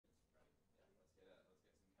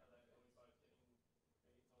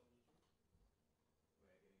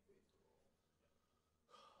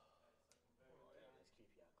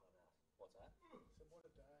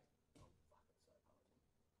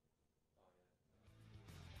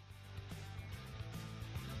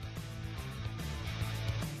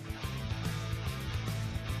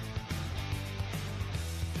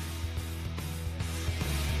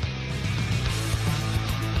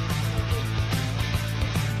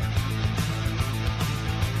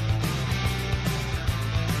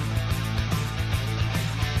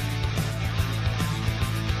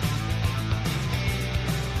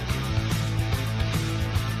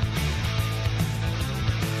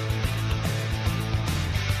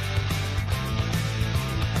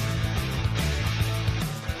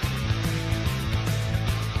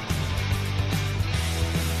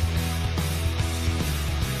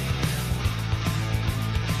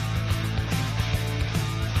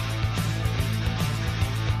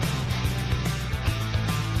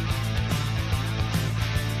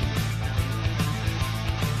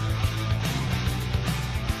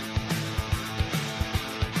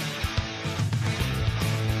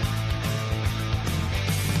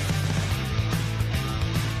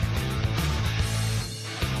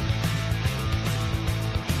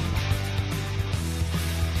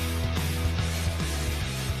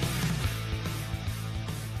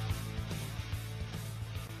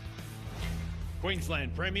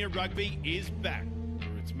Queensland Premier Rugby is back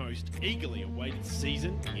for its most eagerly awaited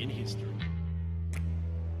season in history.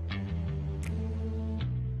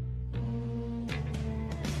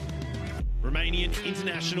 Romanian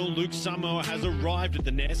international Luke Samoa has arrived at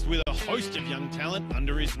the Nest with a host of young talent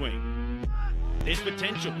under his wing. There's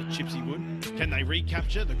potential at Chipsy Wood. Can they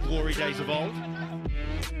recapture the glory days of old?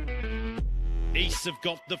 East have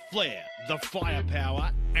got the flair, the firepower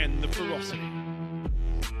and the ferocity.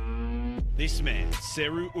 This man,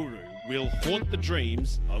 Seru Uru, will haunt the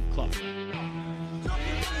dreams of club.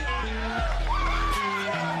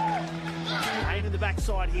 Pain in the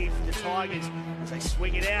backside here for the Tigers as they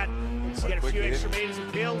swing it out. To get a few extra metres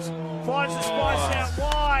of kills. Finds the spice out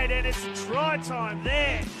wide and it's try time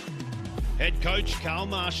there. Head coach Carl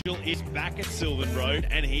Marshall is back at Sylvan Road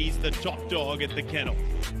and he's the top dog at the kennel.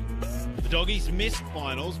 The Doggies missed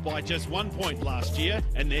finals by just 1 point last year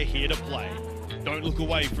and they're here to play. Don't look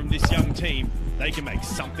away from this young team. They can make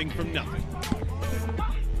something from nothing.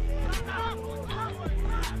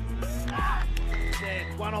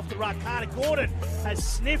 One off the ruck. Carter Gordon has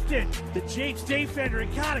sniffed it. The Jeeps defender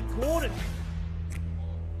and Carter Gordon.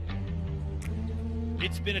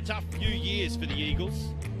 It's been a tough few years for the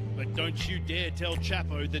Eagles, but don't you dare tell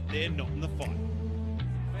Chapo that they're not in the fight.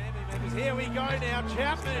 Family members, here we go now.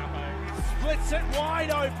 Chapman splits it wide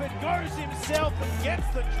open, goes himself and gets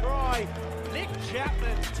the try. Nick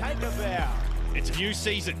Chapman, take a bow. It's a new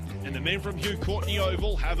season, and the men from Hugh Courtney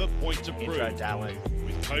Oval have a point to prove.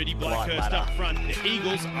 With Cody Blackhurst up front, the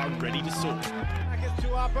Eagles are ready to soar.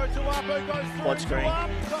 Tuapo goes through.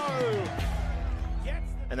 Tuapo.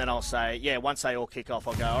 And then I'll say, yeah, once they all kick off,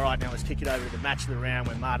 I'll go, all right, now let's kick it over to the match of the round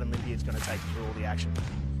where Martin Lindy's going to take you through all the action.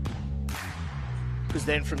 Because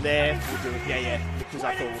then from there, we'll do it, because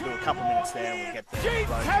I thought we'll do a couple minutes there and we'll get the Jeeps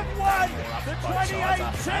have won the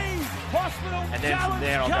 2018 Hospital And then from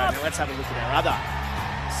there, I'll go, now let's have a look at our other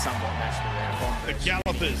somewhat match of the round. The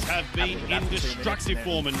Gallopers have been in destructive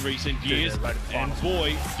form in recent years, and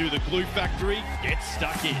boy, do the glue factory get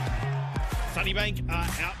stuck in. Sunnybank are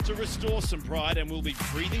out to restore some pride and will be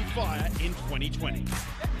breathing fire in 2020.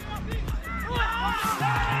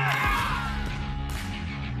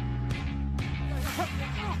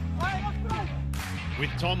 With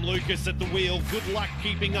Tom Lucas at the wheel, good luck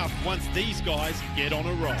keeping up once these guys get on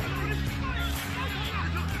a roll.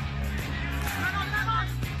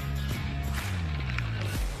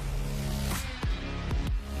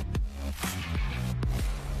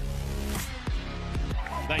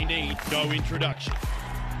 They need no introduction.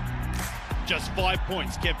 Just 5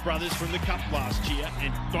 points kept Brothers from the Cup last year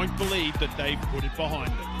and don't believe that they've put it behind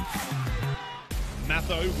them.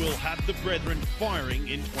 Matho will have the Brethren firing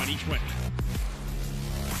in 2020.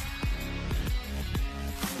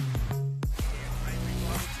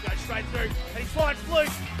 Go straight through and he finds Luke.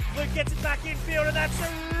 Luke gets it back infield and that's a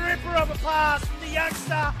ripper of a pass from the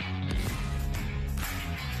youngster.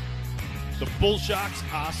 The Bull Sharks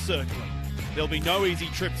are circling. There'll be no easy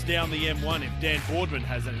trips down the M1 if Dan Boardman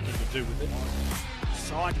has anything to do with it.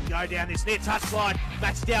 Side to go down this near touchline.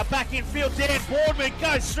 Matched out back infield. Dan Boardman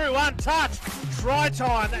goes through untouched. Try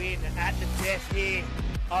time. In at the death here.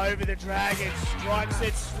 Over the Dragons. Strikes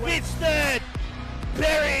it. Switch third.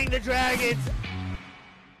 Burying the Dragons.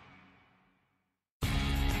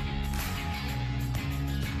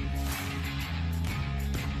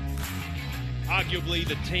 Arguably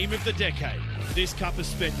the team of the decade. This cup has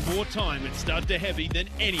spent more time at stud to heavy than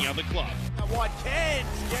any other club. White Cairns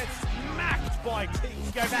gets smacked by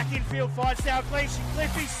Tees. Go back infield, finds down Cliffy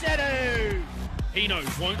Sedu.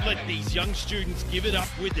 Hino won't let these young students give it up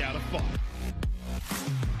without a fight.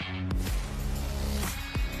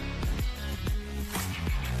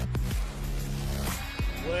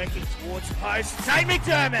 Working towards the post. Tate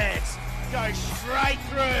McDermott goes straight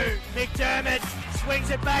through. McDermott swings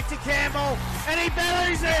it back to Campbell and he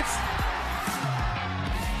bellows it.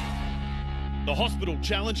 The Hospital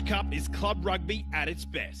Challenge Cup is club rugby at its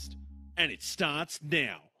best, and it starts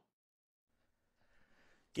now.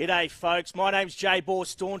 G'day folks, my name's Jay Bohr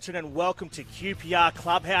Staunton and welcome to QPR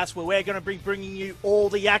Clubhouse where we're going to be bringing you all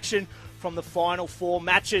the action from the final 4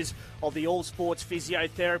 matches of the All Sports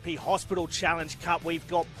Physiotherapy Hospital Challenge Cup. We've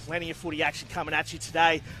got plenty of footy action coming at you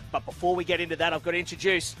today, but before we get into that, I've got to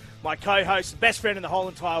introduce my co-host, the best friend in the whole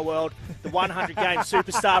entire world, the 100-game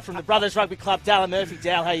superstar from the Brothers Rugby Club, Dale Murphy.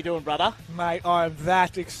 Dale, how you doing, brother? Mate, I am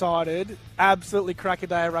that excited. Absolutely crack a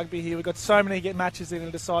day of rugby here. We've got so many matches in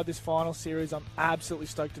to decide this final series. I'm absolutely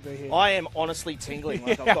stoked to be here. I am honestly tingling.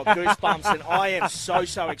 Like I've got goosebumps, and I am so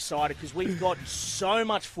excited because we've got so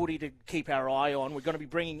much footy to keep our eye on. We're going to be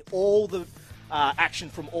bringing all the action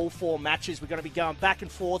from all 4 matches. We're going to be going back and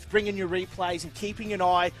forth, bringing you replays and keeping an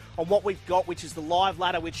eye on what we've got, which is the live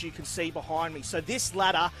ladder, which you can see behind me. So this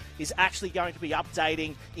ladder is actually going to be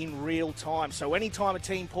updating in real time. So anytime a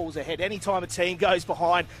team pulls ahead, anytime a team goes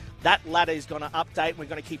behind, that ladder is going to update. We're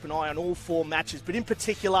going to keep an eye on all 4 matches. But in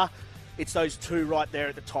particular, it's those 2 right there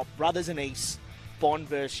at the top, Brothers and East, Bond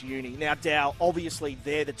versus Uni. Now, Dow, obviously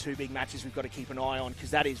they're the 2 big matches we've got to keep an eye on,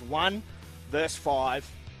 because that is 1 versus 5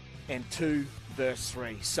 and 2 versus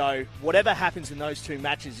 3. So whatever happens in those 2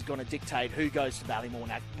 matches is going to dictate who goes to Ballymore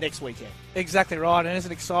next weekend. Exactly right, and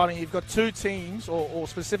isn't it exciting? You've got 2 teams, or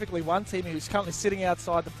specifically one team who's currently sitting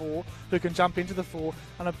outside the 4, who can jump into the 4,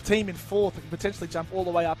 and a team in 4th that can potentially jump all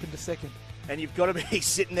the way up into 2nd. And you've got to be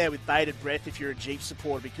sitting there with bated breath if you're a Jeep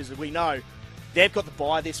supporter, because we know they've got the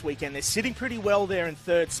bye this weekend. They're sitting pretty well there in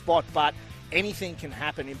 3rd spot, but anything can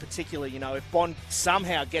happen. In particular, if Bond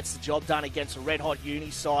somehow gets the job done against a red-hot Uni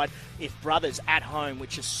side, if Brothers at home,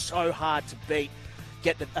 which is so hard to beat,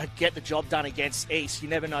 get the job done against East, you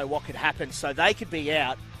never know what could happen. So they could be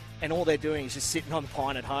out, and all they're doing is just sitting on the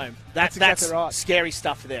pine at home. That's exactly right. Scary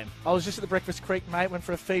stuff for them. I was just at the Breakfast Creek, mate, went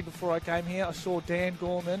for a feed before I came here. I saw Dan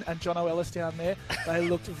Gorman and John O'Ellis down there. They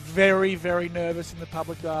looked very, very nervous in the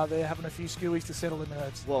public bar there, having a few skewies to settle their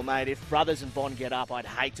nerves. Well, mate, if Brothers and Bond get up, I'd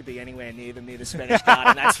hate to be anywhere near them, near the Spanish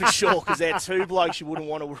Garden, that's for sure, because they're 2 blokes you wouldn't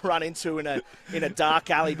want to run into in a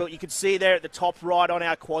dark alley. But you can see there at the top right on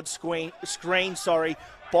our quad screen,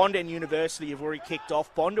 Bond and University have already kicked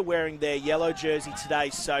off. Bond are wearing their yellow jersey today,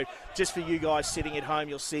 so just for you guys sitting at home,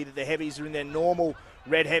 you'll see that the heavies are in their normal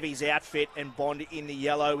red heavies outfit and Bond in the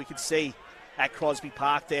yellow. We can see at Crosby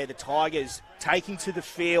Park there, the Tigers taking to the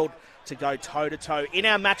field to go toe-to-toe in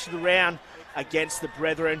our match of the round against the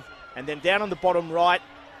Brethren. And then down on the bottom right,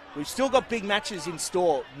 we've still got big matches in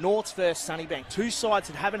store. Norths versus Sunnybank, 2 sides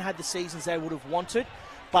that haven't had the seasons they would have wanted,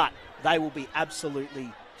 but they will be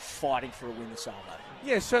absolutely fighting for a win this afternoon.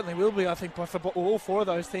 Yeah, certainly will be, I think, for all 4 of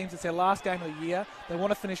those teams. It's their last game of the year. They want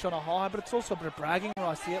to finish on a high, but it's also a bit of bragging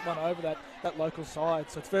rights to get one over that local side.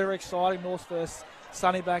 So it's very exciting, North versus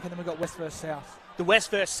Sunnybank, and then we've got West versus South. The West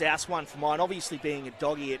versus South one for mine, obviously being a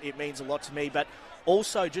doggy, it means a lot to me, but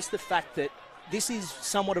also just the fact that this is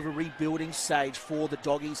somewhat of a rebuilding stage for the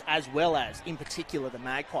Doggies, as well as, in particular, the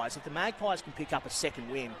Magpies. If the Magpies can pick up a 2nd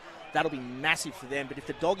win, that'll be massive for them. But if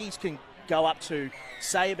the Doggies can go up to,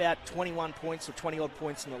 say, about 21 points or 20-odd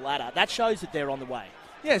points in the ladder, that shows that they're on the way.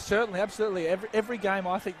 Yeah, certainly, absolutely. Every game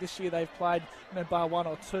I think this year they've played, bar 1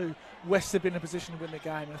 or 2, West have been in a position to win the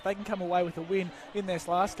game. And if they can come away with a win in this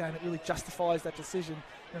last game, it really justifies that decision,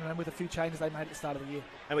 with a few changes they made at the start of the year.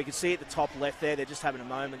 And we can see at the top left there, they're just having a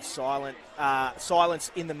moment's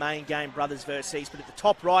silence in the main game, Brothers versus East. But at the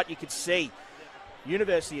top right, you can see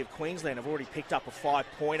University of Queensland have already picked up a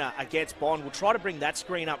 5-pointer against Bond. We'll try to bring that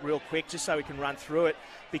screen up real quick just so we can run through it,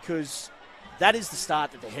 because that is the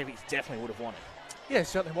start that the Heavies definitely would have wanted. Yeah, it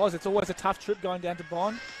certainly was. It's always a tough trip going down to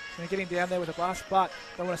Bond and getting down there with a bus, but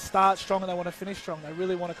they want to start strong and they want to finish strong. They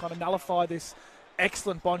really want to kind of nullify this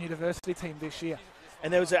excellent Bond University team this year.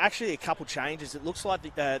 And there was actually a couple changes. It looks like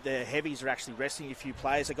the Heavies are actually resting a few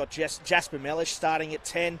players. They've got Jasper Mellish starting at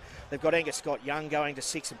 10. They've got Angus Scott Young going to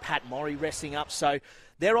 6 and Pat Morrie resting up. So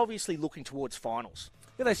they're obviously looking towards finals.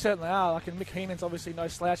 Yeah, they certainly are. And Mick Heenan's obviously no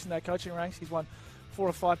slouch in their coaching ranks. He's won 4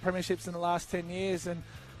 or 5 premierships in the last 10 years. And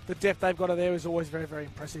the depth they've got there is always very, very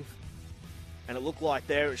impressive. And it looked like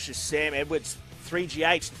there it's just Sam Edwards,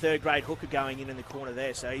 3GH, the 3rd grade hooker going in the corner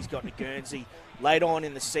there. So he's got to Guernsey late on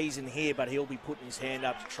in the season here, but he'll be putting his hand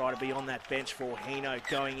up to try to be on that bench for Hino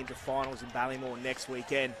going into finals in Ballymore next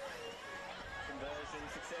weekend.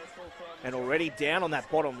 And already down on that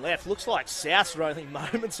bottom left, looks like Souths are only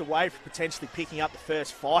moments away from potentially picking up the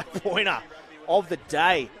first 5-pointer of the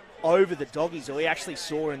day over the Doggies, that we actually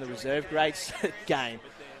saw in the reserve grades game.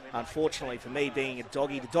 Unfortunately for me, being a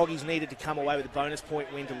doggy, the Doggies needed to come away with a bonus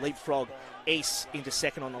point win to leapfrog East into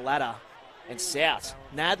 2nd on the ladder. And South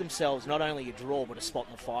nabbed themselves not only a draw, but a spot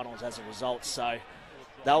in the finals as a result. So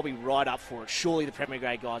they'll be right up for it. Surely the Premier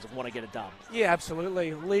Grade guys want to get it done. Yeah,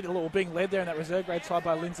 absolutely. Being led there in that reserve grade side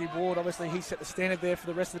by Lindsay Ward. Obviously, he set the standard there for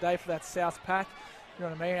the rest of the day for that South pack. You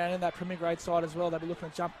know what I mean? And in that Premier Grade side as well, they'll be looking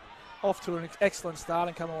to jump off to an excellent start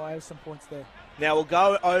and come away with some points there. Now we'll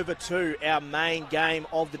go over to our main game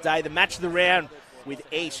of the day, the match of the round, with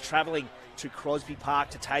East travelling to Crosby Park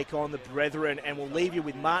to take on the Brethren, and we'll leave you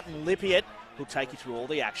with Martin Lippiett, who'll take you through all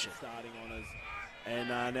the action. Starting honours,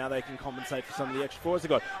 and now they can compensate for some of the extra fours they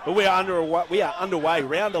got. But we are underway,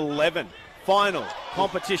 round 11, final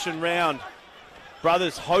competition round.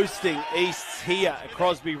 Brothers hosting East here at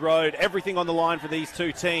Crosby Road. Everything on the line for these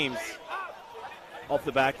 2 teams. Off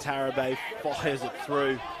the back, Tarabay fires it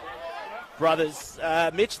through. brothers.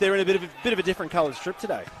 Mitch, they're in a bit of a different coloured strip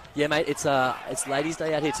today. Yeah, mate. It's Ladies'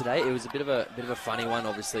 Day out here today. It was a bit of a funny one,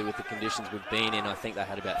 obviously, with the conditions we've been in. I think they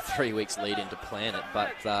had about 3 weeks lead in to plan it,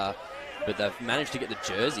 but they've managed to get the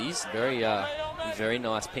jerseys very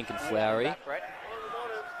nice, pink and flowery.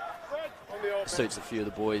 Suits a few of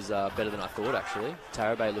the boys better than I thought, actually.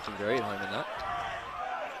 Tarabay looking very at home in that.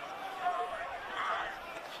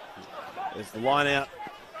 There's the line out.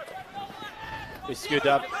 We scoot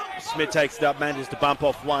up. Smith takes it up, manages to bump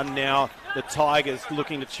off one now. The Tigers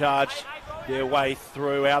looking to charge their way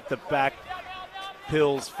through out the back.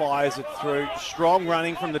 Pills fires it through. Strong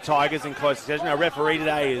running from the Tigers in close succession. Our referee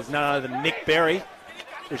today is none other than Nick Berry,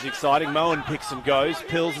 which is exciting. Moen picks and goes.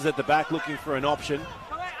 Pills is at the back looking for an option.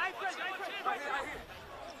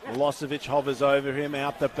 Milosevic hovers over him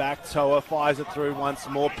out the back. Toa fires it through once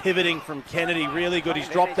more. Pivoting from Kennedy, really good. He's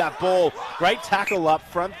dropped that ball. Great tackle up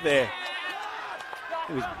front there.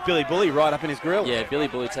 It was Billy Bully right up in his grill. Yeah, Billy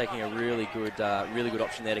Bully taking a really good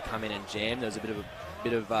option there to come in and jam. There was a bit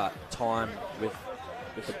of time with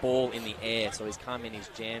the ball in the air, so he's come in, he's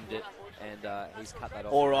jammed it, and he's cut that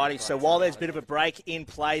off. Alrighty, so while there's a bit of a break in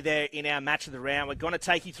play there in our match of the round, we're going to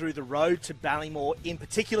take you through the road to Ballymore, in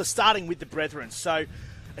particular, starting with the Brethren. So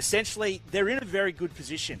essentially, they're in a very good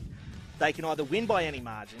position. They can either win by any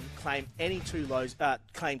margin, claim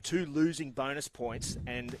two losing bonus points,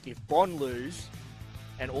 and if Bond lose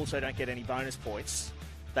and also don't get any bonus points,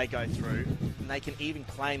 they go through, and they can even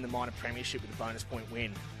claim the minor premiership with a bonus point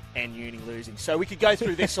win and Uni losing. So we could go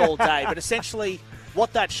through this all day, but essentially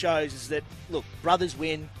what that shows is that, look, brothers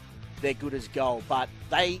win, they're good as gold, but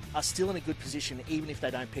they are still in a good position even if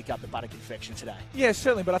they don't pick up the butter confection today. Yeah,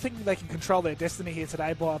 certainly, but I think they can control their destiny here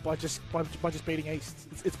today by just beating East.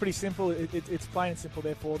 It's pretty simple. It's plain and simple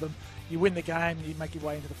there for them. You win the game, you make your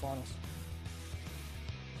way into the finals.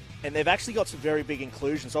 And they've actually got some very big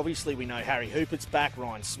inclusions. Obviously, we know Harry Hoopert's back,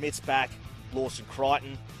 Ryan Smith's back, Lawson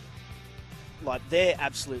Crichton. Like, they're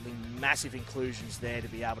absolutely massive inclusions there to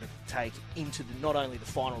be able to take into not only the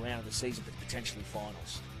final round of the season, but potentially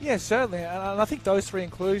finals. Yeah, certainly. And I think those three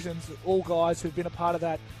inclusions, all guys who've been a part of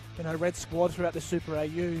that, red squad throughout the Super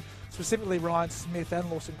AU, specifically Ryan Smith and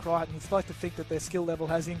Lawson Crichton, you'd like to think that their skill level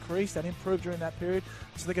has increased and improved during that period,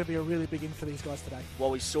 so they're going to be a really big in for these guys today.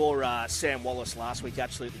 Well, we saw Sam Wallace last week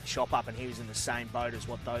absolutely chop up, and he was in the same boat as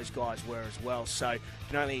what those guys were as well, so you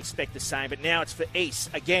can only expect the same. But now it's for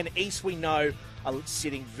East. Again, East, we know, are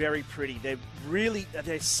sitting very pretty.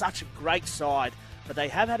 They're such a great side, but they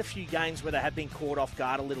have had a few games where they have been caught off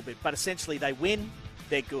guard a little bit, but essentially they win,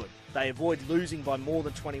 they're good. They avoid losing by more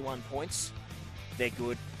than 21 points, they're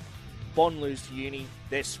good. Bond lose to Uni,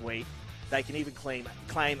 they're sweet. They can even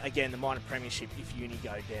claim again the minor premiership if Uni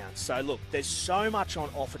go down. So look, there's so much on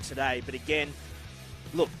offer today, but again,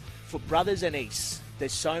 look, for Brothers and East,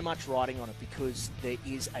 there's so much riding on it because there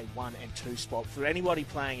is a 1 and 2 spot. For anybody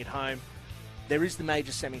playing at home, there is the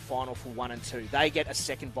major semi-final for 1 and 2. They get a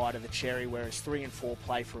second bite of the cherry, whereas 3 and 4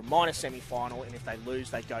 play for a minor semi-final, and if they lose,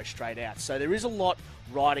 they go straight out. So there is a lot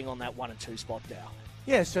riding on that 1 and 2 spot, Dow.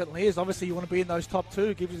 Yeah, it certainly is. Obviously, you want to be in those top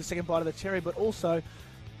two, gives you the second bite of the cherry, but also,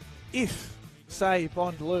 if, say,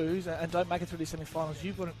 Bond lose and don't make it through these semi-finals,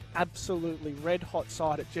 you've got an absolutely red-hot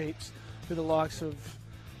side at Jeeps with the likes of,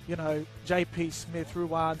 JP Smith,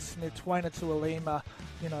 Ruan Smith, Twaina Tualima,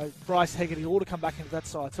 Bryce Hegarty, all to come back into that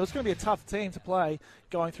side. So it's going to be a tough team to play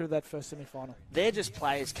going through that first semi-final. They're just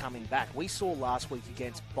players coming back. We saw last week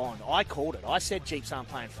against Bond. I called it. I said Jeeps aren't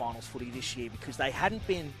playing finals footy this year because they hadn't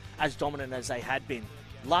been as dominant as they had been.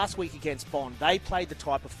 Last week against Bond, they played the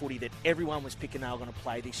type of footy that everyone was picking they were going to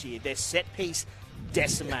play this year. Their set piece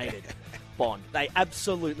decimated Bond. They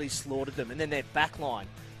absolutely slaughtered them. And then their back line,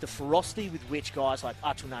 the ferocity with which guys like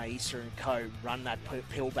Atuna Issa and co run that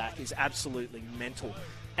pill back is absolutely mental.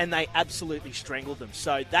 And they absolutely strangled them.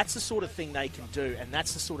 So that's the sort of thing they can do, and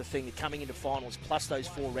that's the sort of thing that coming into finals, plus those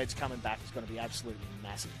 4 Reds coming back, is going to be absolutely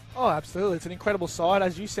massive. Oh, absolutely. It's an incredible side.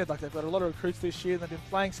 As you said, they've got a lot of recruits this year, and they've been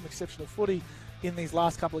playing some exceptional footy in these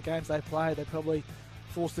last couple of games they played. They probably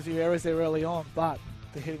forced a few errors there early on, but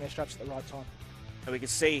they're hitting their straps at the right time. And we can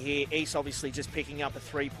see here, East obviously just picking up a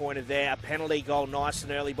 3-pointer there, a penalty goal nice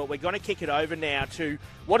and early, but we're going to kick it over now to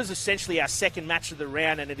what is essentially our second match of the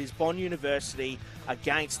round, and it is Bond University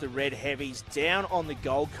against the Red Heavies down on the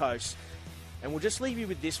Gold Coast. And we'll just leave you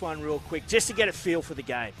with this one real quick, just to get a feel for the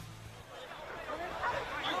game.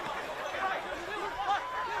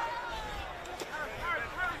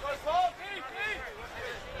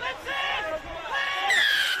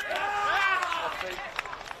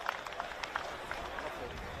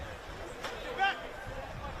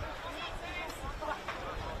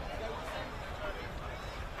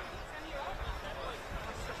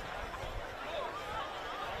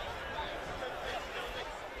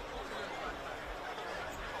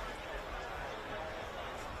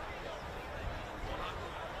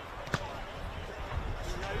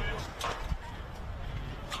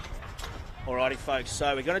 Alrighty, folks.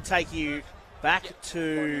 So we're going to take you back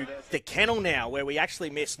to the kennel now, where we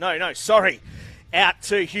actually missed... out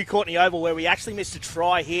to Hugh Courtney Oval, where we actually missed a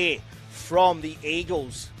try here from the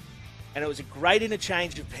Eagles. And it was a great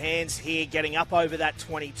interchange of pans here, getting up over that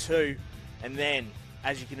 22. And then,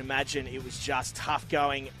 as you can imagine, it was just tough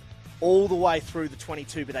going all the way through the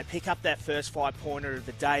 22. But they pick up that first 5-pointer of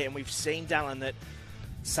the day. And we've seen, Dallin, that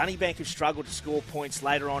Sunnybank have struggled to score points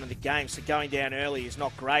later on in the game. So going down early is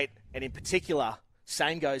not great. And in particular,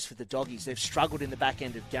 same goes for the Doggies. They've struggled in the back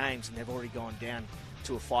end of games, and they've already gone down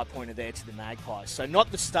to a 5-pointer there to the Magpies. So not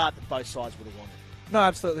the start that both sides would have wanted. No,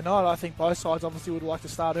 absolutely not. I think both sides obviously would like to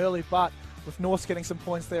start early, but with Norths getting some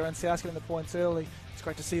points there and South getting the points early, it's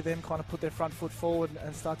great to see them kind of put their front foot forward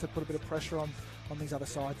and start to put a bit of pressure on these other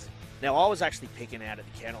sides. Now, I was actually picking out at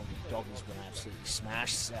the kennel. The Doggies were absolutely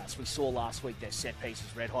smashed South. We saw last week their set piece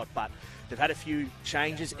was red hot, but they've had a few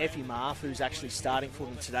changes. Effie Marf, who's actually starting for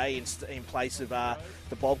them today in place of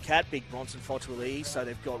the Bobcat, Big Bronson Fotuali'i. So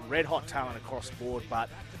they've got red hot talent across the board, but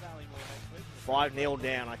 5-0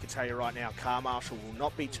 down, I can tell you right now, Carmarshall will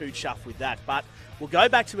not be too chuffed with that. But we'll go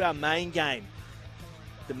back to our main game,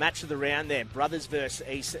 the match of the round there, Brothers versus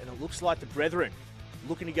East, and it looks like the Brethren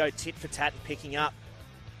looking to go tit for tat and picking up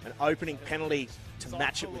an opening penalty to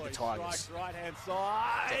match it with the Tigers. Right-hand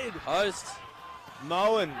side. Post.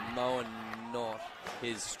 Moen. Not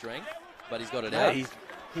his strength, but he's got it out.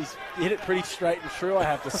 He's hit it pretty straight and true, I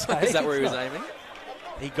have to say. Is that where he was aiming?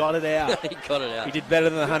 He got it out. He got it out. He did better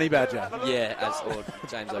than the Honey Badger. Yeah, or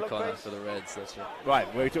James O'Connor for the Reds. That's right.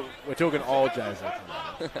 Right, we're talking old James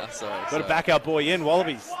O'Connor. Sorry. Got to back our boy in.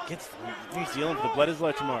 Wallabies gets New Zealand for the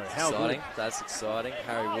Bledisloe tomorrow. How Exciting. good. That's exciting.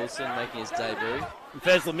 Harry Wilson making his debut.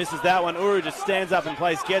 Fesler misses that one. Uru just stands up in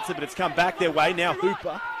place, gets it, but it's come back their way. Now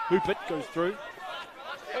Hooper goes through.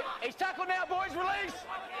 He's tackled now, boys. Release.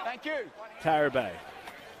 Thank you. Tarabay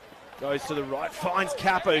goes to the right, finds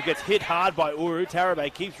Kappa, who gets hit hard by Uru.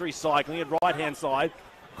 Tarabay keeps recycling it, right-hand side.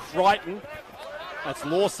 Crichton, that's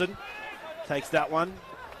Lawson, takes that one.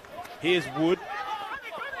 Here's Wood.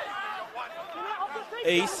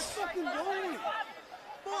 East.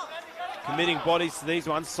 Committing bodies to these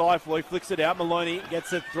ones. Cyfloy flicks it out. Maloney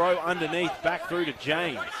gets a throw underneath, back through to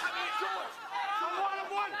James.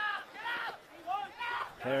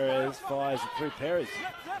 Perez fires it through. Perez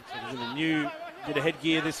he's in a new bit of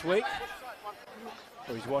headgear this week.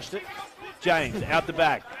 Or he's washed it. James out the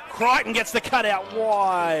back. Crichton gets the cut out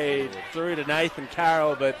wide. Through to Nathan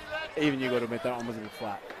Carroll, but even you got to admit that one was a bit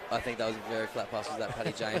flat. I think that was a very flat pass. Was that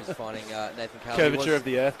Paddy James finding Nathan Carroll? Curvature of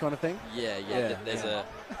the earth kind of thing? Yeah. There's a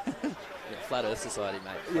flat earth society,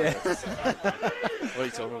 mate. Yeah. What are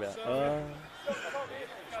you talking about?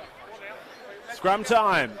 Scrum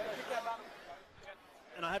time.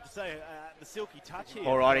 And I have to say, the silky touch here.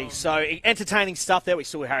 Alrighty, so entertaining stuff there. We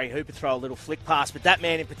saw Harry Hooper throw a little flick pass, but that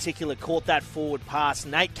man in particular caught that forward pass.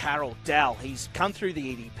 Nate Carroll, Dal, he's come through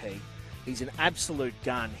the EDP. He's an absolute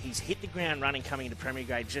gun. He's hit the ground running coming into Premier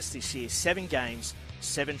Grade just this year. 7 games,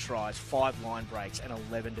 7 tries, 5 line breaks, and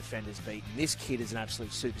 11 defenders beaten. This kid is an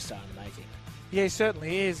absolute superstar in the making. Yeah, he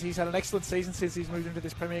certainly is. He's had an excellent season since he's moved into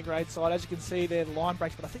this Premier Grade side. As you can see, they're the line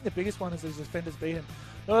breaks, but I think the biggest one is his defenders beat him.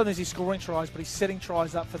 Not only is he scoring tries, but he's setting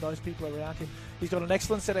tries up for those people around him. He's got an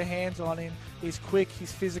excellent set of hands on him. He's quick,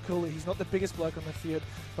 he's physical, he's not the biggest bloke on the field,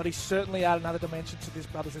 but he's certainly added another dimension to this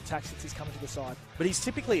Brothers attack since he's come into the side. But he's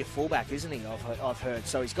typically a fullback, isn't he, I've heard.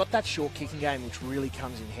 So he's got that short kicking game, which really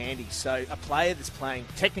comes in handy. So a player that's playing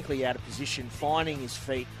technically out of position, finding his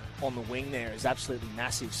feet on the wing there is absolutely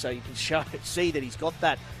massive. So you can see that he's got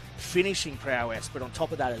that finishing prowess, but on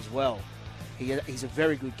top of that as well, he's a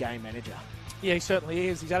very good game manager. Yeah, he certainly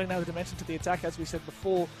is. He's adding another dimension to the attack, as we said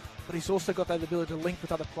before, but he's also got that ability to link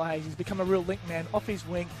with other players. He's become a real link man. Off his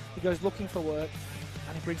wing, he goes looking for work,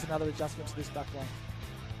 and he brings another adjustment to this back line.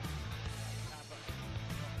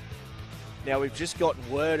 Now, we've just gotten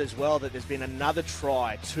word as well that there's been another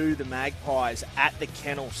try to the Magpies at the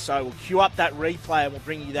kennel. So we'll queue up that replay and we'll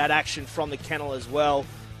bring you that action from the kennel as well.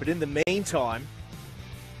 But in the meantime,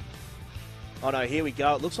 oh no, here we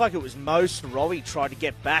go. It looks like it was Mo Sorowi tried to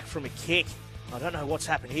get back from a kick. I don't know what's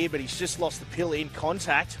happened here, but he's just lost the pill in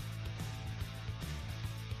contact.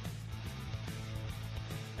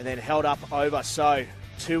 And then held up over. So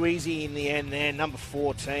too easy in the end there. Number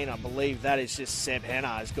 14, I believe that is just Seb Henner,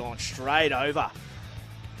 has gone straight over.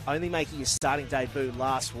 Only making his starting debut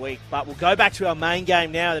last week. But we'll go back to our main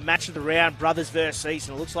game now, the match of the round, Brothers versus East.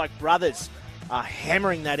 And it looks like Brothers are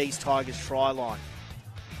hammering that East Tigers try line.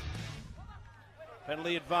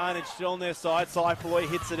 Penalty advantage still on their side. Cyploy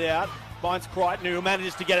hits it out. Finds Crichton, who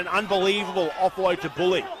manages to get an unbelievable offload to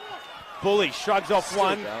Bully. Bully shrugs off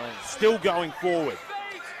one. Still going forward.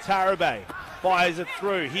 Tarabay Fires it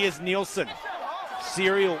through. Here's Nielsen.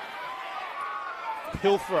 Serial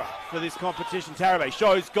pilferer for this competition. Tarabay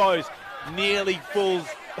shows, goes, nearly fools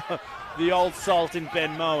the old salt in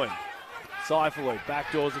Ben Moen. Seifeloid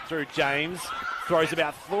backdoors it through. James throws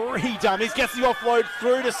about 3 dummies. Gets the offload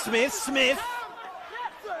through to Smith. Smith.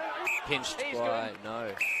 Pinched by,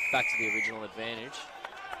 no. Back to the original advantage.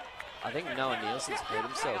 I think Noah Nielsen's hurt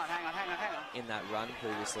himself in that run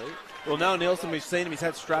previously. Well, Noah Nielsen, we've seen him. He's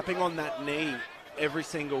had strapping on that knee every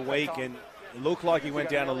single week, and it looked like he went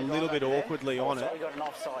down a little bit awkwardly on it.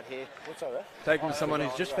 Taken with someone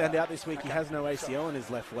who's just found out this week he has no ACL in his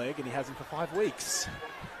left leg, and he hasn't for 5 weeks.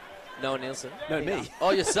 Noah Nielsen? No, me. Oh,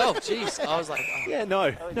 yourself? Jeez. I was like, oh. Yeah,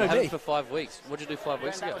 no, me. me. For 5 weeks. What did you do 5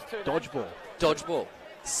 weeks ago? Dodgeball. Dodgeball.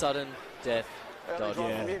 Sudden death. Dodge.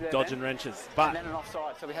 Yeah, dodge and wrenches. But And then an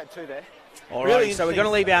offside, so we had 2 there. All right, so we're going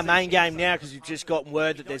to leave our main game now because we've just gotten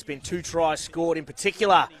word that there's been 2 tries scored. In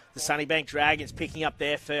particular, the Sunnybank Dragons picking up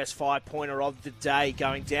their first 5-pointer of the day,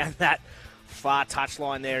 going down that far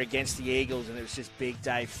touchline there against the Eagles, and it was just big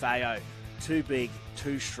Dave Feo. Too big,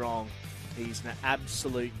 too strong. He's an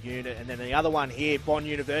absolute unit. And then the other one here, Bond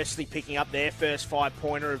University picking up their first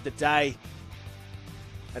 5-pointer of the day.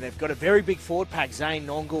 And they've got a very big forward pack. Zane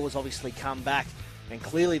Nongor has obviously come back. And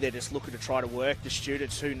clearly they're just looking to try to work the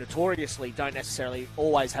students who notoriously don't necessarily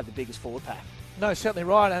always have the biggest forward pack. No, certainly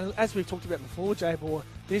right. And as we've talked about before, J-Ball,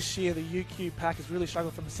 this year the UQ pack has really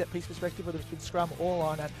struggled from a set-piece perspective, whether it's been scrum or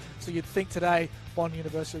line out. So you'd think today Bond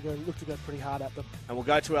University will look to go pretty hard at them. And we'll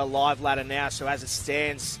go to our live ladder now. So as it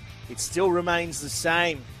stands, it still remains the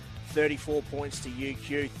same. 34 points to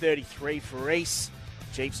UQ, 33 for East.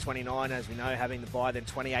 Jeeps 29, as we know, having the bye, then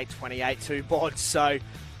 28-28 to Bond. So,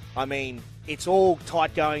 I mean, it's all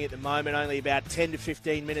tight going at the moment, only about 10 to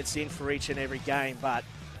 15 minutes in for each and every game, but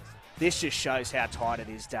this just shows how tight it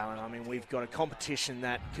is, Darren. I mean, we've got a competition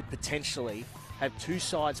that could potentially have 2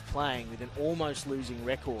 sides playing with an almost losing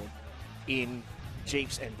record in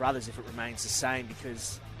Jeeps and Brothers if it remains the same,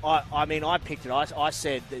 because, I picked it. I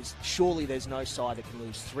said surely there's no side that can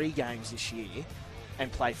lose 3 games this year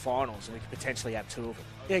and play finals, and we could potentially have 2 of them.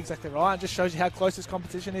 Yeah, exactly right. It just shows you how close this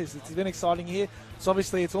competition is. It's been exciting here. So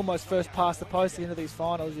obviously it's almost first past the post at the end of these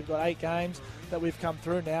finals. You've got 8 games that we've come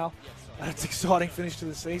through now. It's an exciting finish to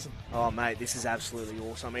the season. Oh, mate, this is absolutely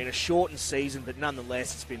awesome. I mean, a shortened season, but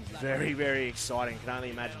nonetheless, it's been very, very exciting. I can only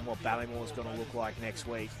imagine what Ballymore's going to look like next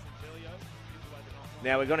week.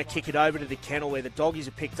 Now we're going to kick it over to the kennel where the Doggies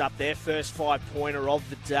have picked up their first 5-pointer of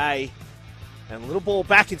the day. And a little ball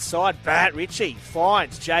back inside. Barrett Ritchie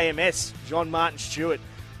finds JMS, John Martin Stewart.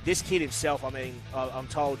 This kid himself, I mean, I'm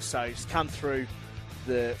told so. He's come through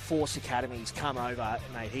the Force Academy. He's come over.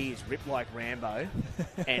 Mate, he is ripped like Rambo.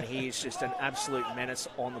 And he is just an absolute menace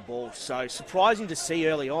on the ball. So surprising to see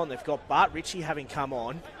early on. They've got Bart Ritchie having come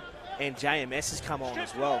on. And JMS has come on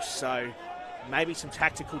as well. So maybe some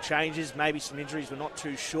tactical changes, maybe some injuries. We're not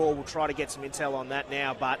too sure. We'll try to get some intel on that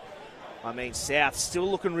now. But I mean, South still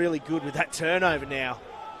looking really good with that turnover now.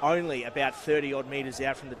 Only about 30-odd metres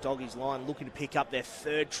out from the Doggies line, looking to pick up their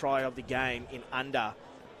 3rd try of the game in under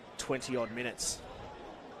 20-odd minutes.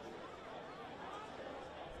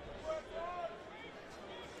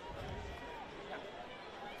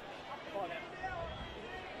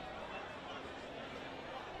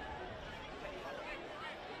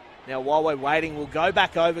 Now, while we're waiting, we'll go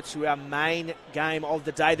back over to our main game of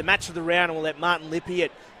the day, the match of the round, and we'll let Martin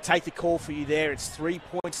Lippiatt take the call for you there. It's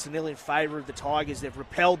 3-0 in favour of the Tigers. They've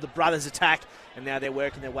repelled the Brothers' attack, and now they're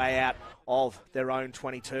working their way out of their own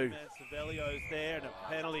 22. Savelio's there, and a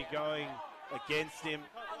penalty going against him.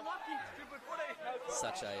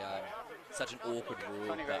 Such an awkward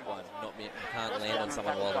rule, that one. You can't land on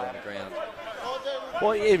someone while they're on the ground.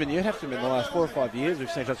 Well, even you'd have to admit, in the last 4 or 5 years, we've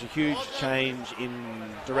seen such a huge change in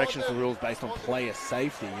direction for rules based on player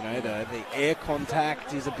safety. You know, the air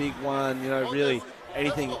contact is a big one. You know, really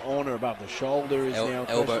anything on or above the shoulder is now.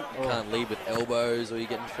 Can't lead with elbows or you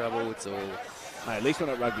get in trouble. It's all. Mate, at least we're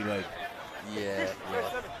not rugby league. Yeah.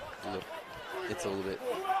 Look, it's all a bit.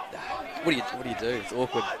 What do you do? It's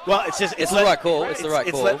awkward. Well, it's the right call. It's the right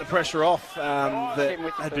call. It's let the pressure off that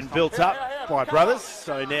had been built up by Brothers.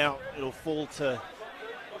 So now it'll fall to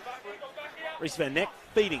Reese Van Neck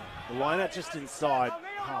feeding the liner just inside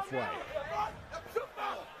halfway.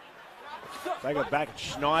 They got back at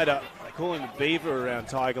Schneider. They call him the Beaver around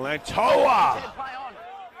Tigerland. Toa!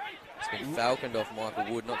 It's been falconed off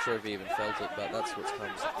Michael Wood. Not sure if he even felt it, but that's what's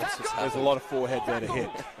happened. There's a lot of forehead there to hit.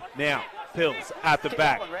 Now, Pills at the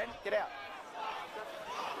back.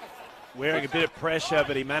 Wearing a bit of pressure,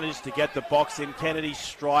 but he managed to get the box in. Kennedy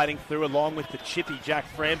striding through along with the chippy Jack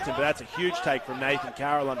Frampton, but that's a huge take from Nathan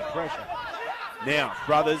Carroll under pressure. Now,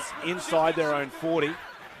 Brothers inside their own 40.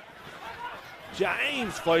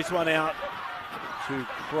 James floats one out to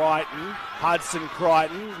Crichton. Hudson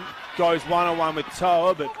Crichton goes one-on-one with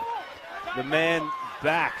Toa, but the man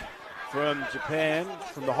back from Japan,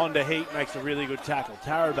 from the Honda Heat, makes a really good tackle.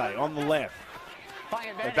 Tarabay on the left.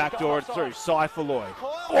 They backdoor it through. Saifaloy.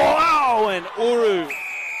 Wow! And Uru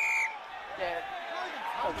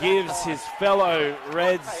gives his fellow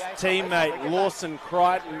Reds teammate Lawson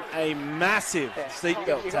Crichton a massive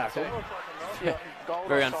seatbelt tackle.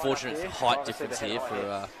 Very unfortunate height difference here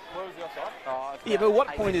for. Yeah, but what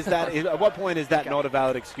point is that? At what point is that not a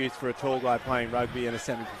valid excuse for a tall guy playing rugby in a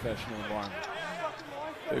semi-professional environment?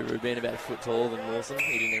 Uru being about a foot taller than Lawson,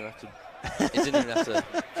 he didn't even have to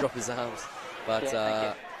drop his arms. But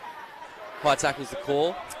high tackle's the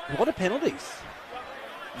call. A lot of penalties.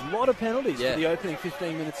 A lot of penalties for the opening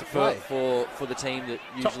 15 minutes of play. For the team that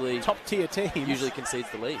usually top tier team usually concedes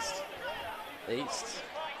the least. East.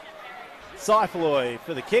 Saifaloy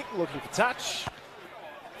for the kick, looking for touch.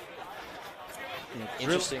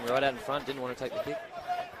 Interesting, right out in front. Didn't want to take the kick.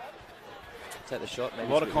 Take the shot. Maybe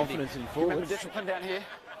a lot of confidence in forwards. Discipline down here.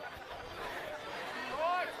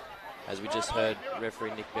 As we just heard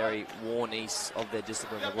referee Nick Berry warn East of their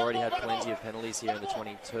discipline. They've already had plenty of penalties here in the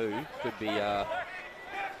 22. Could be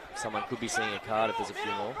someone could be seeing a card if there's a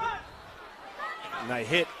few more. And they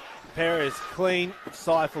hit. Perez clean.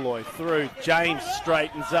 Saifaloy through. James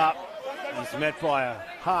straightens up. He's met by a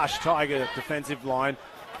harsh Tiger defensive line.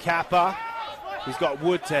 Kappa. He's got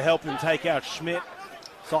Wood to help him take out Schmidt.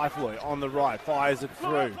 Saifaloy on the right. Fires it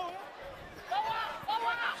through.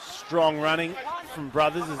 Strong running from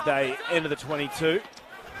Brothers as they enter the 22.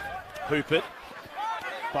 Hoopert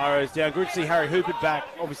burrows down. Good to see Harry Hoopert back,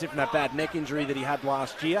 obviously from that bad neck injury that he had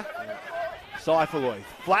last year. Saifaloy,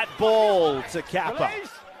 flat ball to Kappa.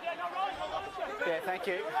 Yeah, thank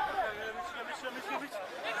you.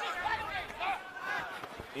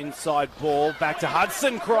 Inside ball, back to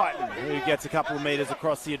Hudson Crichton, who gets a couple of metres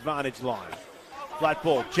across the advantage line. Flat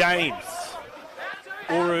ball, James.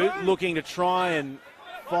 Uru looking to try and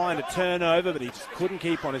find a turnover, but he just couldn't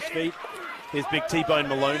keep on his feet. Here's big T-Bone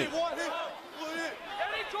Maloney.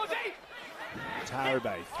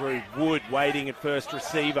 Tarabay through Wood, waiting at first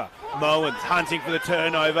receiver. Mowens hunting for the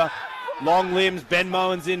turnover. Long limbs, Ben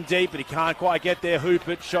Mowens in deep, but he can't quite get there.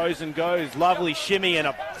 Hoopert shows and goes. Lovely shimmy and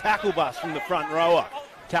a tackle bust from the front rower.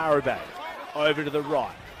 Tarabay over to the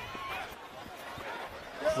right.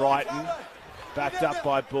 Crichton backed up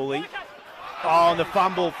by Bully. Oh, and the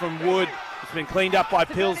fumble from Wood. It's been cleaned up by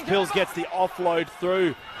Pills. Pills gets the offload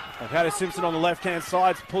through. Hannah Simpson on the left-hand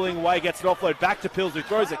side, pulling away, gets an offload back to Pills, who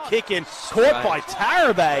throws a kick in. Caught by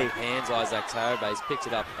Tarabay. Hands Isaac Tarabay's picked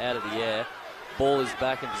it up out of the air. Ball is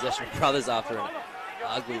back in possession of Brothers after an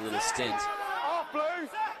ugly little stint.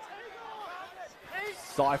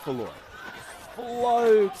 Saifaloy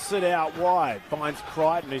floats it out wide. Finds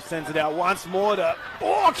Crichton, who sends it out once more to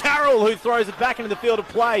Carroll, who throws it back into the field of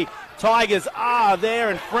play. Tigers are there,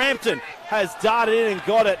 and Frampton has darted in and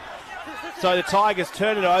got it. So the Tigers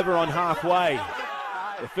turn it over on halfway.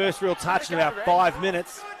 The first real touch in about 5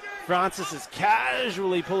 minutes. Francis is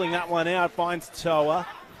casually pulling that one out. Finds Toa.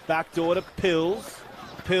 Backdoor to Pills.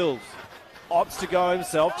 Pills opts to go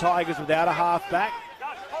himself. Tigers without a halfback.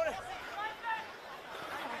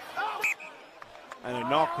 And a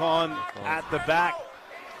knock on at the back.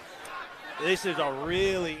 This is a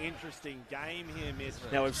really interesting game here, Miss.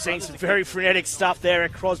 Now, we've seen some very frenetic stuff there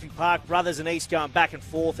at Crosby Park. Brothers and East going back and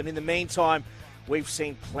forth. And in the meantime, we've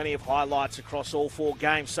seen plenty of highlights across all 4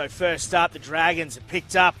 games. So first up, the Dragons have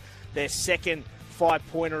picked up their second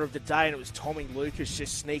 5-pointer of the day. And it was Tommy Lucas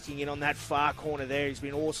just sneaking in on that far corner there. He's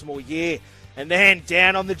been awesome all year. And then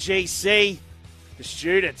down on the GC, the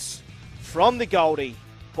Students from the Goldie,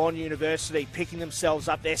 Bond University, picking themselves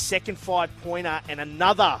up their second 5-pointer and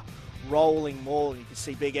another rolling maul. You can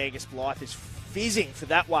see Big Angus Blythe is fizzing for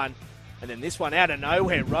that one. And then this one out of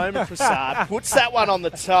nowhere, Roman Prasad puts that one on the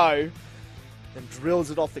toe and drills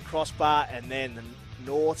it off the crossbar. And then the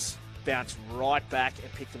Norths bounce right back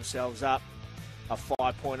and pick themselves up a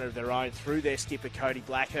 5-pointer of their own through their skipper, Cody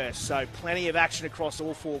Blackhurst. So plenty of action across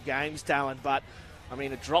all 4 games, Dallin. But, I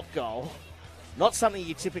mean, a drop goal, not something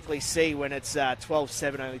you typically see when it's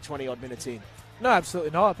 12-7, only 20-odd minutes in. No,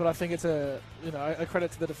 absolutely not. But I think it's a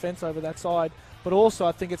credit to the defence over that side. But also,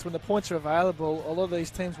 I think it's when the points are available, a lot of these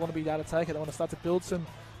teams want to be able to take it. They want to start to build some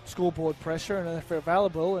scoreboard pressure, and if they're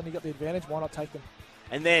available and you got the advantage, why not take them?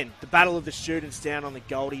 And then the battle of the Students down on the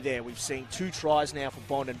Goldie there. We've seen 2 tries now for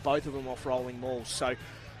Bond, and both of them off rolling mauls. So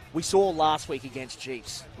we saw last week against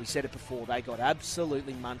Chiefs. We said it before. They got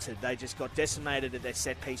absolutely munted. They just got decimated at their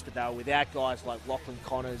set piece, but they were without guys like Lachlan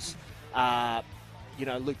Connors,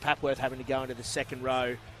 Luke Papworth having to go into the second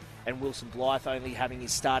row and Wilson Blythe only having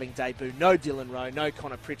his starting debut. No Dylan Rowe, no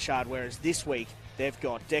Connor Pritchard, whereas this week they've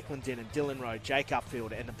got Declan Denon, Dylan Rowe, Jake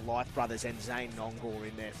Upfield and the Blythe brothers and Zane Nongor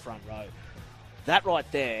in their front row. That right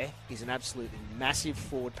there is an absolutely massive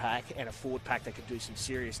forward pack and a forward pack that could do some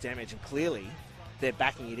serious damage, and clearly they're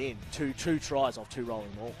backing it in. Two tries off 2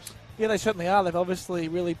 rolling balls. Yeah, they certainly are. They've obviously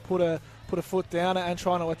really put a foot down and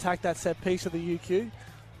trying to attack that set piece of the UQ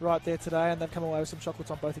right there today, and they've come away with some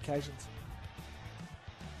chocolates on both occasions.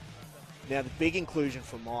 Now, the big inclusion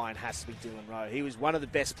for mine has to be Dylan Rowe. He was one of the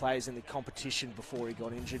best players in the competition before he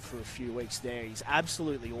got injured for a few weeks there. He's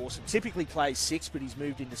absolutely awesome. Typically plays 6, but he's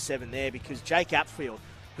moved into 7 there because Jake Upfield,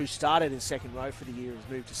 who started in second row for the year, has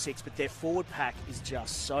moved to 6. But their forward pack is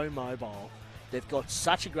just so mobile. They've got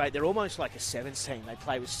such a great... They're almost like a sevens team. They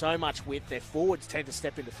play with so much width. Their forwards tend to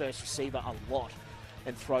step into first receiver a lot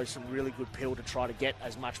and throw some really good pill to try to get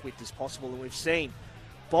as much width as possible. And we've seen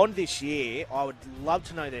Bond this year, I would love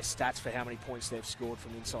to know their stats for how many points they've scored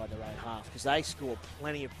from inside their own half, because they score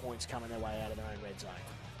plenty of points coming their way out of their own red zone.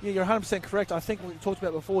 Yeah, you're 100% correct. I think what we talked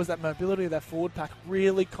about before is that mobility of that forward pack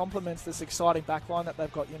really complements this exciting back line that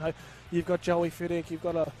they've got. You've got Joey Fiddick, you've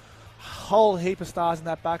got a whole heap of stars in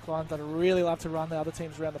that back line that really love to run the other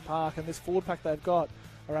teams around the park, and this forward pack they've got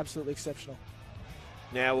are absolutely exceptional.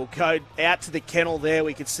 Now we'll go out to the kennel there.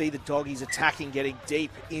 We can see the Doggies attacking, getting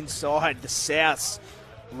deep inside the South's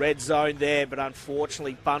red zone there, but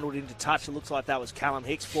unfortunately bundled into touch. It looks like that was Callum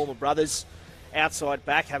Hicks, former brothers, outside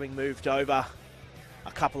back, having moved over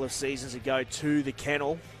a couple of seasons ago to the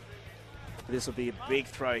kennel. This will be a big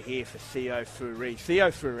throw here for Theo Fourie. Theo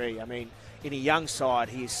Fourie, I mean, in a young side,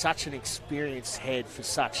 he is such an experienced head for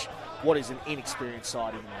such what is an inexperienced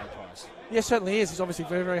side in the Magpies. Yeah, certainly is. He's obviously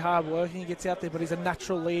very, very hard working. He gets out there, but he's a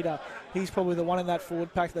natural leader. He's probably the one in that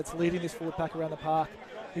forward pack that's leading this forward pack around the park.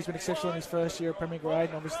 He's been exceptional in his first year at Premier Grade,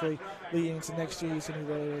 and obviously leading into next year, he's going to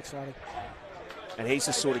be really, really exciting. And he's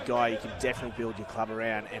the sort of guy you can definitely build your club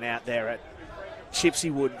around. And out there at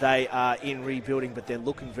Chipseywood, they are in rebuilding, but they're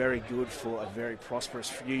looking very good for a very prosperous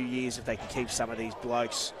few years if they can keep some of these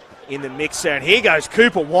blokes in the mixer. And here goes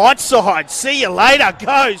Cooper Whiteside. See you later.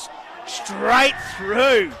 Goes straight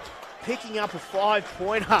through, picking up a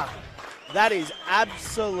 5-pointer. That is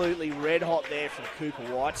absolutely red hot there from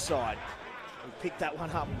Cooper Whiteside. We picked that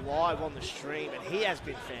one up live on the stream, and he has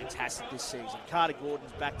been fantastic this season. Carter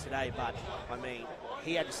Gordon's back today, but, I mean,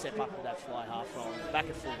 he had to step up with that fly half roll. He's back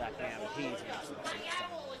at fullback now, but he is an absolute superstar.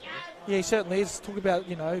 Yeah, he certainly is. Talk about,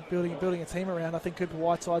 building a team around. I think Cooper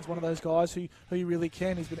Whiteside's one of those guys who you really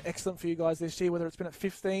can. He's been excellent for you guys this year, whether it's been at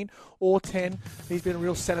 15 or 10. He's been a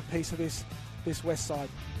real centerpiece of this West side.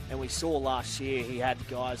 And we saw last year he had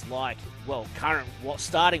guys like,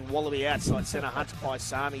 starting Wallaby outside centre, Hunter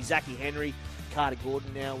Paisami, Zachy Henry, Carter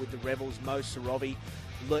Gordon now with the Rebels, Mo Sarabi,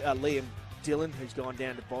 Liam Dillon, who's gone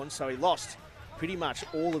down to Bond. So he lost pretty much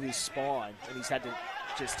all of his spine, and he's had to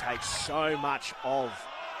just take so much of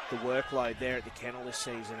the workload there at the kennel this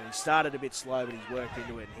season. And he started a bit slow, but he's worked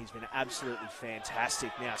into it, and he's been absolutely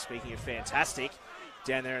fantastic. Now, speaking of fantastic,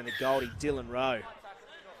 down there in the Goldie, Dylan Rowe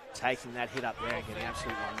taking that hit up there and getting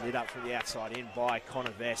absolutely lit up from the outside in by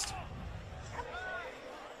Connor Vest.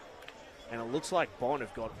 And it looks like Bond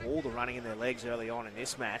have got all the running in their legs early on in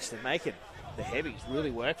this match. They're making the heavies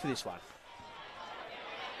really work for this one.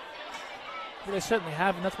 Yeah, they certainly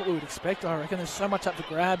have, and that's what we would expect, I reckon. There's so much up for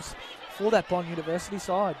grabs for that Bond University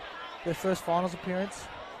side. Their first finals appearance.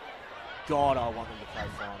 God, I want them to play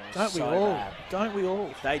finals. Don't we so all? bad. Don't we all?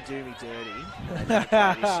 If they do me dirty, and they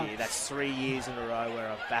play this year, that's 3 years in a row where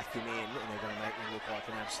I've backed them in, and they're going to make me look like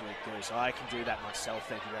an absolute goose. I can do that myself,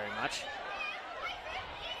 thank you very much.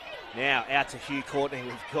 Now, out to Hugh Courtney,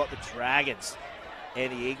 we've got the Dragons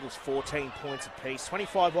and the Eagles, 14 points apiece.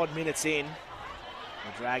 25-odd minutes in.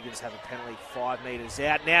 The Dragons have a penalty 5 metres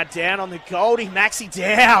out. Now down on the Goldie, Maxi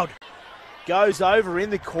Dowd goes over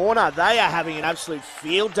in the corner. They are having an absolute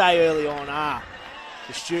field day early on,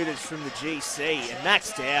 the students from the GC. And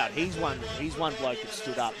Max Dowd, he's one bloke that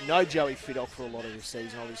stood up. No Joey Fiddock for a lot of this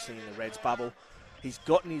season, obviously in the Reds bubble. He's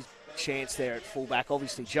gotten his chance there at fullback.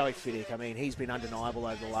 Obviously, Joey Fiddick, I mean, he's been undeniable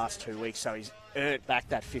over the last 2 weeks, so he's earned back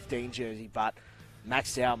that 15 jersey, but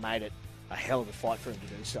Max Dow made it a hell of a fight for him to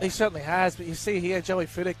do so. He certainly has, but you see here, Joey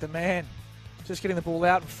Fiddick, the man, just getting the ball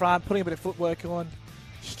out in front, putting a bit of footwork on,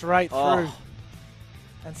 straight through,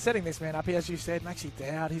 and setting this man up here, as you said, Maxi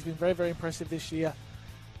Dowd. He's been very, very impressive this year,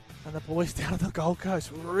 and the boys down at the Gold Coast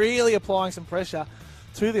really applying some pressure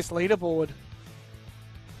to this leaderboard.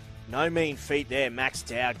 No mean feat there. Max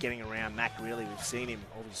Dowd getting around Mac, really. We've seen him,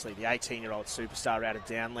 obviously, the 18-year-old superstar out of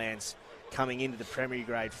Downlands. coming into the Premier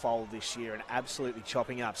Grade fold this year and absolutely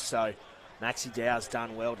chopping up. So Maxi Dow's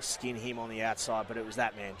done well to skin him on the outside, but it was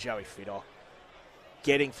that man, Joey Fidock,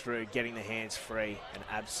 getting through, getting the hands free, and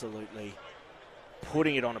absolutely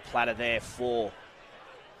putting it on a platter there for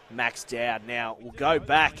Max Dowd. Now, we'll go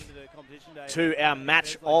back to our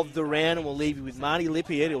match of the round, and we'll leave you with Marty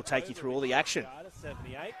Lippiett. He'll take you through all the action.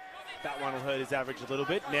 78. That one will hurt his average a little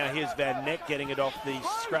bit. Now here's Van Neck getting it off the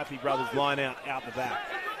Scrappy Brothers line out the back.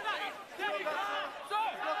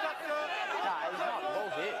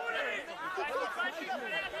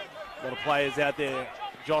 A lot of players out there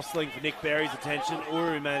jostling for Nick Berry's attention.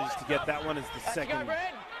 Uru managed to get that one as the second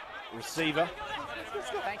receiver.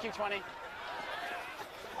 Thank you, 20.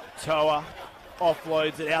 Toa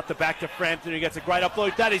offloads it out the back to Frampton, who gets a great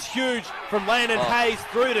offload. That is huge from Landon Hayes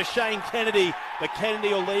through to Shane Kennedy. But Kennedy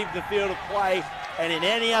will leave the field of play. And in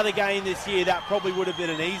any other game this year, that probably would have been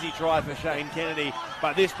an easy try for Shane Kennedy.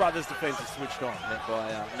 But this Brothers defence is switched on.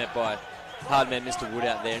 Met by hard man Mr. Wood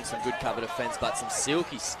out there, and some good cover defence, but some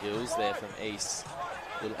silky skills there from East.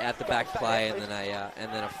 Little out the back play and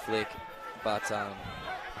then a flick. But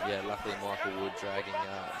yeah, luckily Michael Wood dragging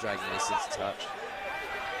East into touch.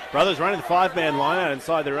 Brothers running the 5-man line out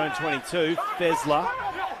inside their own 22. Fezler.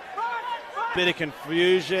 Bit of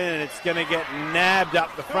confusion, and it's going to get nabbed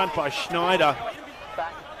up the front by Schneider.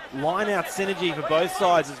 Line-out synergy for both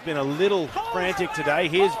sides has been a little frantic today.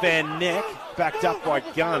 Here's Van Neck, backed up by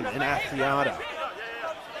Gunn and Athiata.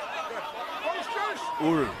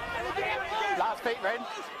 Uru. Last feet, Red.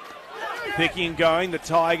 Picking and going, the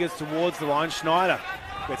Tigers towards the line. Schneider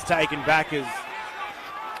gets taken back as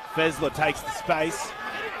Fezler takes the space.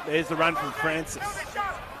 There's the run from Francis.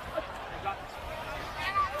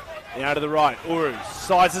 Now to the right, Uru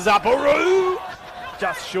sizes up. Uru!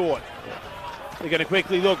 Just short. They're going to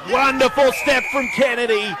quickly look. Wonderful step from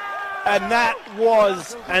Kennedy. And that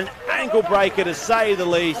was an ankle breaker to say the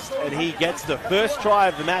least. And he gets the first try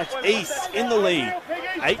of the match. East in the lead.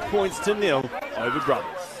 8 points to 0 over Brothers.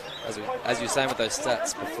 As you were saying with those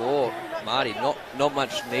stats before, Marty, not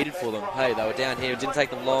much needed for them. Hey, they were down here. It didn't take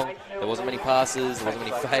them long. There wasn't many passes. There wasn't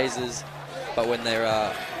many phases. But when they're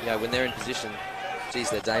when they're in position, geez,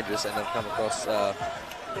 they're dangerous, and they've come across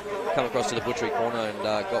to the butchery corner and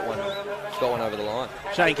got one over the line.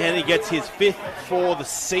 Shane Kennedy gets his 5th for the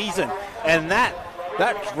season, and that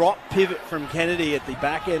drop pivot from Kennedy at the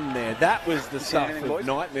back end there, that was the stuff of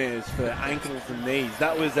nightmares for ankles and knees.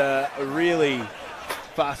 That was a really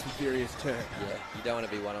fast and furious turn. Yeah, you don't want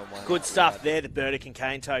to be one-on-one. Good stuff there, the Burdick and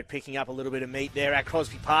Cane Toad picking up a little bit of meat there at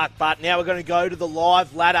Crosby Park. But now we're going to go to the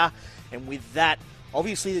live ladder, and with that,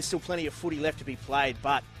 obviously there's still plenty of footy left to be played,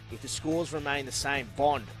 but if the scores remain the same,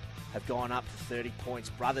 Bond have gone up to 30 points.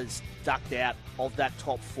 Brothers ducked out of that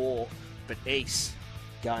top 4, but East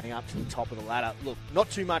going up to the top of the ladder. Look, not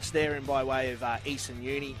too much there in by way of Eastern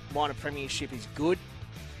Uni. Minor Premiership is good,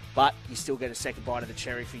 but you still get a second bite of the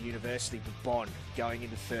cherry for University, but Bond going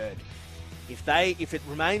into 3rd. If it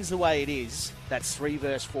remains the way it is, that's 3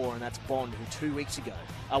 versus 4, and that's Bond, who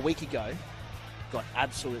a week ago, got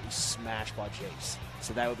absolutely smashed by Jeeves.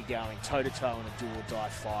 So they will be going toe-to-toe in a do-or-die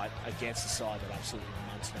fight against the side that absolutely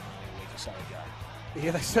immense them only a week or so ago.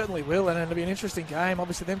 Yeah, they certainly will, and it'll be an interesting game.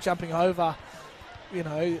 Obviously, them jumping over,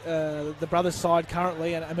 the Brothers side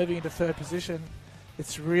currently and moving into 3rd position.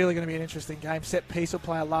 It's really going to be an interesting game. Set piece will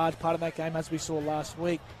play a large part of that game, as we saw last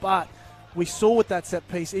week. But we saw with that set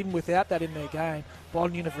piece, even without that in their game,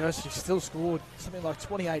 Bond University still scored something like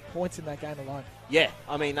 28 points in that game alone. Yeah,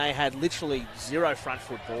 I mean, they had literally 0 front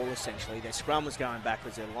foot ball, essentially. Their scrum was going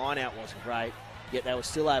backwards. Their line-out wasn't great, yet they were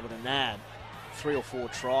still able to nab 3 or 4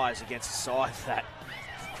 tries against a side that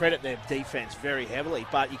credit their defence very heavily.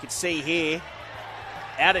 But you can see here,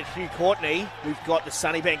 out at Hugh Courtney, we've got the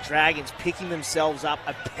Sunnybank Dragons picking themselves up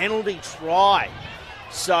a penalty try.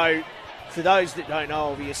 So, for those that don't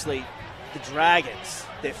know, obviously, the Dragons,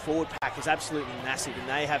 their forward pack is absolutely massive, and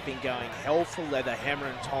they have been going hell for leather, hammer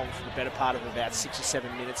and tong for the better part of about 6 or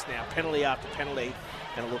 7 minutes now. Penalty after penalty,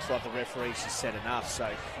 and it looks like the referees has said enough. So,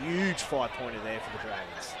 huge 5-pointer there for the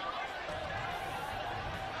Dragons.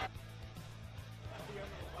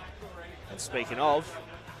 And speaking of,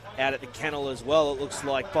 out at the kennel as well, it looks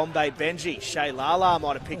like Bombay Benji, Shea Lala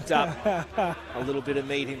might have picked up a little bit of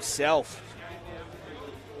meat himself.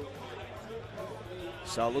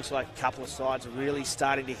 So it looks like a couple of sides are really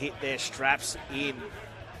starting to hit their straps in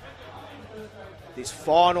this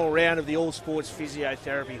final round of the All Sports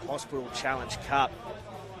Physiotherapy Hospital Challenge Cup.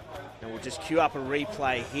 And we'll just queue up a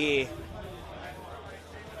replay here.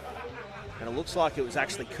 And it looks like it was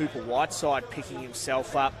actually Cooper Whiteside picking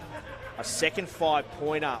himself up a second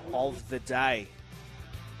 5-pointer of the day.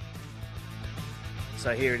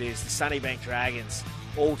 So here it is, the Sunnybank Dragons,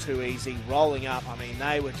 all too easy, rolling up. I mean,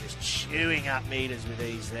 they were just chewing up meters with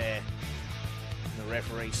ease there. And the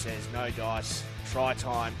referee says no dice, try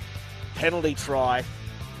time, penalty try.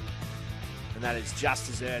 And that is just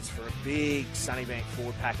desserts for a big Sunnybank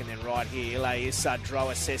forward pack. And then right here, Ilaisa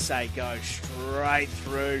Droa Sese goes straight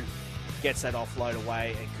through, gets that offload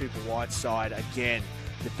away, and Cooper Whiteside again,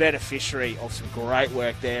 the beneficiary of some great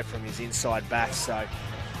work there from his inside back. So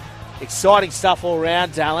exciting stuff all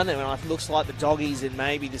around, Dallin. And it looks like the Doggies and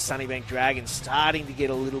maybe the Sunnybank Dragons starting to get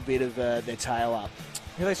a little bit of their tail up.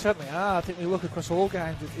 Yeah, they certainly are. I think we look across all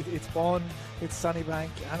games. It's Bond, it's Sunnybank,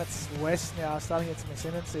 and it's West now starting to get some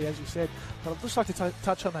ascendancy, as you said. But I'd just like to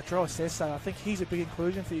touch on that Droa Sese. I think he's a big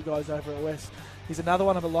inclusion for you guys over at West. He's another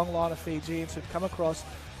one of a long line of Fijians who've come across,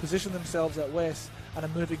 positioned themselves at West, and are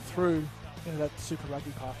moving through that Super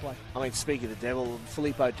Rugby pathway. I mean, speaking of the devil,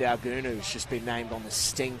 Filippo Dalgunu has just been named on the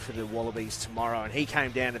sting for the Wallabies tomorrow, and he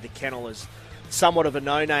came down to the kennel as somewhat of a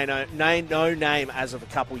no name as of a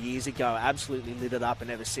couple years ago. Absolutely lit it up, and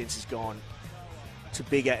ever since has gone to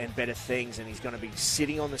bigger and better things, and he's going to be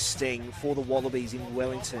sitting on the sting for the Wallabies in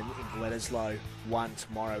Wellington in Bledisloe 1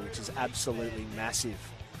 tomorrow, which is absolutely massive.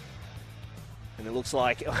 And it looks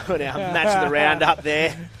like on our match of the round up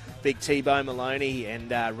there, Big T-Bone Maloney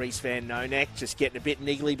and Reece Van Nonek just getting a bit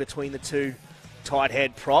niggly between the two tight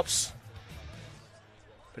head props.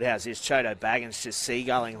 But how's this? Chodo Baggins just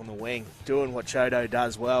seagulling on the wing, doing what Chodo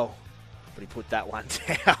does well. But he put that one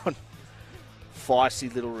down.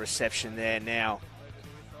 Feisty little reception there now.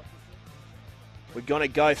 We're going to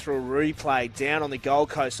go through a replay down on the Gold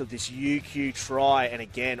Coast of this UQ try. And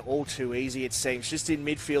again, all too easy it seems. Just in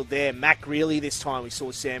midfield there. Mac Greeley this time. We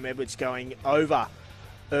saw Sam Edwards going over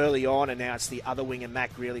early on. And now it's the other winger,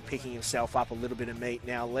 Mac Greeley, picking himself up a little bit of meat.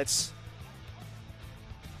 Now let's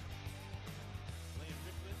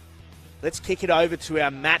kick it over to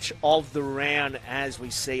our match of the round as we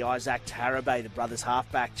see Isaac Tarabay, the brothers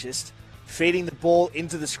halfback, just feeding the ball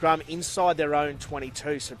into the scrum inside their own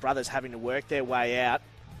 22. So brothers having to work their way out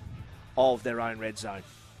of their own red zone.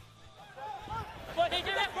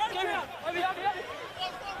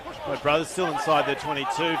 My brother's still inside their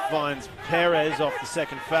 22, finds Perez off the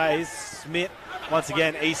second phase. Smith, once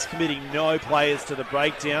again, East committing no players to the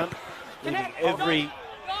breakdown, leaving every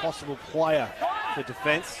possible player for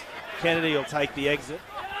defence. Kennedy will take the exit.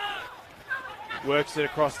 Works it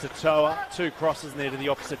across to Toa. 2 crosses there to the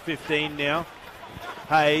opposite 15 now.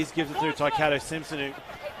 Hayes gives it through Taikato Simpson, who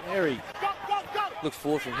very... Look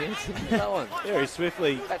forward from him. That one. Very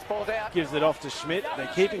swiftly gives it off to Schmidt. They're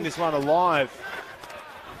keeping this one alive.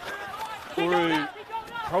 Uru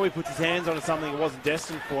probably puts his hands onto something that wasn't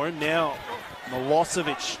destined for him. Now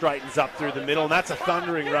Milosevic straightens up through the middle, and that's a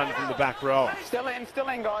thundering run from the back row. Still in,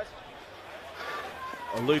 guys.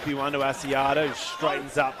 A loopy one to Asiata, who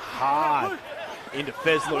straightens up hard into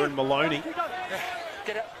Fessler and Maloney.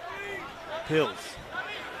 Pills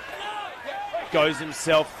goes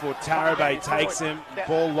himself for Tarabay, takes him,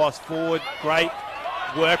 ball lost forward. Great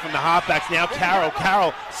work from the halfbacks. Now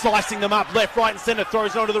Carroll slicing them up left, right and centre,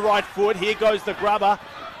 throws onto the right foot. Here goes the grubber.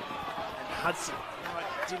 Hudson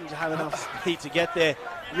didn't have enough speed to get there.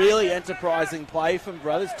 Really enterprising play from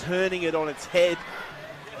brothers, turning it on its head.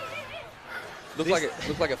 Looked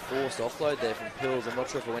like a forced offload there from Pills. I'm not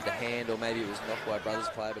sure if it went to hand or maybe it was knocked by a brothers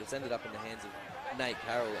player, but it's ended up in the hands of Nate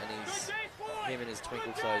Carroll, and him and his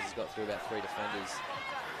twinkle toes has got through about 3 defenders.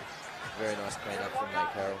 Very nice clean up from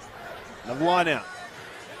Nate Carroll. The line out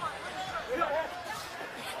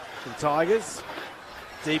from Tigers.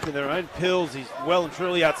 Deep in their own. Pills, he's well and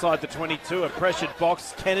truly outside the 22. A pressured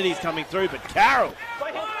box. Kennedy's coming through, but Carroll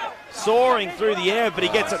soaring through the air, but he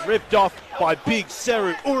gets it ripped off by big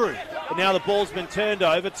Seru Uru. But now the ball's been turned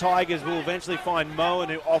over. Tigers will eventually find Moen,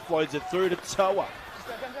 who offloads it through to Toa.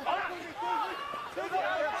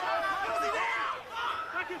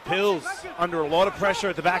 Pills under a lot of pressure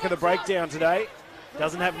at the back of the breakdown today.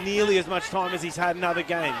 Doesn't have nearly as much time as he's had in other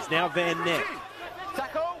games. Now Van Neck.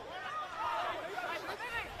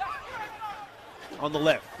 On the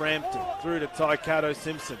left, Frampton through to Taikato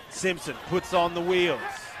Simpson. Simpson puts on the wheels.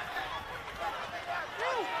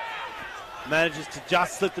 Manages to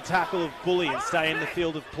just slip the tackle of Bully and stay in the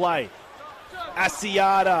field of play.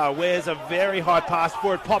 Asiata wears a very high pass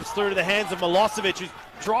forward, pops through to the hands of Milosevic, who's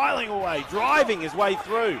driving his way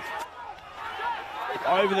through.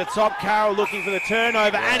 Over the top, Carroll looking for the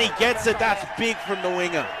turnover, and he gets it. That's big from the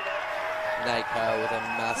winger. Nate Carroll with a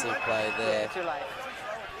massive play there.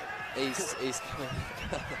 East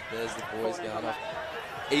there's the boys going off.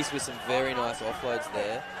 East with some very nice offloads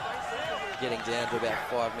there. Getting down to about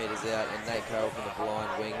 5 metres out, and Nate Carroll from the blind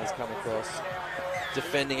wing has come across,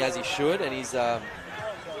 defending as he should, and he's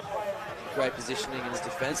great positioning in his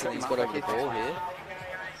defence, and he's got over the ball here.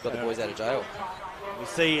 Got the boys out of jail. We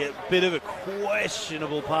see a bit of a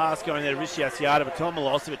questionable pass going there to Rishi Asiata, but Tom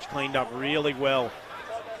Milosevic cleaned up really well.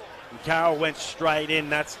 And Carroll went straight in.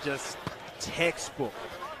 That's just textbook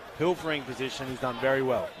pilfering position. He's done very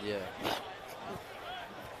well. Yeah.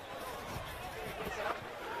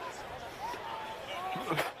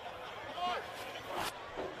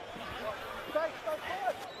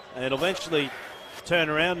 And it'll eventually turn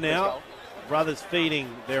around now. Brothers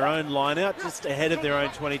feeding their own line out just ahead of their own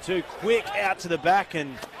 22. Quick out to the back,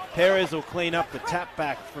 and Perez will clean up the tap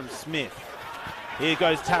back from Smith. Here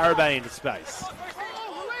goes Tarabay into space.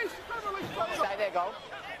 Stay there, goal.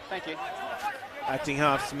 Thank you. Acting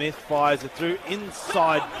half Smith fires it through.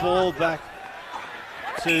 Inside ball back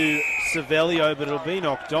to Savelio, but it'll be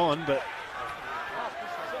knocked on. But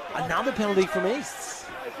another penalty from Easts.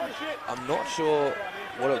 I'm not sure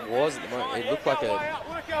what it was at the moment. It looked like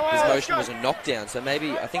his motion was a knockdown. So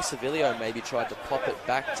maybe, I think Savelio maybe tried to pop it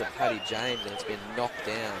back to Paddy James, and it's been knocked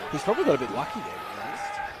down. He's probably got a bit lucky there, to be honest.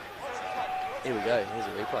 Here we go. Here's a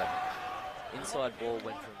replay. Inside ball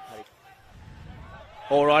went from Paddy.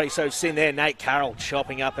 Alrighty, so seen there Nate Carroll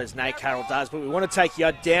chopping up as Nate Carroll does, but we want to take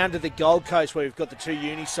you down to the Gold Coast where we've got the two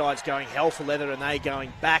uni sides going hell for leather, and they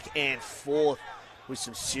going back and forth with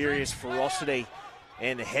some serious ferocity.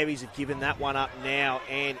 And the Heavies have given that one up now,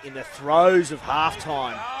 and in the throes of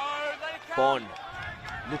halftime, Bond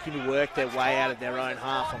looking to work their way out of their own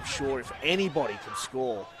half. I'm sure if anybody can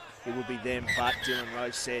score, it would be them, but Dylan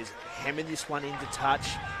Rose says, hammer this one into touch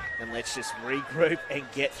and let's just regroup and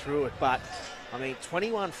get through it. But, I mean,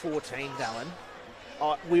 21-14, Dallin.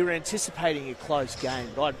 We were anticipating a close game,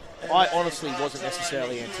 but I honestly wasn't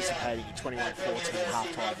necessarily anticipating a 21-14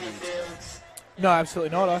 halftime lead. No,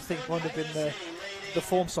 absolutely not. I think Bond have been the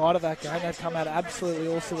form side of that game. They've come out absolutely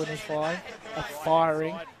all cylinders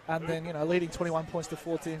firing, and then, leading 21 points to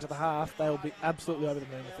 14 into the half, they'll be absolutely over the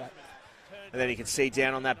moon with that. And then you can see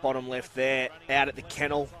down on that bottom left there, out at the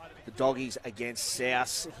kennel, the Doggies against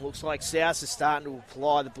South. Looks like South is starting to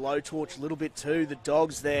apply the blowtorch a little bit to the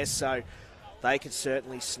Dogs there, so they could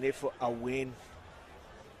certainly sniff a win.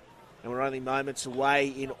 And we're only moments away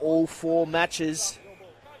in all four matches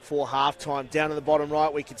for halftime. Down in the bottom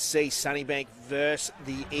right, we can see Sunnybank versus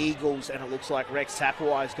the Eagles, and it looks like Rex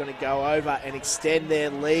Tapawai is going to go over and extend their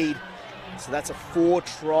lead. So that's a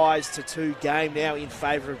 4-2 game now in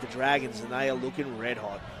favour of the Dragons, and they are looking red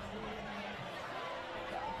hot.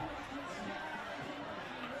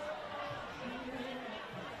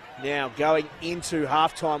 Now, going into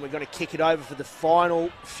halftime, we're going to kick it over for the final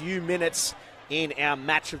few minutes in our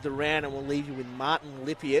match of the round, and we'll leave you with Martin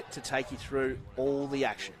Lippiett to take you through all the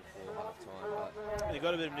action. They've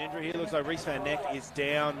got a bit of an injury here. Looks like Reece Van Neck is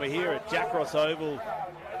down. We're here at Jack Ross Oval,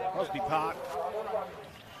 Crosby Park,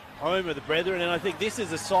 home of the Brethren, and I think this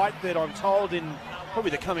is a site that I'm told in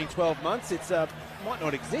probably the coming 12 months it's might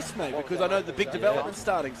not exist, mate, because I know the big development's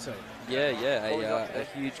starting soon. Yeah, a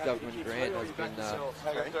huge government grant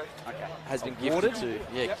has been gifted to.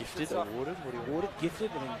 Yeah, gifted, awarded. What do you awarded?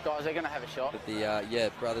 Gifted. I mean, Guys, they're going to have a shot. But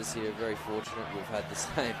the brothers here are very fortunate. We've had the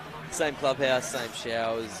same clubhouse, same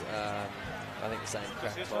showers. I think the same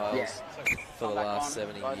crack tiles for the last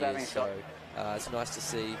 70 years. So it's nice to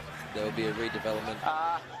see there will be a redevelopment.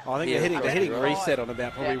 I think they're hitting reset on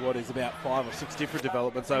about probably what is about 5 or 6 different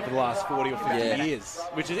developments over the last 40 or 50 years,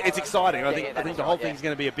 which is it's exciting. I think the whole thing's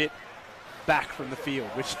going to be a bit back from the field,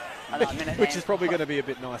 which is probably going to be a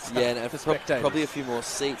bit nice. Yeah, and probably a few more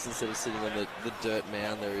seats instead of sitting on the dirt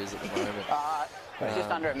mound there is at the moment.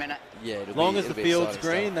 Just under a minute. Yeah, as long as the field's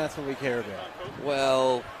green, that's what we care about.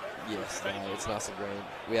 Well, yes, no, it's nice and green.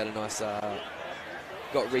 We had a nice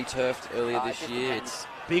got re-turfed earlier this year. It's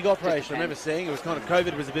big operation. I remember seeing it was kind of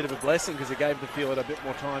COVID was a bit of a blessing because it gave the field a bit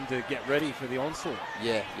more time to get ready for the onslaught.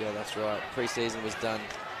 Yeah, that's right. Pre-season was done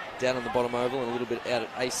down on the bottom oval and a little bit out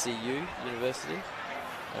at ACU University.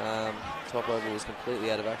 Top oval was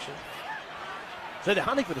completely out of action. So they're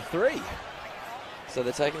hunting for the 3. So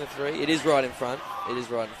they're taking the 3. It is right in front. And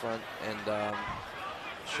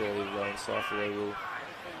surely Rowan Seifele will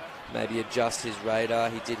maybe adjust his radar.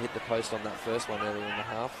 He did hit the post on that first one earlier in the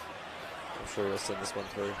half. I'm sure he'll send this one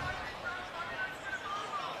through.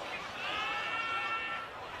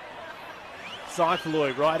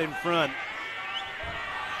 Seifele right in front.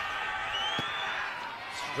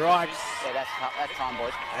 Strikes. Yeah, that's time,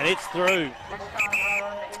 boys. And it's through.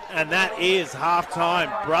 And that is half-time.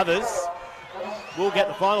 Brothers will get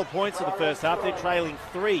the final points of the first half. They're trailing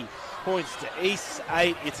 3 points to East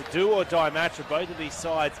 8. It's a do-or-die match for both of these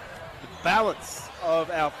sides. The balance of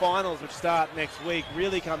our finals, which start next week,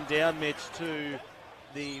 really come down, Mitch, to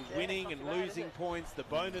the winning and losing points, the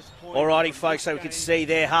bonus points. Alrighty, folks, so we can see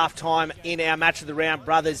there half-time in our match of the round.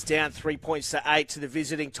 Brothers down 3-8 to the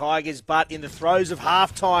visiting Tigers, but in the throes of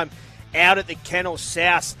half-time out at the Kennel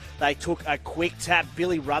South, they took a quick tap.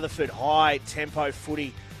 Billy Rutherford, high-tempo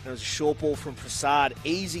footy, and it was a short ball from Prasad.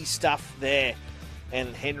 Easy stuff there,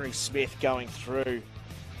 and Henry Smith going through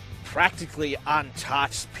practically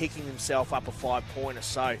untouched, picking himself up a 5-pointer.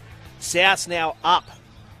 So South's now up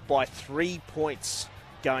by 3 points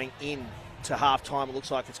going in to half-time. It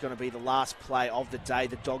looks like it's going to be the last play of the day.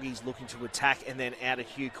 The Doggies looking to attack, and then out of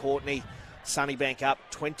Hugh Courtney. Sunnybank up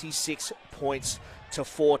 26 points to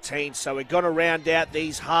 14. So we're going to round out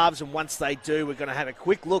these halves, and once they do, we're going to have a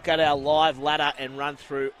quick look at our live ladder and run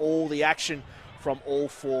through all the action from all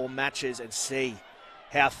 4 matches and see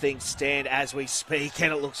how things stand as we speak.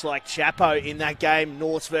 And it looks like Chapo in that game.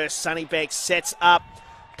 Norths versus Sunnybank sets up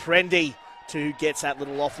Prendy, who gets that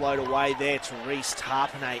little offload away there to Reece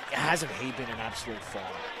Tarpanay. Hasn't he been an absolute fire?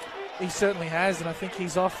 He certainly has, and I think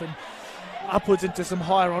he's off and upwards into some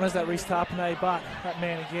higher honours, that Reece Tarpanay. But that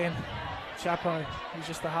man again, Chapo, he's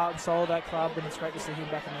just the heart and soul of that club, and it's great to see him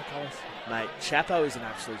back in their colours. Mate, Chapo is an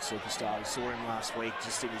absolute superstar. We saw him last week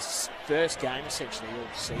just in his first game, essentially,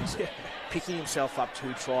 all season, picking himself up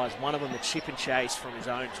 2 tries, one of them a chip and chase from his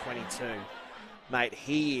own 22. Mate,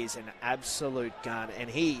 he is an absolute gun, and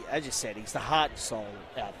he, as you said, he's the heart and soul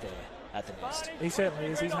out there at the Nest. He certainly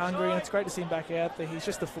is. He's hungry, and it's great to see him back out there. He's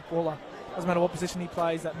just a footballer. Doesn't matter what position he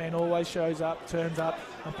plays, that man always shows up, turns up,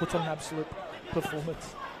 and puts on an absolute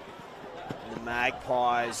performance. The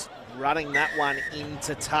Magpies running that one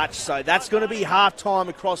into touch. So that's going to be half-time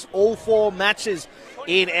across all 4 matches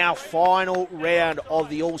in our final round of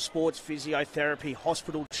the All Sports Physiotherapy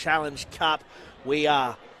Hospital Challenge Cup. We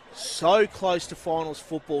are so close to finals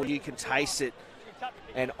football, you can taste it.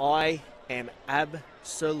 And I am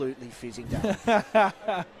absolutely fizzing down.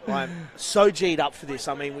 I'm so G'd up for this.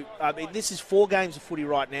 I mean, this is 4 games of footy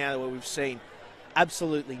right now where we've seen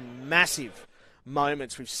absolutely massive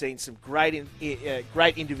moments. We've seen some great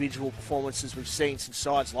individual performances. We've seen some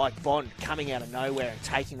sides like Bond coming out of nowhere and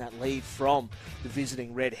taking that lead from the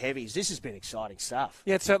visiting Red Heavies. This has been exciting stuff.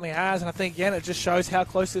 Yeah, it certainly has, and I think, again, it just shows how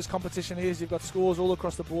close this competition is. You've got scores all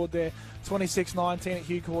across the board there. 26-19 at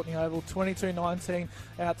Hugh Courtney Oval, 22-19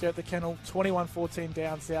 out there at the Kennel, 21-14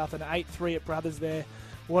 down south, and 8-3 at Brothers there.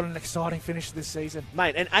 What an exciting finish this season.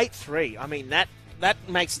 Mate, and 8-3, I mean, that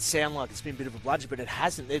makes it sound like it's been a bit of a bludger, but it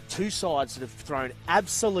hasn't. They're 2 sides that have thrown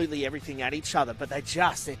absolutely everything at each other, but their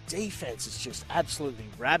defence is just absolutely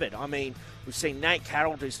rabid. I mean, we've seen Nate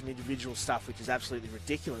Carroll do some individual stuff, which is absolutely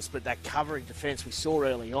ridiculous, but that covering defence we saw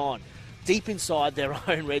early on, deep inside their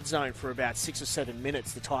own red zone for about 6 or 7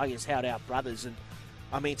 minutes, the Tigers held out Brothers, and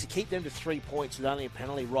I mean, to keep them to 3 points with only a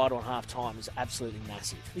penalty right on half-time is absolutely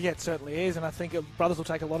massive. Yeah, it certainly is, and I think Brothers will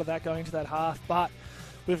take a lot of that going into that half, but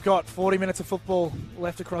we've got 40 minutes of football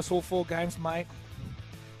left across all 4 games, mate.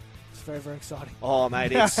 It's very, very exciting. Oh,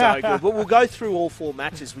 mate, it's so good. But we'll go through all 4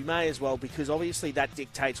 matches. We may as well, because obviously that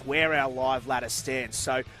dictates where our live ladder stands.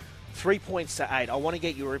 So 3-8. I want to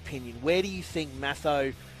get your opinion. Where do you think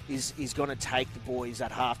Matho is going to take the boys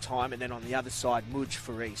at half-time? And then on the other side, Mudge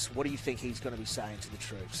for East. What do you think he's going to be saying to the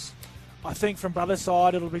troops? I think from Brothers'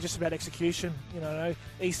 side, it'll be just about execution. You know,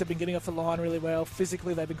 East have been getting off the line really well.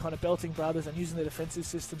 Physically, they've been kind of belting Brothers and using their defensive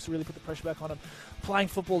systems to really put the pressure back on them. Playing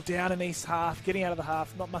football down in East half, getting out of the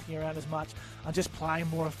half, not mucking around as much, and just playing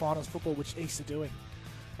more of finals football, which East are doing.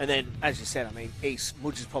 And then, as you said, I mean, East,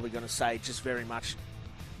 Mudge is probably going to say just very much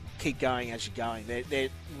keep going as you're going. They're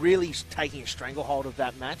really taking a stranglehold of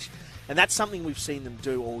that match, and that's something we've seen them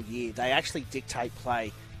do all year. They actually dictate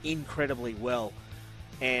play incredibly well.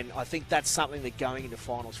 And I think that's something that going into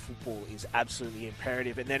finals football is absolutely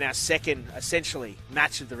imperative. And then our second, essentially,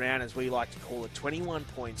 match of the round, as we like to call it, 21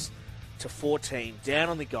 points to 14 down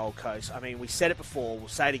on the Gold Coast. I mean, we said it before, we'll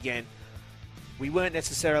say it again. We weren't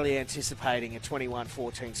necessarily anticipating a 21-14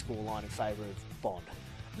 scoreline in favour of Bond.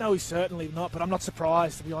 No, he's certainly not, but I'm not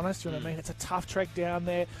surprised, to be honest. You know what I mean? It's a tough trek down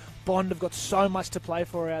there. Bond have got so much to play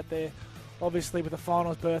for out there. Obviously, with the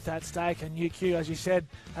finals berth at stake, and UQ, as you said,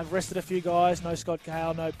 have rested a few guys. No Scott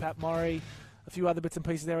Gale, no Pat Murray, a few other bits and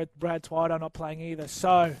pieces there with Brad Twido not playing either.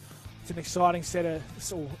 So it's an exciting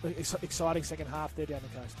exciting second half there down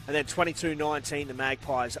the coast. And then 22-19, the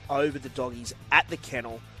Magpies over the Doggies at the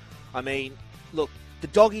Kennel. I mean, look, the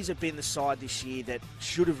Doggies have been the side this year that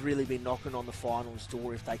should have really been knocking on the finals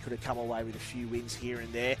door if they could have come away with a few wins here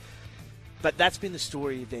and there. But that's been the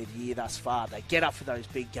story of their year thus far. They get up for those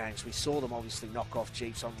big games. We saw them obviously knock off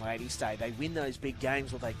Jeeps on Ladies' Day. They win those big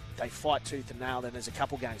games, or they fight tooth and nail. Then there's a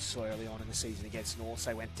couple games we saw early on in the season against North.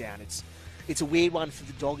 They went down. it's a weird one for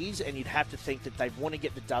the Doggies, and you'd have to think that they want to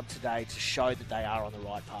get the dub today to show that they are on the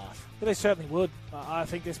right path. But they certainly would. I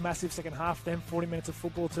think this massive second half, then 40 minutes of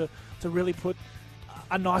football to really put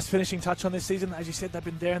a nice finishing touch on this season. As you said, they've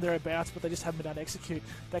been there and thereabouts, but they just haven't been able to execute.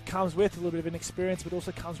 That comes with a little bit of inexperience, but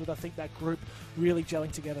also comes with, I think, that group really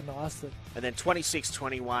gelling together nicely. And then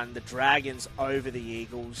 26-21, the Dragons over the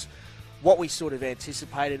Eagles. What we sort of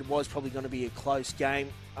anticipated was probably going to be a close game.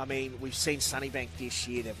 I mean, we've seen Sunnybank this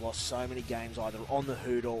year. They've lost so many games either on the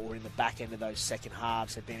hooter or in the back end of those second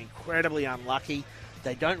halves. They've been incredibly unlucky.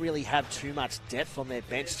 They don't really have too much depth on their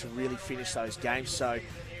bench to really finish those games. So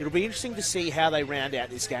it'll be interesting to see how they round out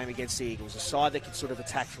this game against the Eagles, a side that can sort of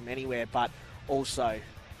attack from anywhere, but also,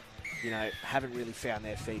 haven't really found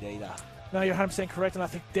their feet either. No, you're 100% correct, and I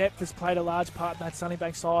think depth has played a large part in that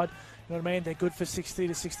Sunnybank side. You know what I mean? They're good for 60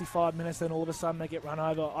 to 65 minutes, then all of a sudden they get run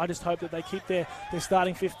over. I just hope that they keep their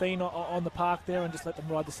starting 15 on the park there and just let them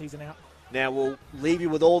ride the season out. Now we'll leave you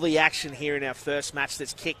with all the action here in our first match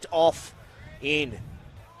that's kicked off in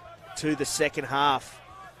to the second half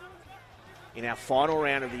in our final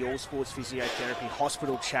round of the All Sports Physiotherapy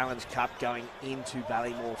Hospital Challenge Cup going into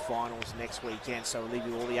Ballymore finals next weekend. So we'll leave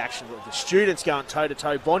you all the action with the students going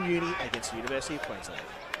toe-to-toe, Bond Uni against the University of Queensland.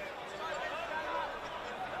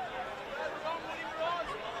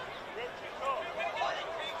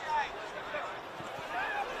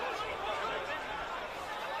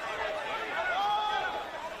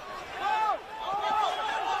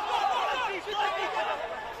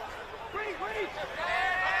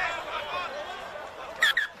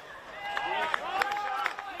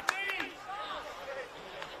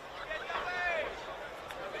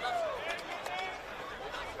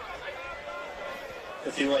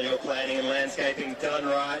 If you want your planning and landscaping done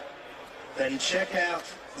right, then check out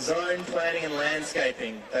Zone Planning and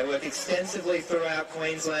Landscaping. They work extensively throughout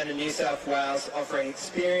Queensland and New South Wales, offering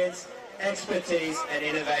experience, expertise and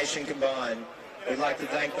innovation combined. We'd like to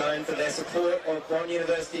thank Zone for their support of Bond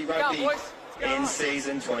University Rugby in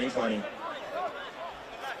season 2020.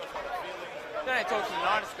 Don't talk to the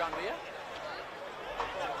Niners gun, do you?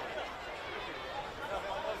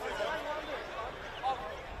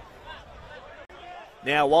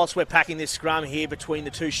 Now, whilst we're packing this scrum here between the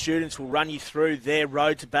two students, we'll run you through their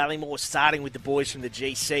road to Ballymore, starting with the boys from the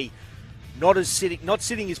GC. Not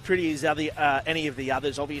sitting as pretty as any of the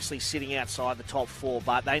others, obviously sitting outside the top four,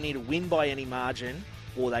 but they need to win by any margin,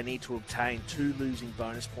 or they need to obtain 2 losing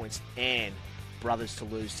bonus points and Brothers to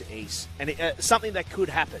lose to East. And something that could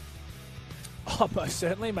happen. Oh, most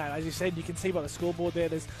certainly, mate. As you said, you can see by the scoreboard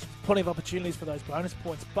there's plenty of opportunities for those bonus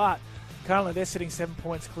points, but currently they're sitting 7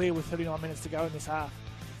 points clear with 39 minutes to go in this half.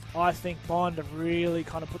 I think Bond have really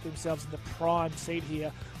kind of put themselves in the prime seat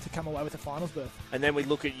here to come away with a finals berth. And then we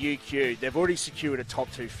look at UQ. They've already secured a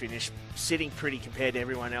top 2 finish, sitting pretty compared to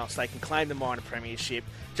everyone else. They can claim the minor premiership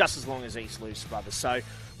just as long as East lose to Brothers. So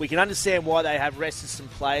we can understand why they have rested some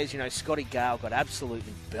players. Scotty Gale got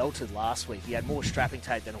absolutely belted last week. He had more strapping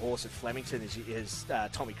tape than a horse at Flemington, as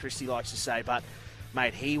Tommy Christie likes to say. But,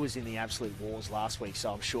 mate, he was in the absolute wars last week,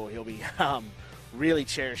 so I'm sure he'll be really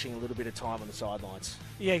cherishing a little bit of time on the sidelines.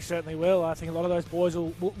 Yeah, he certainly will. I think a lot of those boys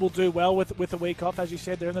will do well with a week off. As you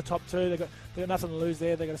said, they're in the top 2. They've got nothing to lose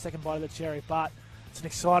there. They've got a second bite of the cherry. But it's an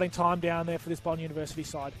exciting time down there for this Bond University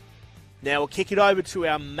side. Now we'll kick it over to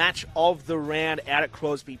our match of the round out at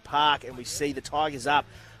Crosby Park, and we see the Tigers up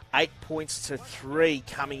 8 points to 3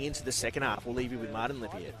 coming into the second half. We'll leave you with Martin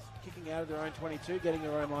Lippier. Kicking out of their own 22, getting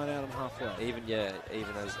their own line out on halfway. Even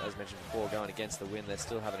as mentioned before, going against the wind, they're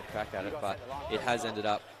still having a crack at it, but it has ended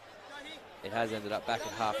up back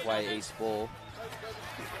at halfway East ball.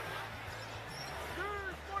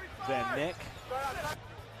 Van Neck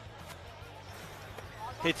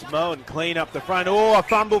hits Mo and clean up the front. Oh, a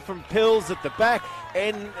fumble from Pills at the back.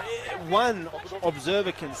 And one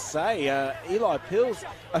observer can say, Eli Pills,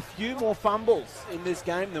 a few more fumbles in this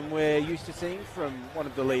game than we're used to seeing from one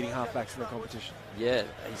of the leading halfbacks in the competition. Yeah,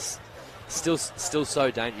 he's still so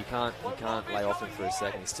dangerous. You can't lay off him for a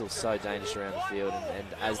second. He's still so dangerous around the field. And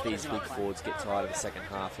as these big forwards get tired of the second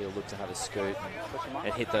half, he'll look to have a scoot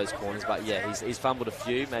and hit those corners. But yeah, he's fumbled a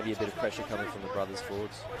few. Maybe a bit of pressure coming from the Brothers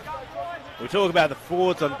forwards. We talk about the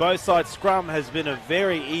forwards on both sides. Scrum has been a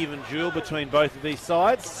very even duel between both of these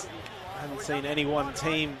sides. I haven't seen any one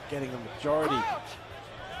team getting a majority of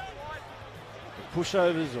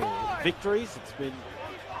pushovers or victories. It's been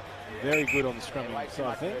very good on the scrumming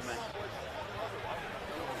side of things.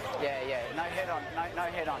 Yeah. No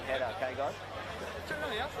head on header, okay, guys?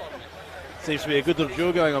 Seems to be a good little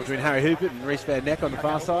duel going on between Harry Hoopert and Reece Van Neck on the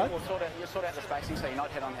far side. You'll sort out the spacing so you're not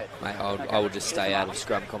head on head. Mate, I will just stay out of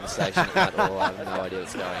scrum conversation at all. I have no idea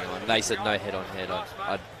what's going on. They said no head on head.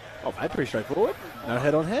 Oh, mate, pretty straightforward. No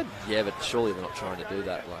head-on-head. Yeah, but surely they're not trying to do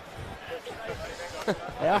that.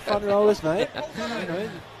 They are front rollers, mate. You know.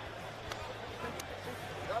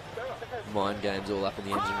 Mind games all up in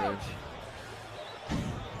the engine room.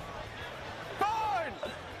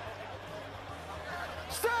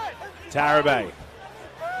 Tarabay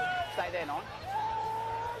Stay there, non.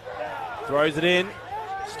 throws it in.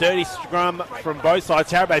 Sturdy scrum from both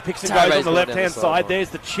sides. Tarabay picks and goes Tarabay's on the gone down the left-hand side. sideline. There's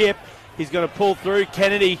the chip. He's going to pull through.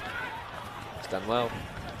 Kennedy. He's done well.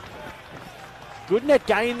 Good net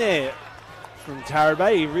gain there from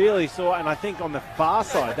Tarabay. He really saw, and I think on the far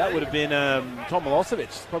side, that would have been Tom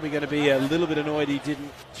Milosevic. Probably going to be a little bit annoyed he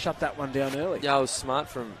didn't shut that one down early. Yeah, it was smart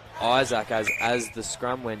from Isaac as the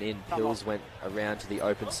scrum went in. Pills went around to the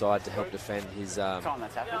open side to help defend his open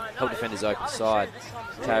side.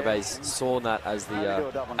 Tarabay's saw that as the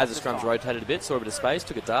scrums rotated a bit, saw a bit of space,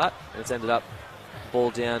 took a dart, and it's ended up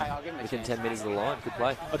ball down within 10 metres of the line. Good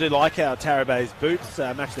play. I do like how Tarabay's boots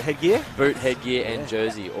match the headgear. Boot, headgear, and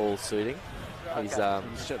jersey all suiting. He's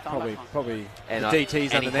Probably and the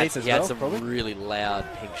DTs and underneath as he had well. some Probably. really loud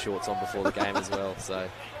pink shorts on before the game as well. So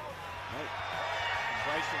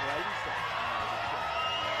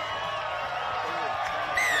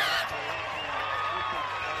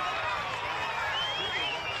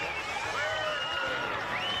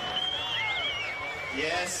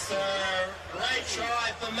Yes, sir. Great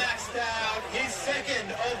try for Max Dowd. His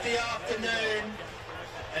second of the afternoon.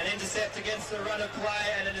 An intercept against the run of play,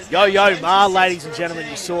 and it is Yo, Ma, ladies and gentlemen,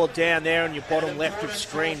 you saw down there on your bottom left of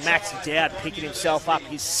screen, Max Dowd picking himself up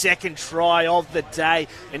his second try of the day.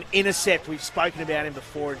 An intercept, we've spoken about him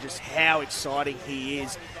before and just how exciting he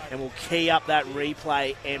is. And we'll key up that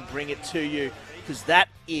replay and bring it to you because that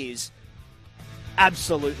is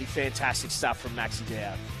absolutely fantastic stuff from Maxi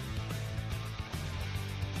Dowd.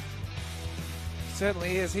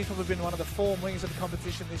 Certainly is. He's probably been one of the form wings of the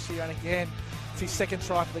competition this year, and again, it's his second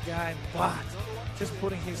try for the game. But just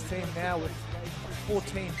putting his team now with a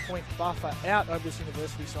 14-point buffer out over this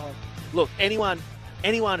university side. Look, anyone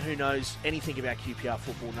who knows anything about QPR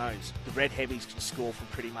football knows the Red Heavies can score from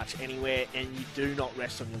pretty much anywhere, and you do not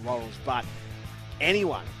rest on your laurels. But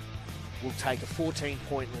anyone will take a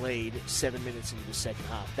 14-point lead 7 minutes into the second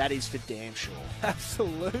half. That is for damn sure.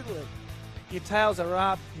 Absolutely. Your tails are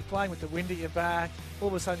up, you're playing with the wind at your back, all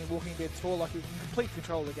of a sudden you're walking a bit tall, like you're in complete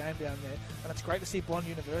control of the game down there. And it's great to see Bond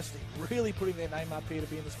University really putting their name up here to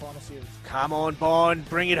be in this final series. Come on, Bond,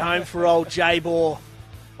 bring it home for old J-Bor.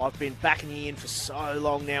 I've been backing you in for so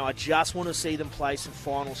long now. I just want to see them play some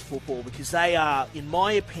finals football because they are, in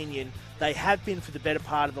my opinion, they have been for the better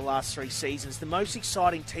part of the last 3 seasons, the most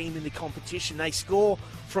exciting team in the competition. They score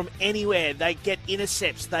from anywhere. They get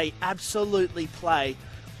intercepts. They absolutely play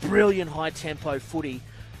brilliant high-tempo footy.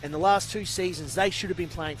 And the last 2 seasons, they should have been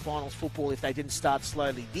playing finals football if they didn't start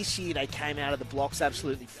slowly. This year, they came out of the blocks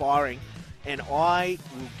absolutely firing. And I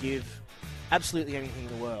will give absolutely anything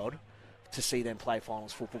in the world to see them play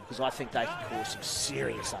finals football because I think they can cause some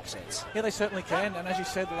serious upsets. Yeah, they certainly can. And as you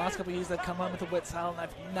said, the last couple of years, they've come home with a wet sail and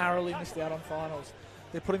they've narrowly missed out on finals.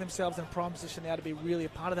 They're putting themselves in a prime position now to be really a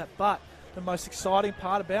part of that. But the most exciting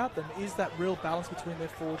part about them is that real balance between their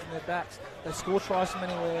forwards and their backs. They score tries from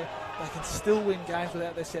anywhere. They can still win games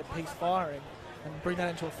without their set piece firing. And bring that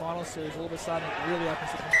into a final series, all of a sudden it really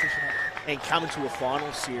opens the competition up. And coming to a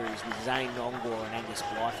final series with Zane Nongor and Angus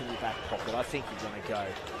Blythe in your back pocket, I think you're going to go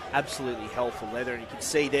absolutely hell for leather. And you can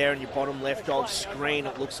see there in your bottom left dog screen,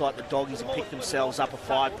 it looks like the Doggies have picked themselves up a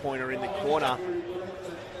 5-pointer in the corner.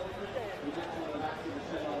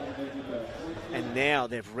 And now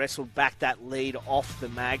they've wrestled back that lead off the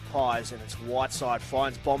Magpies, and it's Whiteside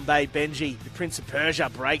finds Bombay Benji. The Prince of Persia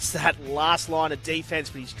breaks that last line of defence,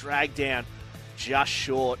 but he's dragged down just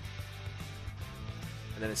short.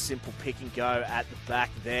 And then a simple pick and go at the back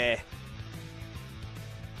there.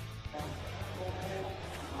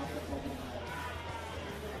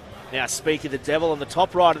 Now, speak of the devil, on the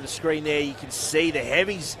top right of the screen there, you can see the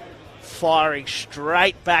Heavies firing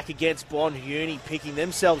straight back against Bond Uni, picking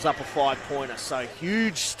themselves up a 5-pointer. So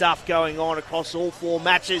huge stuff going on across all 4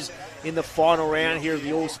 matches in the final round here of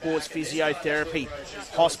the All Sports Physiotherapy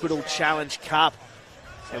Hospital Challenge Cup.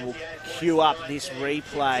 And we'll queue up this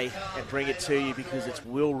replay and bring it to you because it's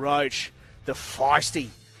Will Roach, the feisty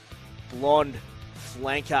blonde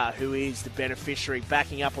flanker, who is the beneficiary,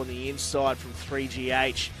 backing up on the inside from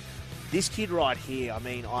 3GH. This kid right here, I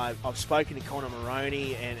mean, I've spoken to Connor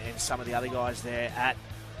Maroney and some of the other guys there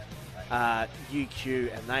at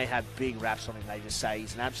UQ, and they have big raps on him. They just say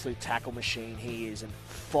he's an absolute tackle machine. He is a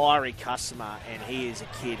fiery customer, and he is a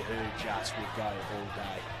kid who just will go all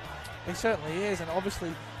day. He certainly is, and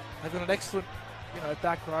obviously they've got an excellent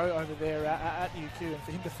back row over there at UQ, and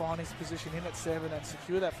for him to find his position in at 7 and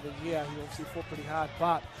secure that for the year, he obviously fought pretty hard.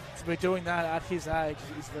 But to be doing that at his age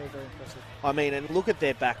is very, very impressive. I mean, and look at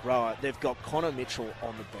their back row. They've got Connor Mitchell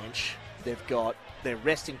on the bench. They're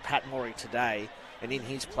resting Pat Morey today, and in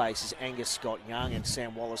his place is Angus Scott-Young, and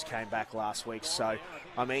Sam Wallace came back last week. So,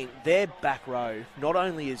 I mean, their back row, not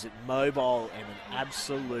only is it mobile and an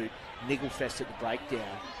absolute niggle fest at the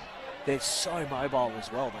breakdown, they're so mobile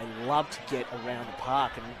as well. They love to get around the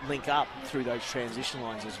park and link up through those transition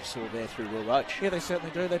lines, as you saw there through Will Roach. Yeah, they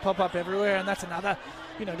certainly do. They pop up everywhere, and that's another,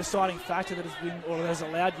 deciding factor that has been, or has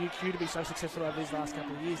allowed UQ to be so successful over these last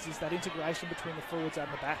couple of years, is that integration between the forwards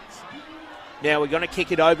and the backs. Now we're going to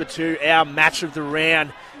kick it over to our match of the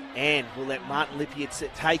round, and we'll let Martin Lippiett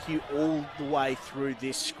take you all the way through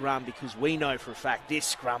this scrum, because we know for a fact this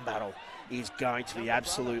scrum battle is going to be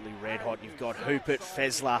absolutely red hot. You've got Hoopert,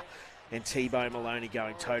 Fezler and T-Bone Maloney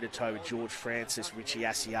going toe-to-toe with George Francis, Richie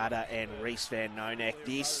Asiata and Reece Van Nonek.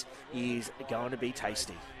 This is going to be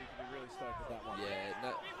tasty.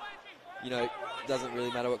 Yeah, doesn't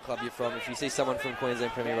really matter what club you're from. If you see someone from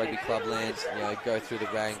Queensland Premier Rugby Club land, go through the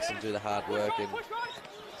ranks and do the hard work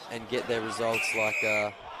and get their results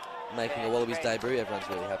like making a Wallabies debut, everyone's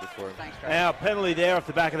really happy for him. Now, penalty there off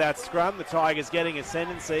the back of that scrum. The Tigers getting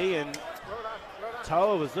ascendancy, and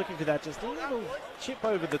Toa was looking for that just a little chip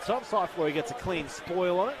over the top side before he gets a clean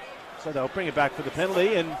spoil on it. So they'll bring it back for the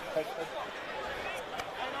penalty, and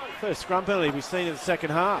first scrum penalty we've seen in the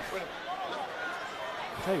second half.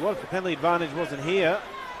 I'll tell you what, if the penalty advantage wasn't here,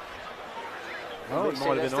 well, it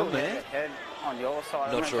might have been on there. On your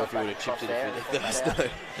side. Not sure if he would have chipped it if there was no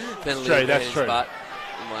penalty True, advantage, that's true. but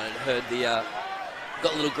you might have heard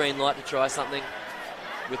got a little green light to try something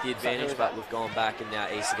with the advantage, but we've gone back, and now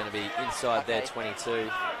East are going to be inside their 22,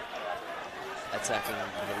 attacking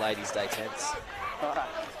the Ladies' Day tents.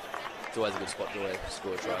 It's always a good spot to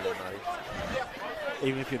score a try there, Marty.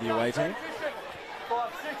 Even if you're the away team?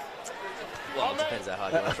 Well, it depends how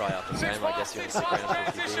hard you want to try after the game. I guess you want to stick around for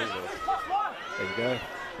a few beers. There you go.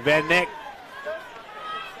 Van Neck.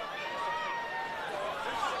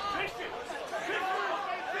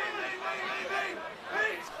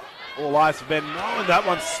 All eyes have been on. That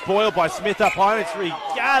one's spoiled by Smith up high. It's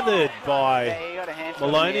regathered by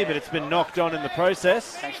Maloney, but it's been knocked on in the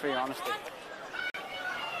process. Thanks for your honesty.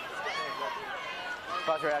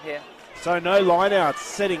 Buzzer out here. So no lineouts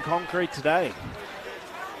setting concrete today.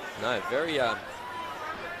 No, very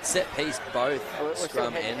set piece, both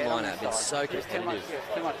scrum and line out have been so competitive.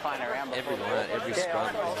 Too much playing around. Every line out, every scrum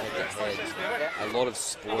is head to head. A lot of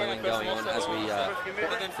spoiling going on as we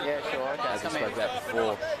spoke about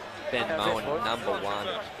before. Ben Moen, number 1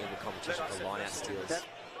 in the competition for line out steals.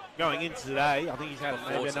 Going into today, I think he's had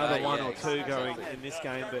maybe another one or two going in this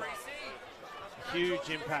game, but huge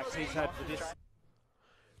impact he's had for this.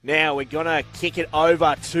 Now we're going to kick it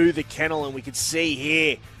over to the kennel, and we can see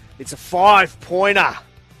here it's a 5-pointer.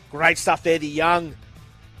 Great stuff there. The young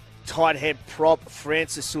tight head prop,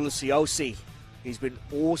 Francis Suliciosi. He's been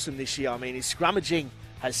awesome this year. I mean, his scrummaging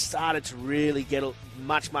has started to really get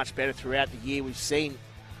much, much better throughout the year. We've seen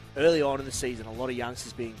early on in the season a lot of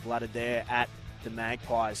youngsters being blooded there at the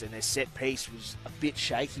Magpies, and their set piece was a bit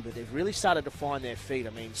shaky, but they've really started to find their feet. I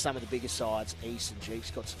mean, some of the bigger sides, East and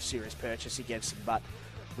Jeeps, got some serious purchase against them, but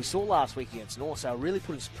we saw last week against North, so really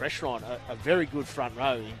putting some pressure on a very good front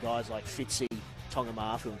row in guys like Fitzy, Tonga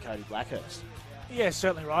Mafu and Cody Blackhurst. Yeah,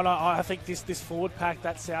 certainly right. I think this forward pack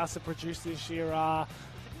that South have produced this year are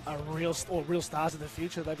real stars of the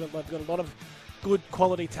future. They've got a lot of good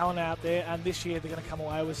quality talent out there, and this year they're going to come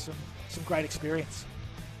away with some great experience.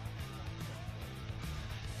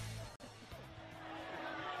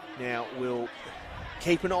 Now we'll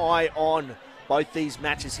keep an eye on both these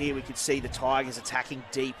matches here. We could see the Tigers attacking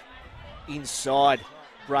deep inside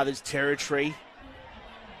Brothers territory,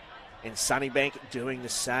 and Sunnybank doing the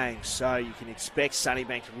same. So you can expect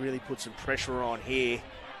Sunnybank to really put some pressure on here.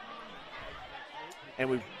 And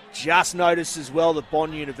we've just noticed as well that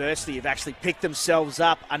Bond University have actually picked themselves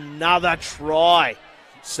up another try.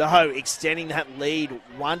 So extending that lead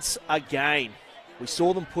once again. We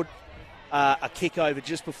saw them put a kick over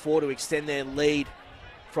just before to extend their lead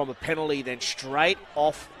from a penalty, then straight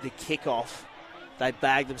off the kickoff, they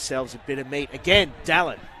bagged themselves a bit of meat. Again,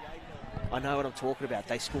 Dallin, I know what I'm talking about.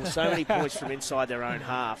 They score so many points from inside their own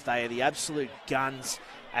half. They are the absolute guns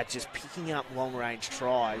at just picking up long-range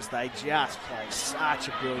tries. They just play such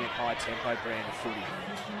a brilliant high-tempo brand of footy.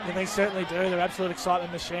 Yeah, they certainly do. They're absolute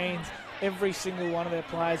excitement machines. Every single one of their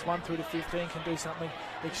players, 1 through to 15, can do something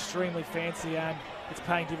extremely fancy, and it's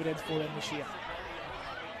paying dividends for them this year.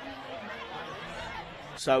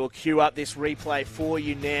 So we'll cue up this replay for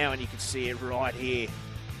you now, and you can see it right here.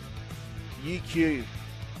 UQ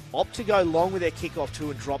opt to go long with their kickoff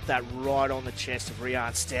too and drop that right on the chest of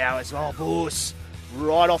Rian Stowers. Oh, boss.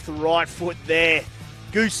 Right off the right foot there.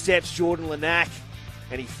 Goose steps Jordan Lanack,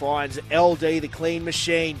 and he finds LD, the clean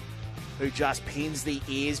machine, who just pins the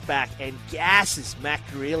ears back and gasses Mac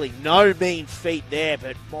Greeley. No mean feat there,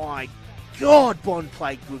 but my God, Bond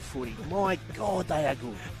played good footy. My God, they are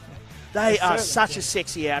good. They are such a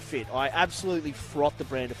sexy outfit. I absolutely froth the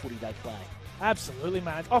brand of footy they play. Absolutely,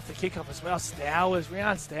 man. Off the kickoff as well. Stowers,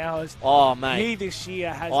 Rian Stowers. Oh, mate. He this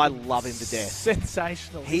year has I been love him to death.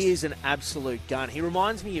 Sensational. He is an absolute gun. He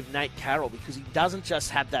reminds me of Nate Carroll because he doesn't just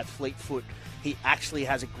have that fleet foot. He actually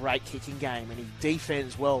has a great kicking game and he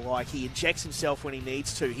defends well. Like, he injects himself when he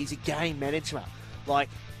needs to. He's a game manager. Like,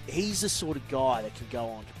 he's the sort of guy that can go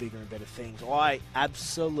on to bigger and better things. I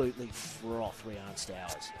absolutely froth Rian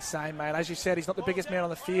Stowers. Same, mate. As you said, he's not the biggest man on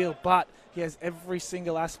the field, but he has every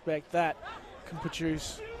single aspect that can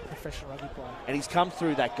produce a professional rugby player. And he's come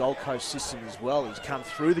through that Gold Coast system as well. He's come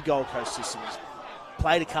through the Gold Coast system. He's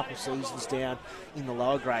played a couple of seasons down in the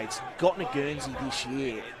lower grades. Gotten a Guernsey this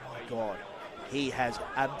year. Oh, my God. He has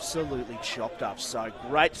absolutely chopped up. So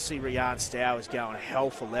great to see Rian Stowers going hell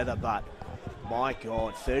for leather, but my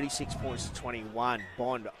God, 36 points to 21.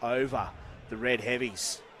 Bond over the Red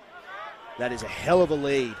Heavies. That is a hell of a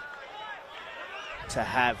lead to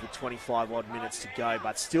have with 25-odd minutes to go,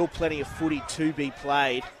 but still plenty of footy to be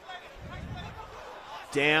played.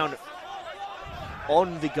 Down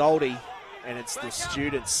on the Goldie, and it's the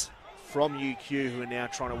students from UQ who are now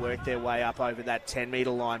trying to work their way up over that 10-metre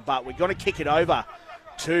line. But we're going to kick it over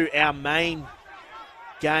to our main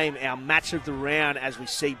game, our match of the round, as we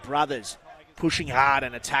see Brothers pushing hard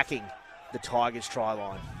and attacking the Tigers try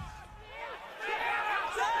line.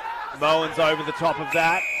 Moen's over the top of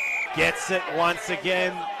that. Gets it once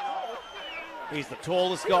again. He's the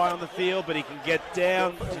tallest guy on the field, but he can get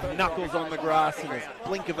down to knuckles on the grass in a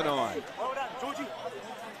blink of an eye.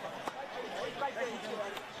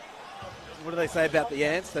 What do they say about the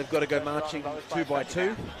Ants? They've got to go marching 2 by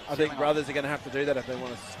 2. I think Brothers are going to have to do that if they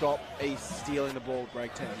want to stop East stealing the ball at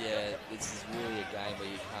break 10. Yeah, this is really a game where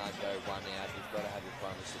you can't go one out. You've got to have your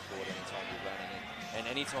primary support anytime you're running it. And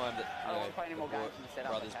any time that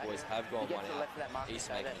Brothers boys have gone one out, East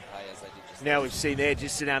making the pay as they did just now. We've seen there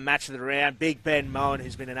just in our match of the round, Big Ben Moen,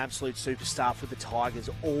 who's been an absolute superstar for the Tigers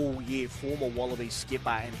all year, former Wallabies skipper,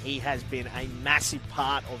 and he has been a massive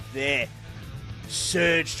part of their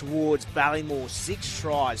surge towards Ballymore. 6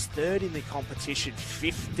 tries, third in the competition,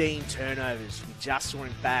 15 turnovers. We just saw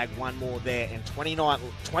him bag one more there, and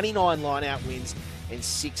 29 line-out wins and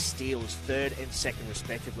 6 steals, third and second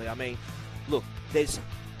respectively. I mean, look,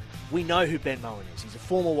 we know who Ben Moen is. He's a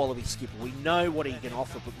former Wallaby skipper. We know what he can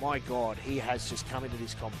offer, but my God, he has just come into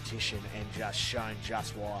this competition and just shown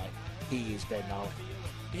just why he is Ben Moen.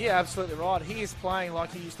 Yeah, absolutely right. He is playing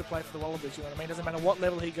like he used to play for the Wallabies, you know what I mean? Doesn't matter what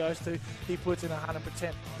level he goes to, he puts in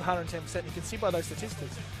 110%. You can see by those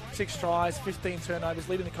statistics. 6 tries, 15 turnovers,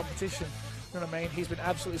 leading the competition. You know what I mean? He's been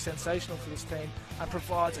absolutely sensational for this team and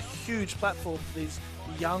provides a huge platform for these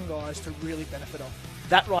young guys to really benefit off.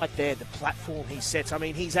 That right there, the platform he sets. I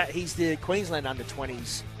mean, he's the Queensland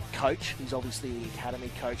under-20s coach. He's obviously the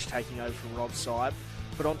academy coach taking over from Rob Saib.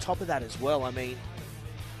 But on top of that as well, I mean,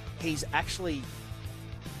 he's actually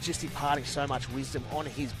just imparting so much wisdom on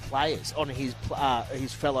his players, on his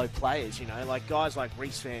fellow players, you know, like guys like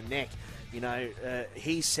Reece Van Neck. You know,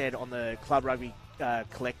 he said on the Club Rugby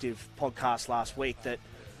Collective podcast last week that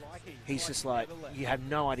he's just like, you have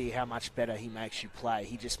no idea how much better he makes you play.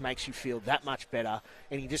 He just makes you feel that much better,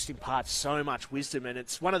 and he just imparts so much wisdom. And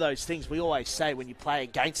it's one of those things we always say, when you play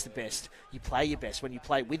against the best, you play your best. When you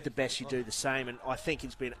play with the best, you do the same. And I think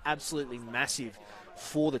it's been absolutely massive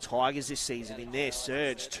for the Tigers this season in their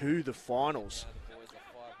surge to the finals.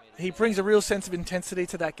 He brings a real sense of intensity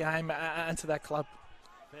to that game and to that club.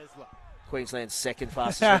 Queensland's second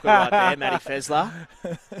fastest record right there, Matty Fezler.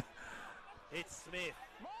 It's Smith.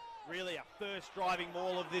 Really a first driving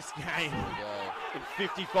maul of this game. In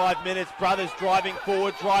 55 minutes, Brothers driving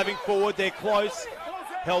forward. They're close.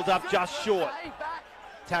 Held up just short.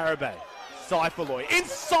 Tarabay. Cypherloy.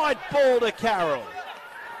 Inside ball to Carroll.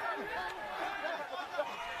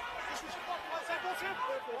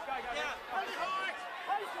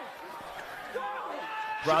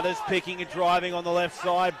 Brothers picking and driving on the left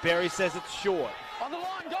side. Berry says it's short. On the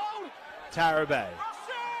line, goal. Tarabay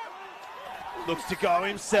looks to go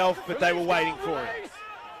himself, but they were waiting for him.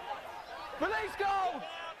 Release goal.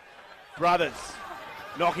 Brothers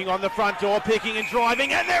knocking on the front door, picking and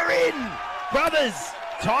driving, and they're in. Brothers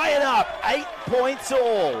tie it up, 8 points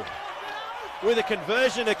all. with a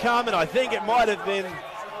conversion to come, and I think it might have been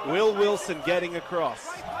Will Wilson getting across.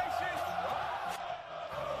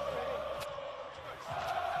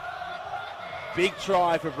 Big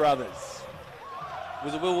try for Brothers.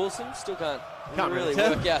 Was it Will Wilson? Still can't really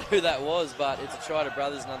tell. work out who that was, but it's a try to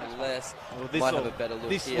Brothers nonetheless. Well, Might have a better look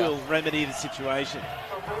this here. will remedy the situation.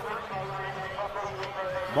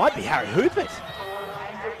 Might be Harry Hoopert.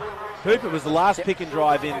 Hoopert was the last pick and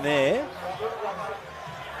drive in there.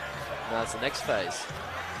 No, it's the next phase.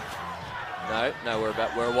 No,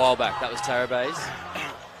 we're a while back. That was Tarabay's.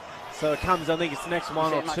 So it comes, I think it's the next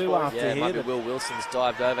one or two after Yeah, it here. might be Will Wilson's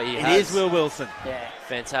dived over. It is Will Wilson. Yeah,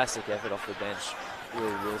 fantastic effort off the bench.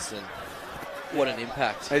 Will Wilson. What an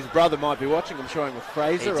impact. His brother might be watching. I'm showing with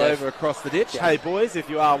Fraser He over across the ditch. Yeah. Hey, boys, if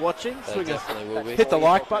you are watching, They definitely will be. hit the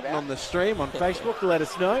like button on the stream on Facebook to let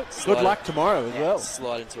us know. Good luck tomorrow as well.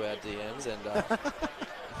 Slide into our DMs and,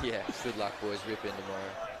 yeah, good luck, boys. Rip in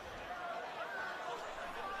tomorrow.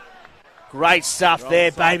 Great stuff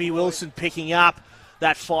there, Baby Wilson picking up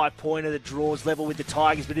that 5-pointer that draws level with the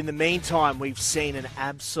Tigers. But in the meantime, we've seen an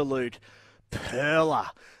absolute perler.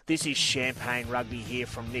 This is champagne rugby here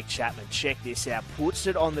from Nick Chapman. Check this out. Puts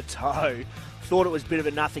it on the toe. Thought it was a bit of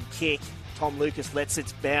a nothing kick. Tom Lucas lets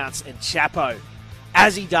it bounce. And Chapo,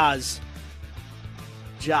 as he does,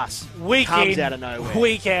 just comes out of nowhere.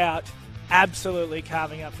 Week out. Absolutely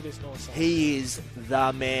carving up for this North side. He is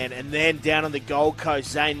the man. And then down on the Gold Coast,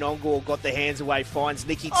 Zane Nongor got the hands away, finds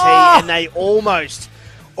Nicky T, and they almost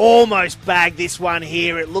bagged this one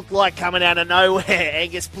here. It looked like coming out of nowhere.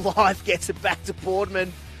 Angus Blythe gets it back to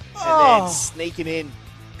Boardman. And then sneaking in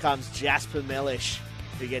comes Jasper Mellish,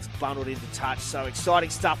 who gets bundled into touch. So exciting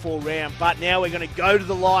stuff all round. But now we're going to go to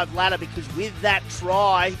the live ladder, because with that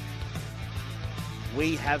try,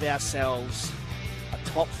 we have ourselves a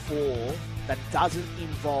top four that doesn't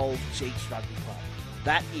involve Cheeks Rugby Club.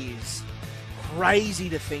 That is crazy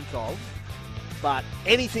to think of, but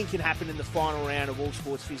anything can happen in the final round of All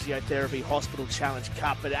Sports Physiotherapy Hospital Challenge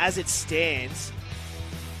Cup. But as it stands,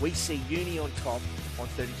 we see Uni on top on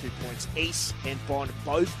 32 points, East and Bond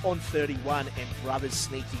both on 31, and Brothers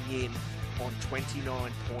sneaking in on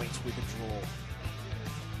 29 points with a draw.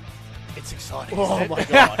 It's exciting. Oh, isn't it? my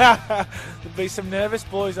God. There'll be some nervous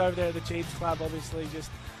boys over there at the Chiefs Club, obviously, just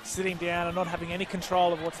sitting down and not having any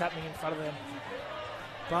control of what's happening in front of them.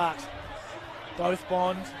 But both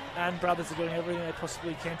Bond and Brothers are doing everything they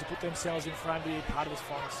possibly can to put themselves in front to be part of this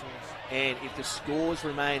final series. And if the scores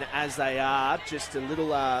remain as they are, just a little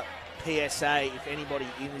PSA, if anybody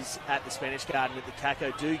is at the Spanish Garden at the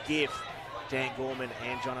Caco, do give Dan Gorman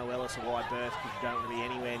and Jono Ellis a wide berth, because you don't want to be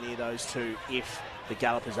anywhere near those two if the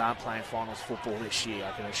Gallopers aren't playing finals football this year.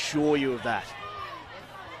 I can assure you of that.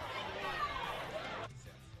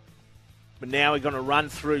 But now we're going to run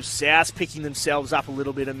through South, picking themselves up a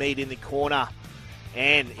little bit of meat in the corner.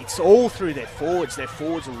 And it's all through their forwards. Their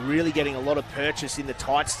forwards are really getting a lot of purchase in the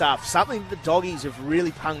tight stuff. Something the Doggies have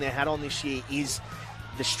really hung their hat on this year is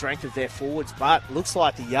the strength of their forwards. But looks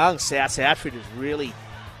like the young South outfit is really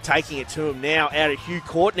taking it to them now out of Hugh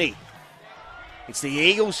Courtney. It's the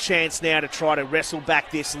Eagles' chance now to try to wrestle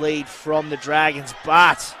back this lead from the Dragons,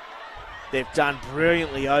 but they've done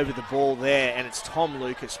brilliantly over the ball there, and it's Tom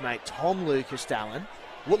Lucas, mate. Tom Lucas, Dallin.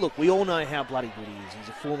 Well, look, we all know how bloody good he is. He's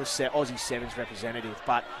a former Aussie Sevens representative,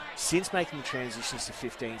 but since making the transitions to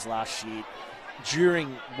 15s last year,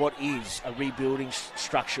 during what is a rebuilding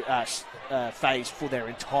structure phase for their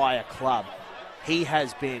entire club, he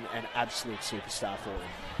has been an absolute superstar for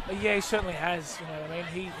them. Yeah, he certainly has. You know,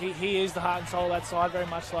 I mean, he is the heart and soul of that side, very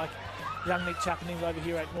much like young Nick Chapman over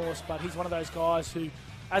here at Norse. But he's one of those guys who,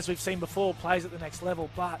 as we've seen before, plays at the next level.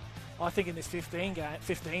 But I think in this 15s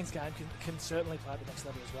game can certainly play at the next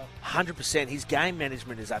level as well. 100%. His game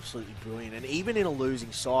management is absolutely brilliant. And even in a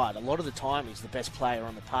losing side, a lot of the time he's the best player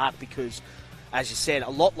on the park because, as you said, a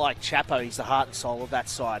lot like Chapo, he's the heart and soul of that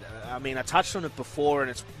side. I mean, I touched on it before, and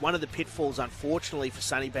it's one of the pitfalls, unfortunately, for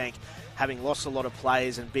Sunnybank, having lost a lot of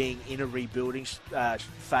players and being in a rebuilding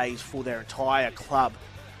phase for their entire club.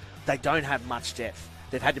 They don't have much depth.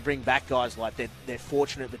 They've had to bring back guys like they're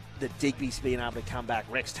fortunate that Digby's been able to come back.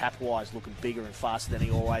 Rex Tapwise looking bigger and faster than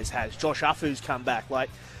he always has. Josh Uffu's come back.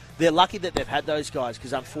 Like, they're lucky that they've had those guys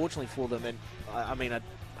because, unfortunately for them, and I mean, I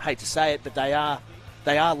hate to say it, but they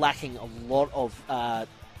are lacking a lot of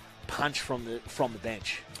punch from the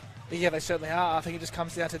bench. Yeah, they certainly are. I think it just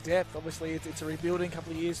comes down to depth. Obviously, it's a rebuilding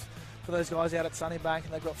couple of years for those guys out at Sunnybank,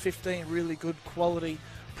 and they've got 15 really good quality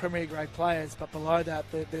Premier grade players, but below that,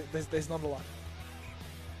 there's not a lot.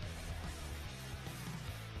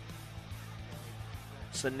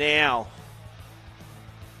 So now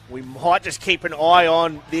We might just keep an eye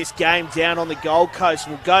on this game down on the Gold Coast.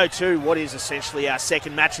 We'll go to what is essentially our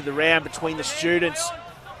second match of the round between the students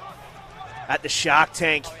at the Shark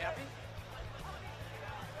Tank.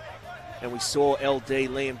 And we saw LD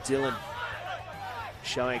Liam Dillon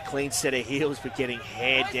showing a clean set of heels but getting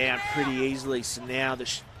hair down pretty easily. So now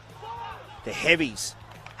the heavies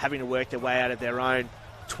having to work their way out of their own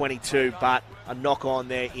 22, but a knock on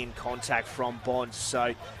there in contact from Bond.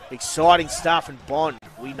 So exciting stuff. And Bond,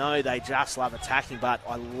 we know they just love attacking, but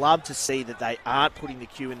I love to see that they aren't putting the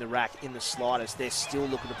cue in the rack in the slightest. They're still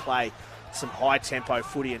looking to play some high-tempo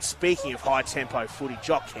footy. And speaking of high-tempo footy,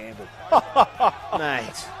 Jock Campbell.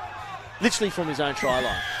 Mate, literally from his own try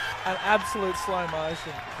line. An absolute slow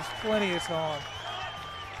motion. There's plenty of time.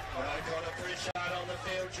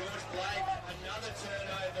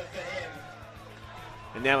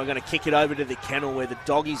 And now we're going to kick it over to the kennel where the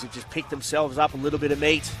doggies have just picked themselves up a little bit of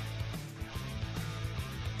meat.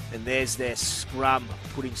 And there's their scrum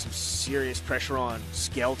putting some serious pressure on.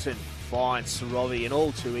 Skelton finds Sorovi, and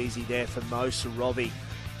all too easy there for Mo Sorovi.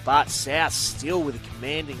 But South still with a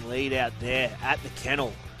commanding lead out there at the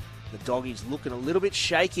kennel. The doggies looking a little bit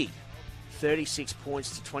shaky. 36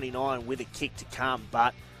 points to 29 with a kick to come.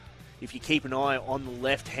 But if you keep an eye on the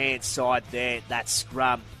left-hand side there, that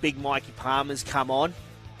scrum, Big Mikey Palmer's come on.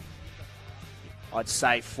 I'd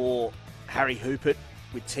say for Harry Hoopert,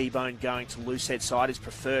 with T-Bone going to loosehead side, his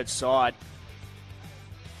preferred side.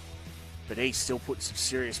 But he's still putting some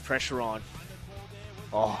serious pressure on.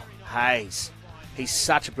 Oh, Hayes. He's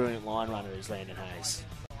such a brilliant line runner, is Landon Hayes.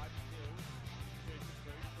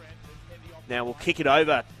 Now we'll kick it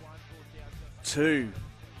over to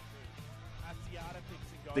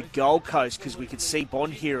the Gold Coast because we could see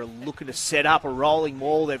Bond here looking to set up a rolling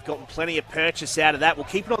maul. They've gotten plenty of purchase out of that. We'll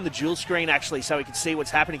keep it on the dual screen actually so we can see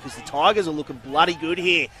what's happening because the Tigers are looking bloody good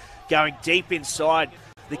here, going deep inside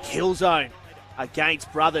the kill zone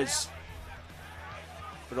against Brothers.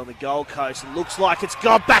 But on the Gold Coast, it looks like it's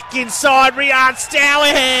gone back inside. Rian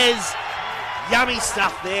Stowers! Yummy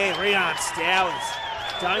stuff there, Rian Stowers.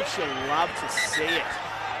 Don't you love to see it?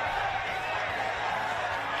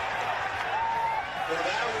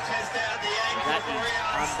 That is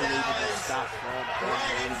unbelievable stuff from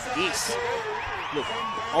Bond. This, look,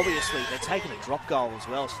 obviously they're taking a drop goal as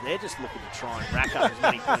well, so they're just looking to try and rack up as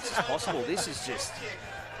many points as possible. This is just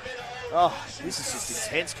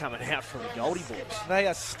intense coming out from the Goldie Boys. They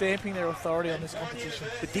are stamping their authority on this competition.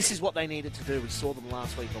 But this is what they needed to do. We saw them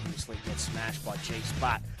last week obviously get smashed by Chiefs,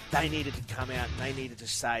 but they needed to come out and they needed to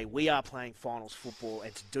say, we are playing finals football,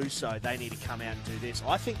 and to do so, they need to come out and do this.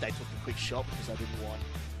 I think they took a quick shot because they didn't want,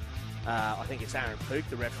 I think it's Aaron Pook,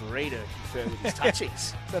 the referee, to confer with his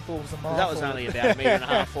touchies. That ball was a mile That was forward. only about a metre and a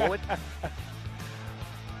half forward.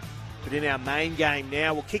 But in our main game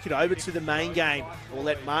now, we'll kick it over to the main game. We'll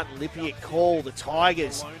let Martin Lippiett call the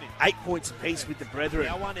Tigers 8 points apiece with the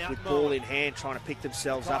Brethren, with ball in hand, trying to pick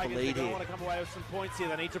themselves up a lead here. They want to come away with some points here.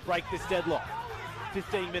 They need to break this deadlock.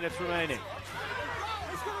 15 minutes remaining.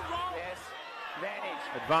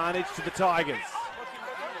 Advantage to the Tigers.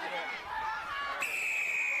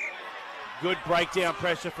 Good breakdown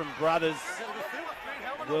pressure from Brothers.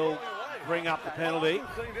 Will bring up the penalty.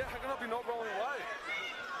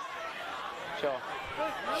 Sure.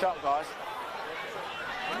 Shot, guys.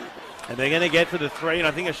 And they're going to get for the 3, and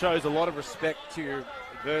I think it shows a lot of respect to your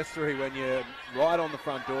adversary when you're right on the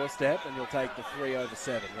front doorstep and you'll take the 3 over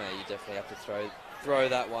 7. No, you definitely have to throw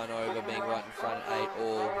that one over, being right in front at 8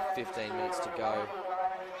 or 15 minutes to go.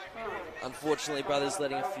 Unfortunately, Brothers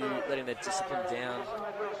letting their discipline down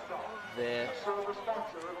there.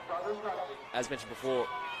 As mentioned before,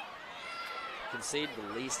 concede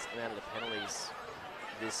the least amount of the penalties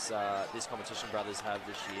this competition Brothers have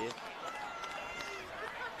this year.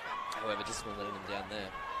 However, discipline letting them down there.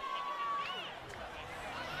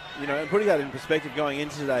 You know, and putting that in perspective going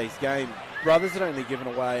into today's game, Brothers had only given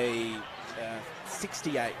away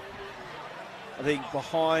 68. I think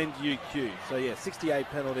behind UQ. So yeah, 68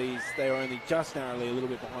 penalties. They were only just narrowly a little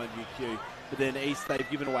bit behind UQ. But then East, they've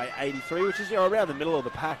given away 83, which is around the middle of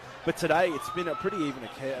the pack. But today, it's been a pretty even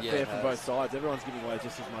affair from both sides. Everyone's giving away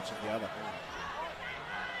just as much as the other.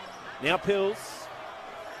 Now Pills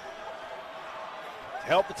to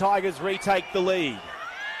help the Tigers retake the lead.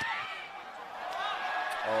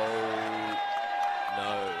 Oh,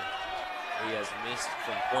 no. He has missed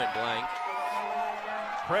from point blank.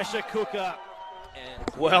 Pressure cooker.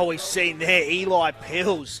 And Well, we've seen there Eli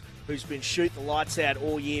Pills, who's been shooting the lights out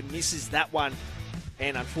all year, misses that one.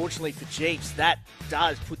 And unfortunately for Jeeps, that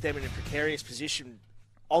does put them in a precarious position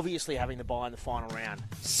obviously having the bye in the final round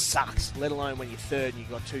sucks, let alone when you're third and you've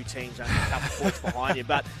got two teams only a couple of points behind you.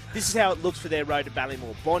 But this is how it looks for their road to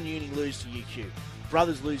Ballymore. Bond Uni lose to UQ.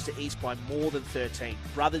 Brothers lose to East by more than 13.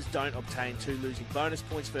 Brothers don't obtain 2 losing bonus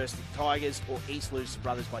points versus the Tigers, or East lose to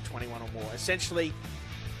Brothers by 21 or more. Essentially,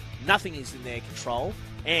 nothing is in their control.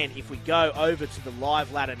 And if we go over to the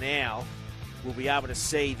live ladder now, we'll be able to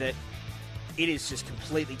see that it has just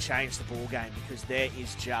completely changed the ball game, because there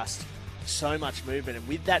is just so much movement. And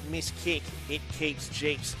with that missed kick, it keeps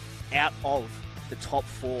Jeeps out of the top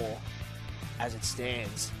 4 as it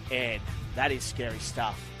stands. And that is scary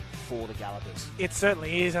stuff for the Gallopers. It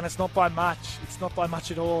certainly is, and it's not by much. It's not by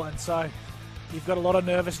much at all. And so you've got a lot of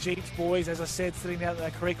nervous Jeeps boys, as I said, sitting down at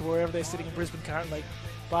that creek or wherever they're sitting in Brisbane currently.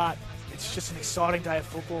 But it's just an exciting day of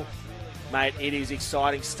football. Mate, it is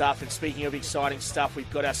exciting stuff. And speaking of exciting stuff, we've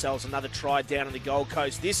got ourselves another try down on the Gold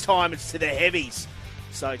Coast. This time it's to the heavies.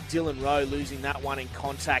 So Dylan Rowe losing that one in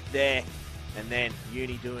contact there. And then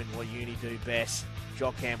Uni doing what Uni do best.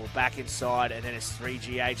 Jock Campbell back inside, and then it's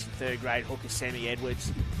 3GH, the third grade hooker, Sammy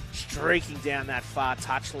Edwards, streaking down that far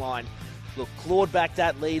touchline. Look, clawed back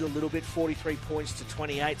that lead a little bit, 43 points to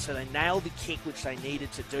 28, so they nailed the kick, which they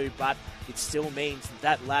needed to do, but it still means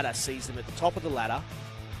that ladder sees them at the top of the ladder,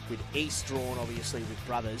 with East drawn, obviously, with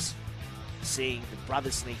Brothers, seeing the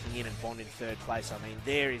Brothers sneaking in and Bond in third place. I mean,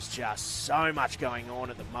 there is just so much going on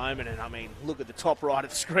at the moment, and I mean, look at the top right of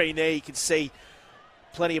the screen there, you can see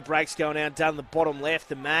plenty of breaks going out. Down the bottom left,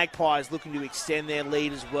 the Magpies looking to extend their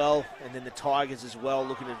lead as well. And then the Tigers as well,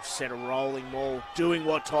 looking to set a rolling maul, doing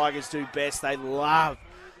what Tigers do best. They love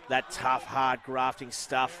that tough, hard grafting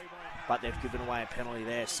stuff. But they've given away a penalty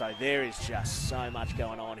there. So there is just so much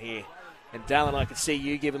going on here. And Dallin, I can see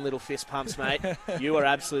you giving little fist pumps, mate. You are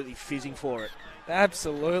absolutely fizzing for it.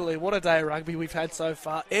 Absolutely. What a day of rugby we've had so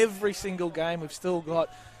far. Every single game we've still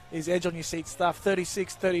got is edge on your seat stuff.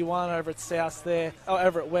 36-31 over at South there. Oh,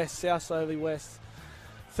 over at West. South over West.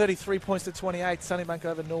 33 points to 28. Sunnybank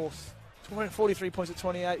over North. 43 points to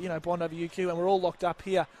 28. Bond over UQ. And we're all locked up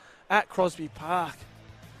here at Crosby Park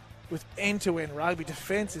with end-to-end rugby.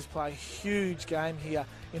 Defence is playing a huge game here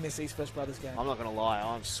in this East West Brothers game. I'm not going to lie.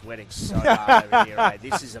 I'm sweating so hard over here, mate.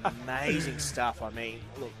 This is amazing stuff. I mean,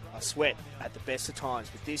 look, I sweat at the best of times,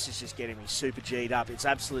 but this is just getting me super G'd up. It's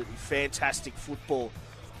absolutely fantastic football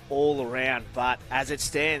all around, but as it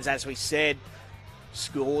stands, as we said,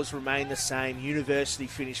 scores remain the same. University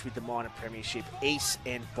finished with the minor premiership. East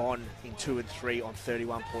and Bond in 2 and 3 on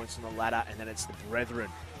 31 points on the ladder, and then it's the Brethren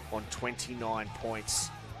on 29 points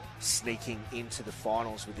sneaking into the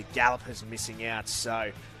finals, with the Gallopers missing out.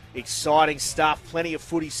 So exciting stuff. Plenty of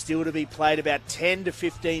footy still to be played, about 10 to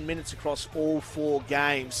 15 minutes across all 4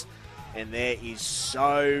 games, and there is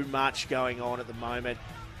so much going on at the moment.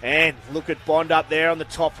 And look at Bond up there on the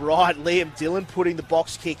top right. Liam Dillon putting the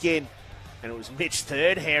box kick in. And it was Mitch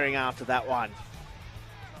third herring after that one.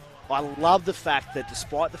 I love the fact that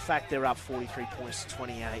despite the fact they're up 43 points to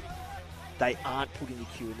 28, they aren't putting the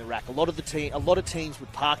cue in the rack. A lot of teams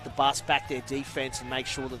would park the bus, back their defence, and make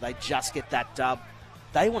sure that they just get that dub.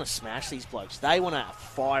 They want to smash these blokes. They want to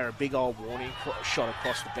fire a big old warning shot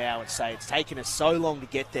across the bow and say, it's taken us so long to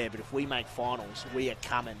get there, but if we make finals, we are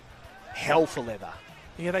coming hell for leather.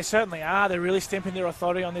 Yeah, they certainly are. They're really stamping their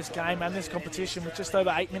authority on this game and this competition with just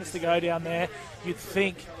over 8 minutes to go down there. You'd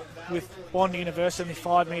think with Bond University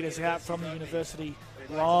 5 metres out from the university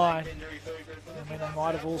line, I mean, they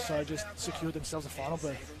might have also just secured themselves a final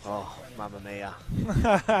berth. Oh, mamma mia.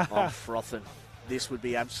 I'm frothing. This would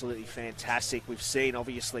be absolutely fantastic. We've seen,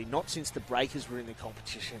 obviously, not since the Breakers were in the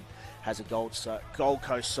competition has a Gold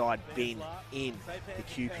Coast side been in the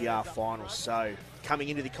QPR finals. So coming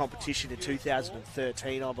into the competition in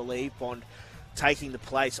 2013, I believe, Bond taking the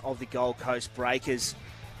place of the Gold Coast Breakers.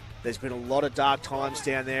 There's been a lot of dark times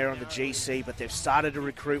down there on the GC, but they've started to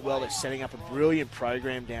recruit well. They're setting up a brilliant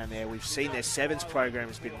program down there. We've seen their Sevens program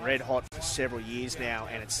has been red hot for several years now,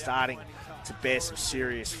 and it's starting to bear some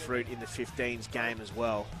serious fruit in the 15s game as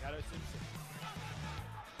well.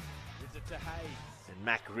 And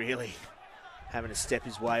Mac really having to step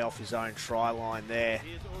his way off his own try line there.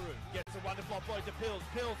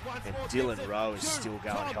 And Dylan Rowe is still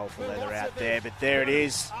going hell for leather out there, but there it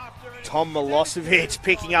is. Tom Milosevic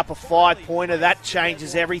picking up a 5-pointer. That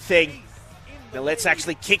changes everything. Now let's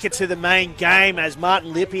actually kick it to the main game as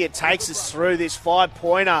Martin Lippier takes us through this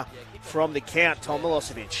 5-pointer from the count. Tom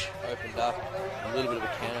Milosevic opened up a little bit of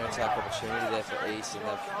a counter-attack opportunity there for East, and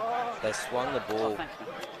they swung the ball.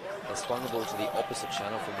 They swung the ball to the opposite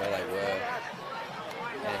channel from where they were,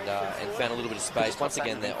 and found a little bit of space. Once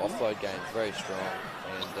again, their offload game is very strong,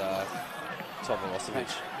 and Tom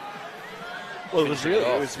Milosevic Well, it was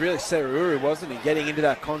finishing really off. Seruru, wasn't he? Getting into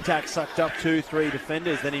that contact, sucked up 2-3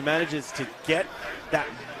 defenders. Then he manages to get that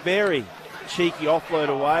very cheeky offload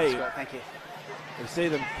away. Thank you. We see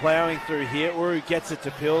them ploughing through here. Uru gets it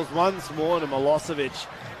to Pills once more to Milosevic,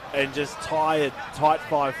 and just tight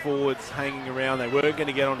five forwards hanging around. They weren't going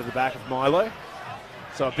to get onto the back of Milo.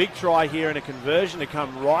 So a big try here and a conversion to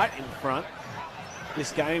come right in front.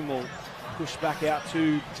 This game will push back out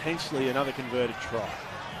to potentially another converted try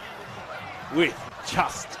with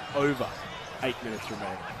just over 8 minutes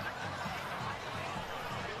remaining.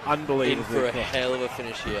 Unbelievable. In for a hell of a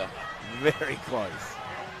finish here. Very close.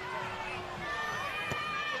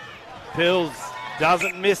 Pills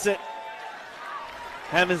doesn't miss it.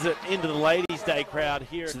 Hammers it into the Ladies' Day crowd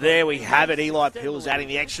here. So there we have it. Eli Pills adding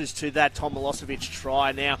the extras to that Tom Milosevic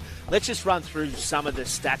try. Now, let's just run through some of the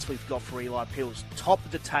stats we've got for Eli Pills. Top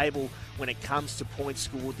of the table when it comes to points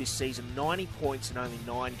scored this season. 90 points in only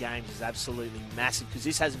 9 games is absolutely massive because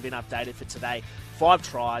this hasn't been updated for today. 5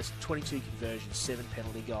 tries, 22 conversions, 7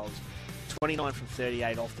 penalty goals, 29 from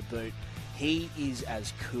 38 off the boot. He is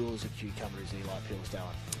as cool as a cucumber as Eli Pills,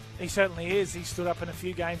 Darren. He certainly is. He stood up in a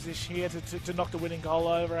few games this year to knock the winning goal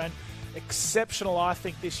over, and exceptional, I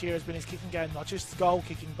think, this year has been his kicking game, not just goal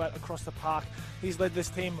kicking, but across the park. He's led this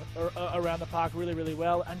team around the park really, really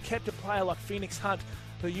well, and kept a player like Phoenix Hunt,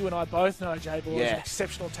 who you and I both know, J-Ball, is an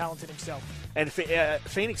exceptional talent in himself. And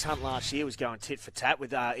Phoenix Hunt last year was going tit for tat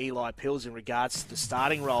with Eli Pills in regards to the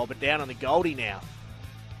starting role, but down on the Goldie now.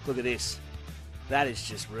 Look at this. That is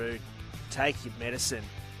just rude. Take your medicine.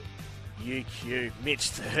 UQ, Mitch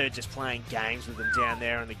Third just playing games with them down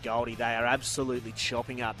there in the Goldie. They are absolutely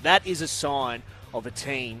chopping up. That is a sign of a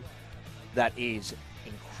team that is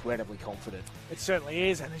incredibly confident. It certainly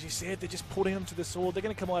is, and as you said, they're just putting them to the sword. They're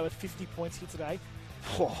going to come away with 50 points here today.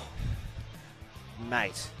 Oh,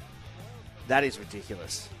 mate, that is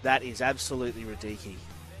ridiculous. That is absolutely ridiculous.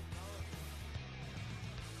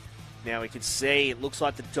 Now we can see it looks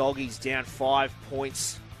like the Doggies down 5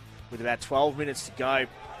 points with about 12 minutes to go,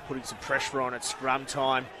 putting some pressure on at scrum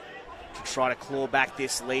time to try to claw back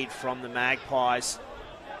this lead from the Magpies.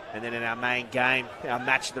 And then in our main game, our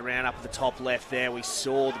match of the round up at the top left there, we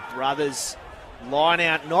saw the brothers line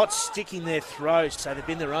out, not sticking their throws. So they've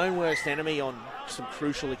been their own worst enemy on some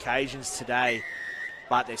crucial occasions today.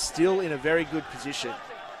 But they're still in a very good position.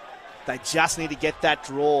 They just need to get that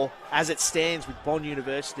draw. As it stands with Bond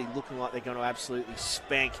University looking like they're going to absolutely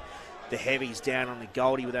spank the Heavies down on the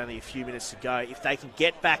Goldie with only a few minutes to go. If they can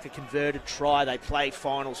get back a converted try, they play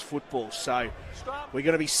finals football. So we're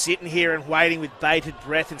going to be sitting here and waiting with bated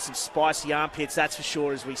breath and some spicy armpits, that's for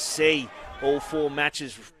sure, as we see all 4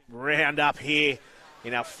 matches round up here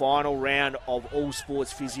in our final round of All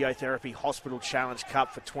Sports Physiotherapy Hospital Challenge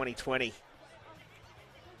Cup for 2020.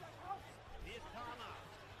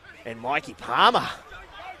 And Mikey Palmer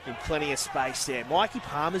in plenty of space there. Mikey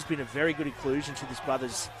Palmer's been a very good inclusion to this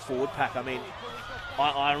brothers forward pack. I mean,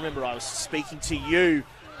 I remember I was speaking to you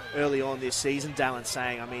early on this season, Dallin,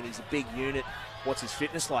 saying, I mean, he's a big unit. What's his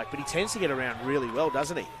fitness like? But he tends to get around really well,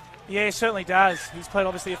 doesn't he? Yeah, he certainly does. He's played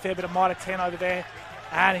obviously a fair bit of Mitre 10 over there,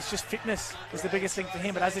 and it's just fitness is the biggest thing for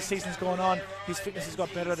him. But as this season's gone on, his fitness has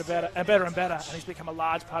got better and better, and he's become a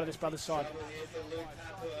large part of this brothers side.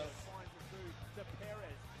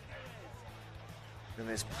 And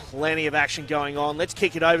there's plenty of action going on. Let's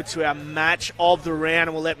kick it over to our match of the round,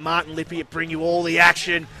 and we'll let Martin Lippiatt bring you all the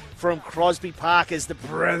action from Crosby Park as the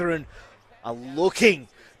brethren are looking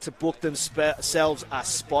to book themselves a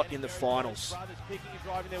spot in the finals. Brothers picking and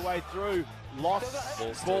driving their way through. Lost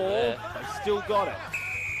Ball's still ball. there. They've still got it.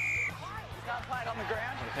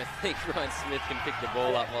 I think Ryan Smith can pick the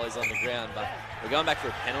ball up while he's on the ground, but we're going back for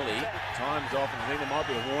a penalty. Time's off, and I think there might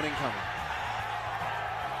be a warning coming.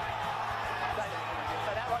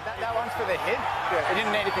 That one's for the hit. It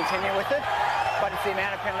didn't need to continue with it, but it's the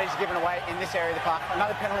amount of penalties given away in this area of the park.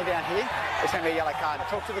 Another penalty down here. It's going to be a yellow card.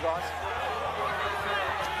 Talk to the guys.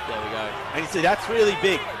 There we go. And you see, that's really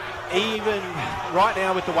big. Even right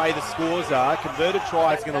now with the way the scores are, converted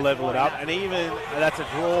try is going to level it up, and even that's a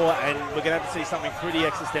draw, and we're going to have to see something pretty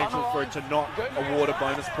existential for it to not award a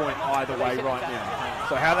bonus point either way right now.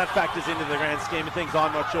 So how that factors into the grand scheme of things,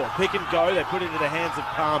 I'm not sure. Pick and go, they put it into the hands of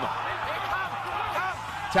Palmer.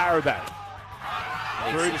 Tarabay.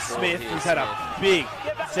 Through to Smith, who's had a big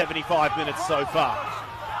 75 minutes so far.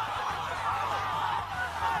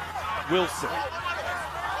 Wilson.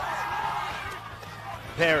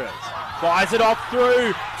 Perez fires it off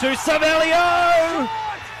through to Savelio,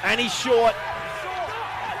 and he's short.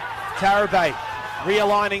 Tarabay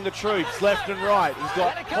realigning the troops left and right. He's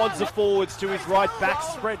got pods of forwards to his right, back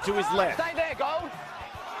spread to his left. Stay there, Gold.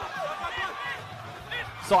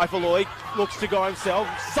 Seifaloy looks to go himself.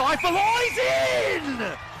 Seifaloy's in!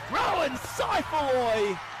 Rowan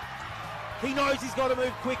Seifaloy! He knows he's got to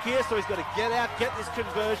move quick here, so he's got to get out, get this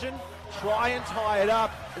conversion, try and tie it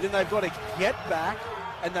up, and then they've got to get back,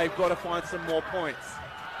 and they've got to find some more points.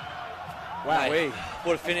 Wow,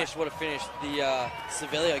 what a finish, what a finish. The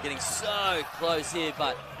Sevelio getting so close here,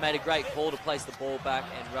 but made a great call to place the ball back,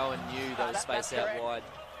 and Rowan knew there was space out wide.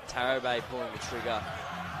 Tarabay pulling the trigger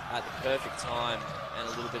at the perfect time, and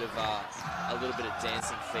a little bit of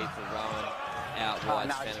dancing feet for Rowan out wide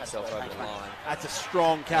to fend himself over the line. That's a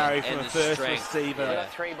strong carry from a first receiver. Yeah.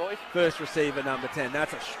 Three, boys. First receiver, number 10.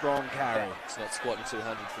 That's a strong carry. He's not squatting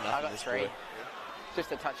 200 for nothing. I got this three. boy.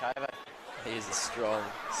 Just a touch over. He is a strong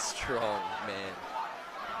man.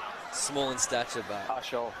 Small in stature, but Oh,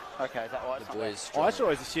 sure. Okay, is that why? the boy is strong. I just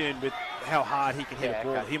always assumed with how hard he can hit a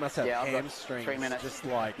ball, okay. he must have I've got hamstrings 3 minutes just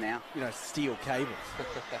like, now. steel cables.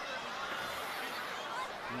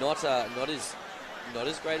 Not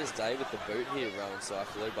as great as Dave with the boot here, Rowan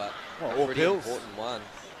Seifaloy, but or a pretty Bills. important one.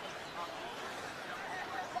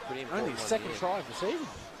 Pretty important Only one second here. try of the season.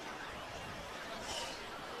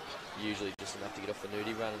 Usually just enough to get off the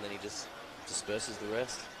nudie run, and then he just disperses the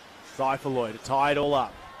rest. Seifaloy to tie it all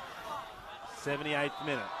up. 78th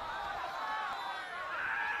minute.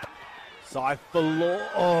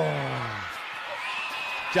 Seifaloy.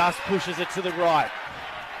 Just pushes it to the right.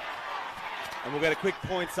 And we'll get a quick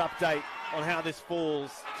points update on how this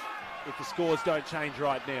falls if the scores don't change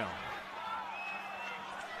right now.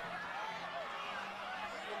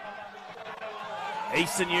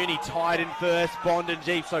 Eastern Uni tied in first, Bond and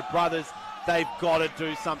Jeep. So Brothers, they've got to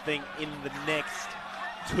do something in the next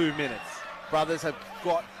 2 minutes. Brothers have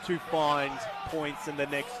got to find points in the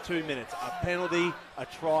next 2 minutes. A penalty, a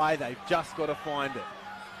try, they've just got to find it.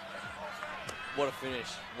 What a finish.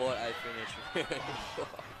 What a finish.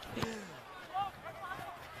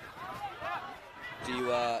 Do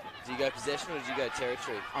you go possession or do you go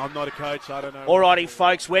territory? I'm not a coach, I don't know. Alrighty,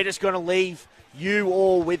 folks, we're just going to leave you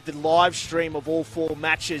all with the live stream of all four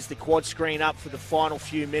matches, the quad screen up for the final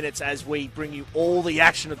few minutes as we bring you all the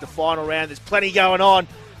action of the final round. There's plenty going on,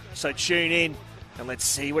 so tune in and let's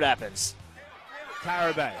see what happens.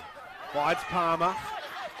 Tarabay finds Palmer.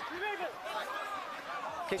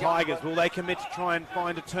 Tigers, will they commit to try and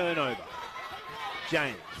find a turnover?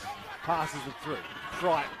 James passes it through.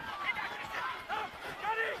 Crichton.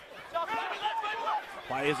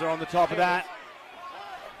 Players are on the top of that.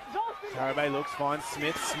 Tarabay looks, finds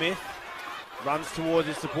Smith. Smith runs towards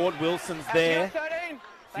his support. Wilson's there.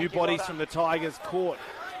 Few bodies from the Tigers caught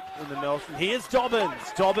in the Nelson. Here's Dobbins.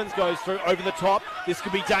 Dobbins goes through over the top. This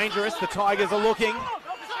could be dangerous. The Tigers are looking.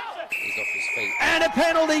 He's off his feet. And a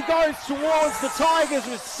penalty goes towards the Tigers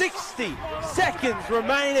with 60 seconds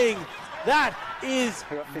remaining. That is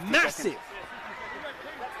massive.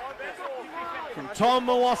 From Tom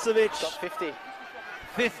Milosevic.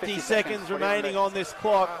 50 seconds remaining on this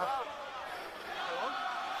clock.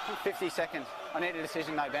 50 seconds. I need a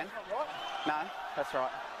decision though, Ben. No, that's right.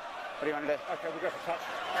 What do you want to do? Okay, we'll go for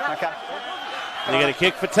touch. Okay. They get a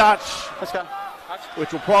kick for touch, Let's go.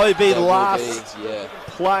 which will probably be the That will last be, yeah.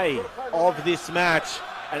 play of this match.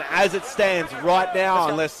 And as it stands right now,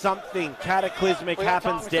 unless something cataclysmic We got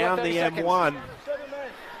time, happens we still down got the 30 seconds. M1,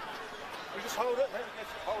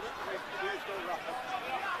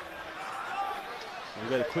 we've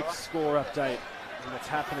got a quick score update on what's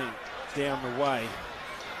happening down the way.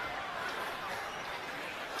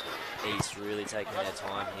 East really taking their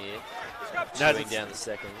time here. As Chewing it's down the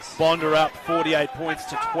seconds. Bond are up 48 points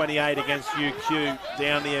to 28 against UQ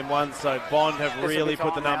down the M1, so Bond have This will really be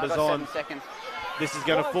put the time now. numbers I've got on. 7 seconds. This is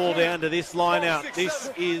going to fall down to this line out. This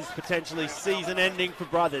is potentially season ending for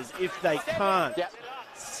Brothers if they can't Yep.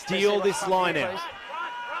 steal this line out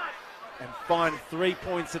and find 3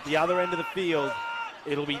 points at the other end of the field.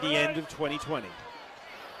 It'll be the end of 2020.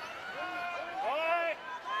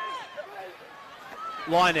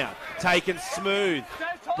 Line out, taken smooth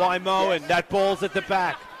by Moen. That ball's at the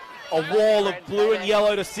back. A wall of blue and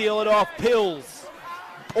yellow to seal it off. Pills,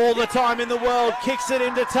 all the time in the world, kicks it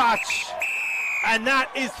into touch. And that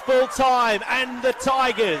is full time. And the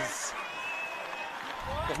Tigers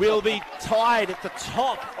will be tied at the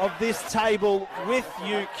top of this table with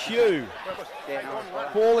UQ.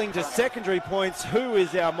 Falling to secondary points. Who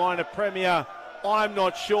is our minor premier? I'm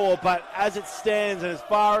not sure, but as it stands and as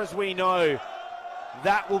far as we know,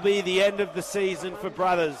 that will be the end of the season for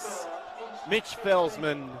Brothers. Mitch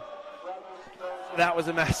Felsman, that was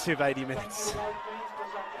a massive 80 minutes.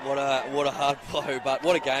 What a hard blow, but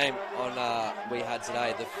what a game on we had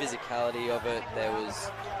today. The physicality of it, there was,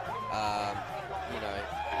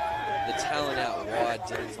 the talent out wide,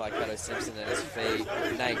 Dylan Taikato Simpson at his feet,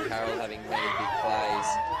 Nate Carroll having many big plays.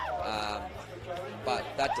 But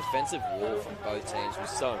that defensive wall from both teams was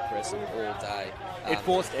so impressive all day. It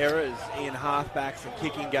forced errors in halfbacks and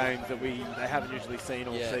kicking games that they haven't usually seen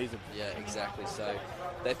all season. Yeah, exactly. So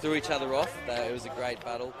they threw each other off. It was a great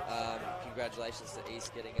battle. Congratulations to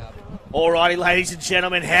East getting up. Alrighty, ladies and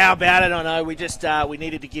gentlemen, how about it? I know we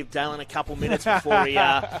needed to give Dallin a couple minutes before he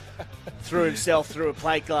threw himself through a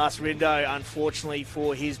plate glass window. Unfortunately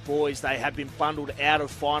for his boys, they have been bundled out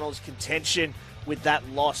of finals contention with that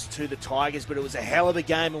loss to the Tigers, but it was a hell of a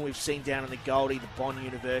game, and we've seen down in the Goldie, the Bond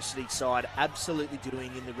University side absolutely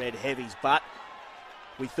doing in the red heavies. But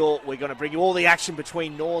we thought we're going to bring you all the action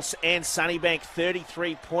between Norths and Sunnybank,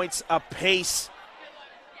 33 points apiece,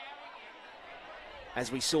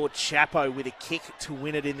 as we saw Chapo with a kick to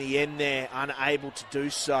win it in the end there, unable to do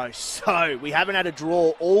so. So we haven't had a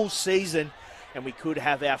draw all season, and we could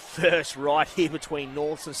have our first right here between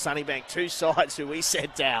Norths and Sunnybank, two sides who we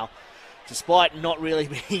said, Dow, despite not really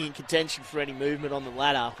being in contention for any movement on the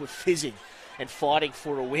ladder, were fizzing and fighting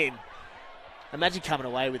for a win. Imagine coming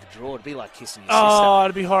away with a draw. It'd be like kissing your sister. Oh,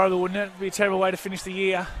 it'd be horrible, wouldn't it? It'd be a terrible way to finish the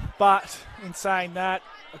year. But in saying that,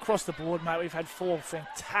 across the board, mate, we've had 4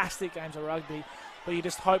 fantastic games of rugby. But you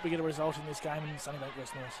just hope we get a result in this game in Sunnybank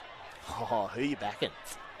vs North. Oh, who are you backing?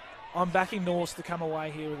 I'm backing North to come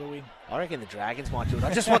away here with a win. I reckon the Dragons might do it.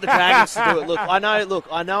 I just want the Dragons to do it. Look, I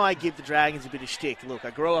know I give the Dragons a bit of shtick. Look,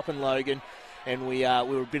 I grew up in Logan, and we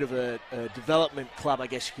were a bit of a development club, I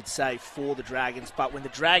guess you could say, for the Dragons. But when the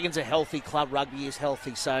Dragons are healthy, club rugby is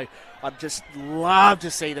healthy. So I'd just love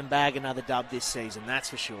to see them bag another dub this season,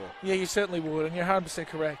 that's for sure. Yeah, you certainly would, and you're 100%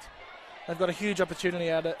 correct. They've got a huge opportunity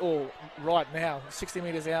right now, 60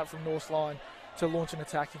 metres out from North's line, to launch an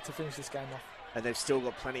attack to finish this game off. And they've still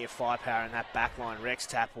got plenty of firepower in that back line. Rex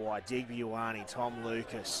Tapawai, Digby Ioane, Tom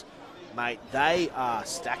Lucas. Mate, they are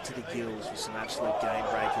stacked to the gills with some absolute game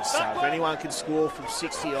breakers. So if anyone can score from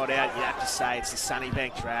 60-odd out, you have to say it's the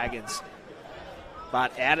Sunnybank Dragons.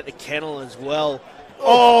 But out at the kennel as well.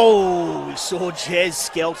 Oh, we saw Jez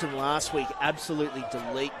Skelton last week absolutely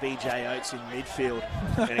delete BJ Oates in midfield.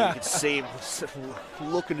 And you could see him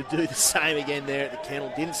looking to do the same again there at the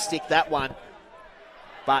kennel. Didn't stick that one.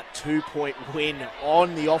 But 2-point win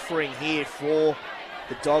on the offering here for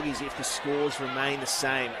the Doggies if the scores remain the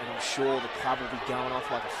same. And I'm sure the club will be going off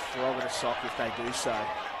like a frog in a sock if they do so.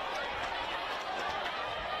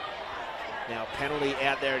 Now a penalty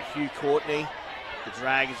out there at Hugh Courtney. The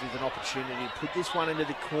Dragons with an opportunity to put this one into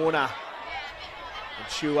the corner and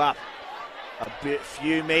chew up a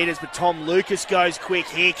few metres. But Tom Lucas goes quick.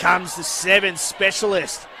 Here comes the 7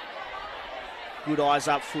 specialist. Good eyes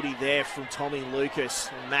up footy there from Tommy Lucas.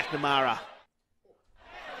 And McNamara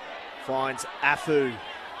finds Afu.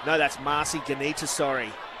 No, that's Marcy Ganita, sorry.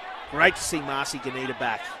 Great to see Marcy Ganita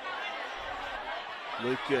back.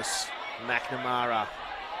 Lucas, McNamara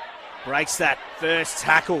breaks that first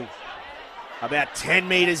tackle. About 10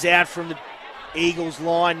 metres out from the Eagles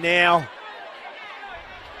line now.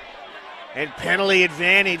 And penalty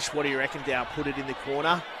advantage. What do you reckon, Dow? Put it in the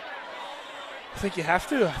corner? I think you have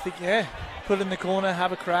to. Put it in the corner,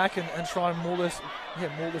 have a crack, and try and maul this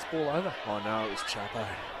ball over. Oh, no, it was Chapo.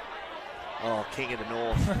 Oh, King of the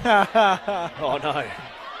North. Oh, no.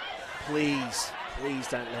 Please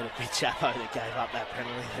don't let it be Chapo that gave up that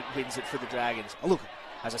penalty that wins it for the Dragons. Oh, look,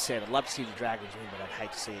 as I said, I'd love to see the Dragons win, but I'd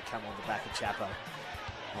hate to see it come on the back of Chapo.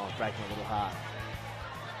 Oh, it'd break my little heart.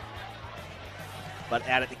 But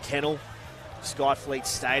out at the kennel, Skyfleet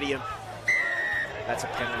Stadium, that's a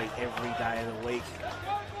penalty every day of the week.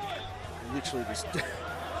 Literally just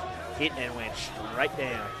hit and went straight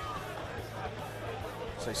down.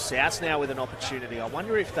 So South now with an opportunity. I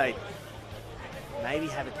wonder if they maybe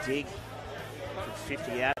have a dig from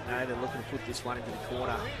 50 out. No, they're looking to put this one into the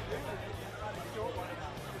corner.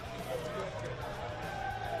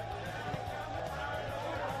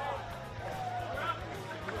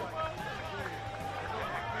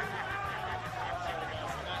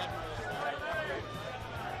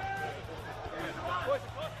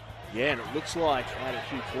 Yeah, and it looks like out of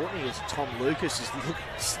Hugh Courtney as Tom Lucas is looking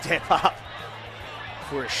to step up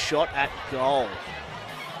for a shot at goal.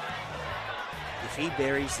 If he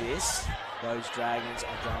buries this, those Dragons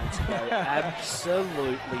are going to go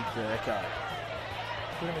absolutely Burko.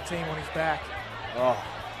 Putting the team on his back. Oh,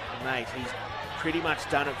 mate, he's pretty much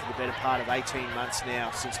done it for the better part of 18 months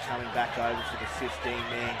now since coming back over for the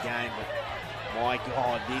 15-man game. But my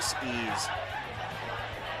God, this is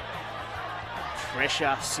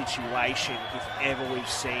pressure situation if ever we've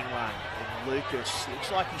seen one. And Lucas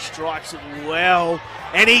looks like he strikes it well,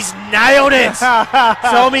 and he's nailed it.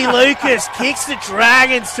 Tommy Lucas kicks the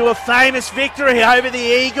Dragons to a famous victory over the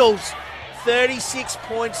Eagles, 36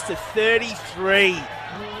 points to 33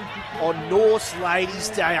 on Norse Ladies'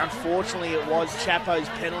 Day. Unfortunately, it was Chapo's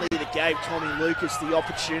penalty that gave Tommy Lucas the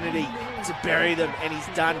opportunity to bury them, and he's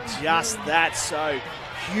done just that. So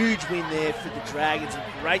huge win there for the Dragons, and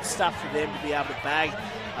great stuff for them to be able to bag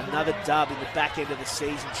another dub in the back end of the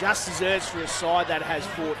season. Just deserves for a side that has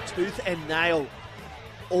fought tooth and nail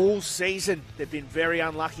all season. They've been very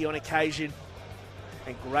unlucky on occasion,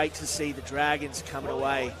 and great to see the Dragons coming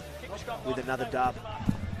away with another dub.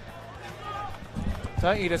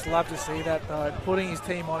 Don't you just love to see that, though? Putting his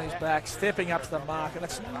team on his back, stepping up to the mark, and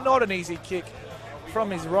it's not an easy kick. From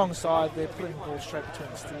his wrong side, they're putting the ball straight between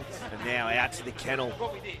the sticks. And now out to the kennel.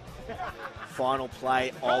 Final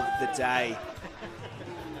play of the day.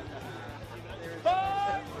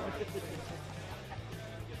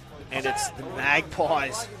 And it's the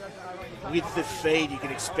Magpies with the feed. You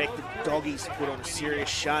can expect the Doggies to put on a serious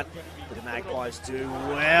shunt, but the Magpies do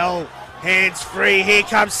well. Hands free. Here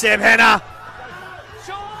comes Seb Henner.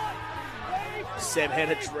 Seb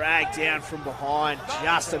Henner dragged down from behind,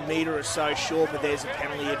 just a metre or so short, but there's a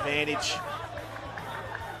penalty advantage.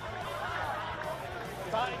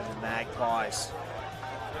 And the Magpies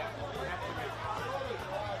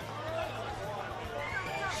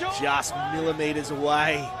just millimetres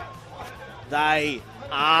away. They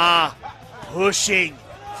are pushing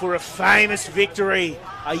for a famous victory.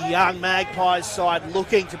 A young Magpies side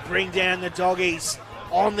looking to bring down the Doggies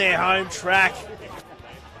on their home track.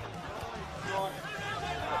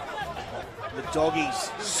 The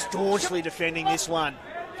Doggies staunchly defending this one.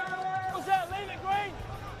 What's that? Leave it, Green.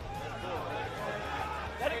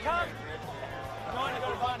 Let it come.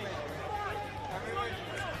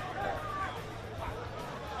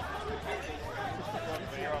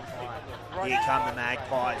 Here come the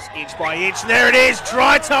Magpies, inch by inch. There it is,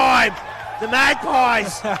 try time. The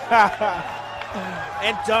Magpies.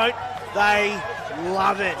 And don't they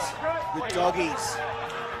love it? The Doggies,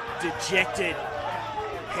 dejected,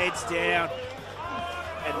 heads down.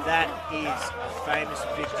 And that is a famous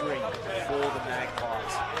victory for the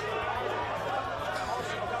Magpies.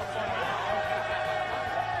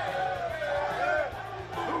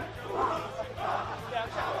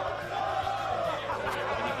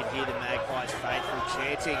 And you can hear the Magpies faithful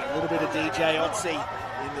chanting. A little bit of DJ Otzi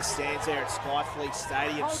in the stands there at Skyfleet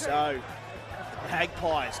Stadium. So,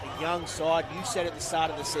 Magpies, a young side. You said at the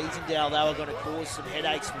start of the season, Dale, they were going to cause some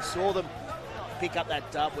headaches. We saw them pick up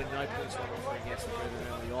that dub when no points were offered against them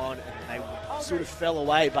early on, and they sort of fell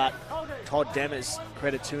away, but Todd Demers,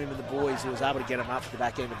 credit to him and the boys, he was able to get them up for the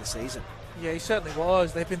back end of the season. Yeah, he certainly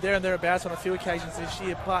was. They've been there and thereabouts on a few occasions this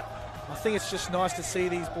year, but I think it's just nice to see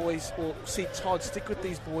these boys, or see Todd stick with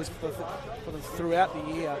these boys throughout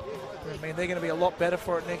the year. I mean, they're going to be a lot better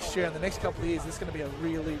for it next year, and the next couple of years, this is going to be a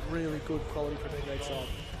really, really good quality Premier League side.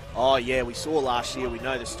 Oh, yeah, we saw last year, we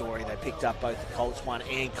know the story. They picked up both the Colts 1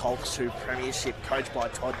 and Colts 2 premiership, coached by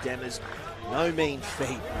Todd Demers. No mean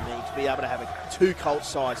feat. I mean, to be able to have two Colts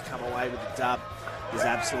sides come away with the dub is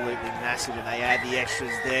absolutely massive, and they add the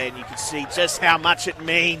extras there, and you can see just how much it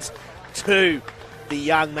means to the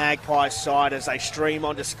young Magpies side as they stream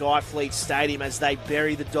onto Skyfleet Stadium as they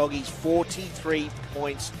bury the Doggies 43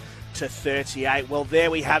 points to 38. Well,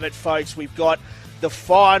 there we have it, folks. We've got the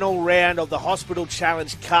final round of the Hospital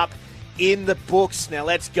Challenge Cup in the books. Now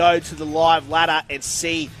let's go to the live ladder and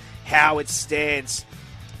see how it stands.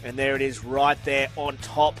 And there it is right there on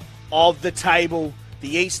top of the table. The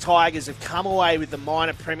East Tigers have come away with the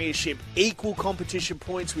minor premiership, equal competition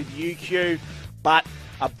points with UQ, but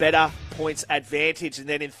a better points advantage. And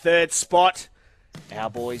then in third spot, our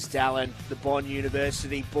boys Dallin, the Bond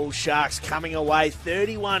University Bull Sharks, coming away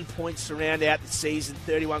 31 points to round out the season,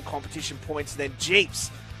 31 competition points. And then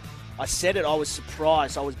Jeeps, I said it, I was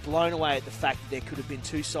surprised. I was blown away at the fact that there could have been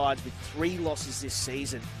two sides with 3 losses this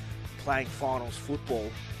season playing finals football.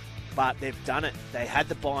 But they've done it. They had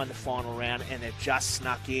the bye in the final round, and they've just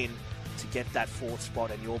snuck in to get that 4th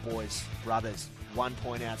spot. And your boys, brothers, 1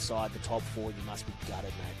 point outside the top 4. You must be gutted,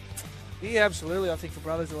 mate. Yeah, absolutely. I think for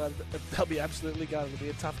Brothers, they'll be absolutely gutted. It'll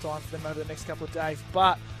be a tough time for them over the next couple of days.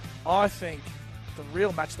 But I think the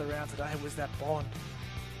real match of the round today was that Bond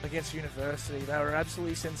against University. They were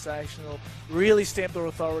absolutely sensational, really stamped their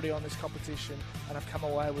authority on this competition, and have come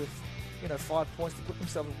away with 5 points to put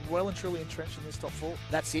themselves well and truly entrenched in this top 4.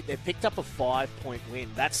 That's it. They've picked up a 5-point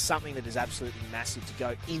win. That's something that is absolutely massive to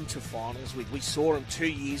go into finals with. We saw them 2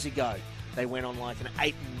 years ago They went on like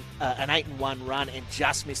an 8-1 run and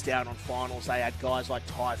just missed out on finals. They had guys like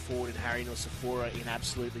Ty Ford and Harry Nusafura in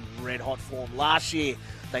absolutely red-hot form. Last year,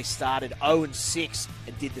 they started 0-6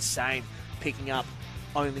 and did the same, picking up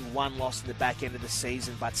only one loss in the back end of the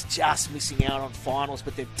season, but just missing out on finals.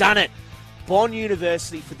 But they've done it. Bond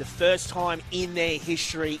University, for the first time in their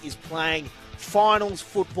history, is playing finals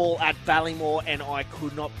football at Ballymore, and I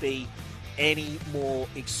could not be any more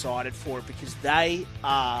excited for it because they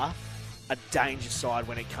are a danger side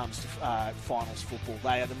when it comes to finals football.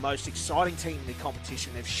 They are the most exciting team in the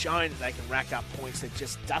competition. They've shown that they can rack up points. They've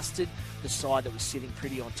just dusted the side that was sitting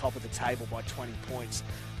pretty on top of the table by 20 points.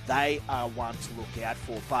 They are one to look out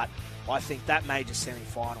for. But I think that major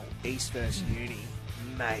semi-final, East versus Uni,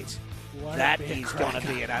 mate, that is going to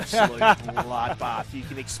be an absolute bloodbath. You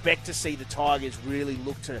can expect to see the Tigers really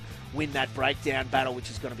look to win that breakdown battle, which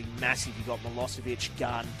is going to be massive. You've got Milosevic,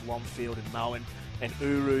 Gunn, Blomfield and Moen and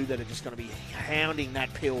Uru that are just going to be hounding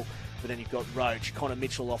that pill. But then you've got Roach, Connor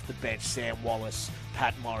Mitchell off the bench, Sam Wallace,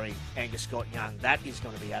 Pat Murray, Angus Scott-Young. That is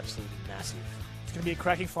going to be absolutely massive. It's going to be a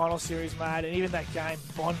cracking final series, mate. And even that game,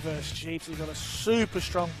 Bond versus Jeeps, you've got a super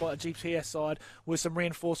strong Jeeps PS side with some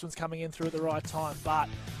reinforcements coming in through at the right time. But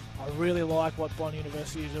I really like what Bond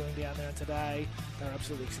University is doing down there, and today they're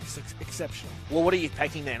absolutely exceptional. Well, what are you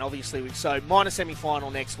packing then? Obviously, so minor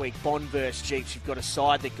semi-final next week, Bond versus Jeeps. You've got a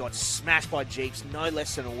side that got smashed by Jeeps no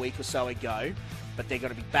less than a week or so ago, but they're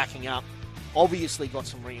going to be backing up. Obviously got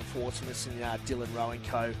some reinforcements in Dylan Rowan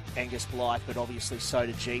Co, Angus Blythe, but obviously so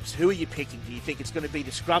do Jeeps. Who are you picking? Do you think it's going to be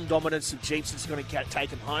the scrum dominance of Jeeps that's going to take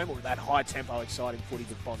them home, or that high-tempo, exciting footy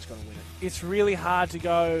that Bond's going to win it? It's really hard to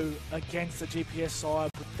go against the GPS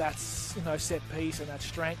side with that set piece and that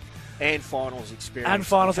strength. And finals experience. And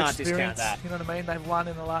finals you can't experience. Discount that. You know what I mean? They've won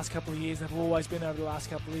in the last couple of years. They've always been over the last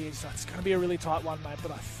couple of years. So it's going to be a really tight one, mate.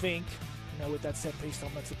 But I think, with that set piece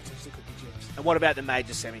dominance, it potentially could be Jeeps. And what about the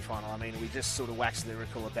major semi-final? I mean, we just sort of waxed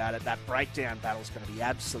lyrical about it. That breakdown battle is going to be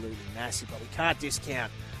absolutely massive, but we can't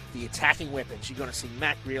discount the attacking weapons. You're going to see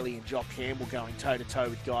Matt Greeley and Jock Campbell going toe-to-toe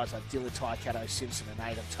with guys like Dilla Taikato Simpson and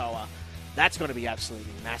Adam Toa. That's going to be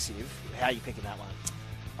absolutely massive. How are you picking that one?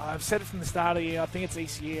 I've said it from the start of the year. I think it's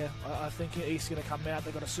East year. I think East is going to come out.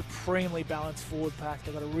 They've got a supremely balanced forward pack.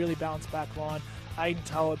 They've got a really balanced back line. Aiden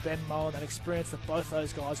Toa, Ben Moen, that experience that both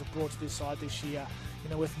those guys have brought to this side this year.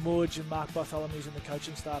 With Mudge and Mark Bartholomew's and the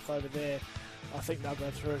coaching staff over there, I think they'll go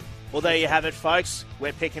through. Well, there you have it, folks.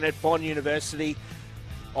 We're picking it. Bond University,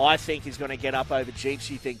 I think, is going to get up over Jeeps.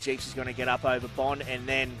 You think Jeeps is going to get up over Bond, and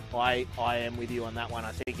then I am with you on that one.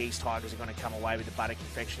 I think East Tigers are going to come away with the butter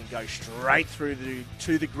confection and go straight through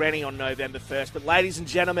to the granny on November 1st. But ladies and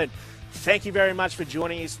gentlemen, thank you very much for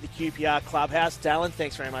joining us at the QPR Clubhouse. Dallin,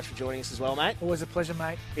 thanks very much for joining us as well, mate. Always a pleasure,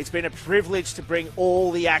 mate. It's been a privilege to bring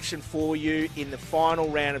all the action for you in the final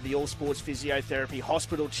round of the All Sports Physiotherapy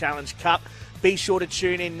Hospital Challenge Cup. Be sure to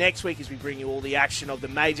tune in next week as we bring you all the action of the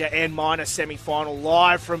major and minor semi-final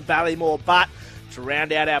live from Ballymore. But to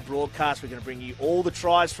round out our broadcast, we're going to bring you all the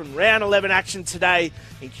tries from round 11 action today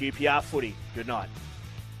in QPR footy. Good night.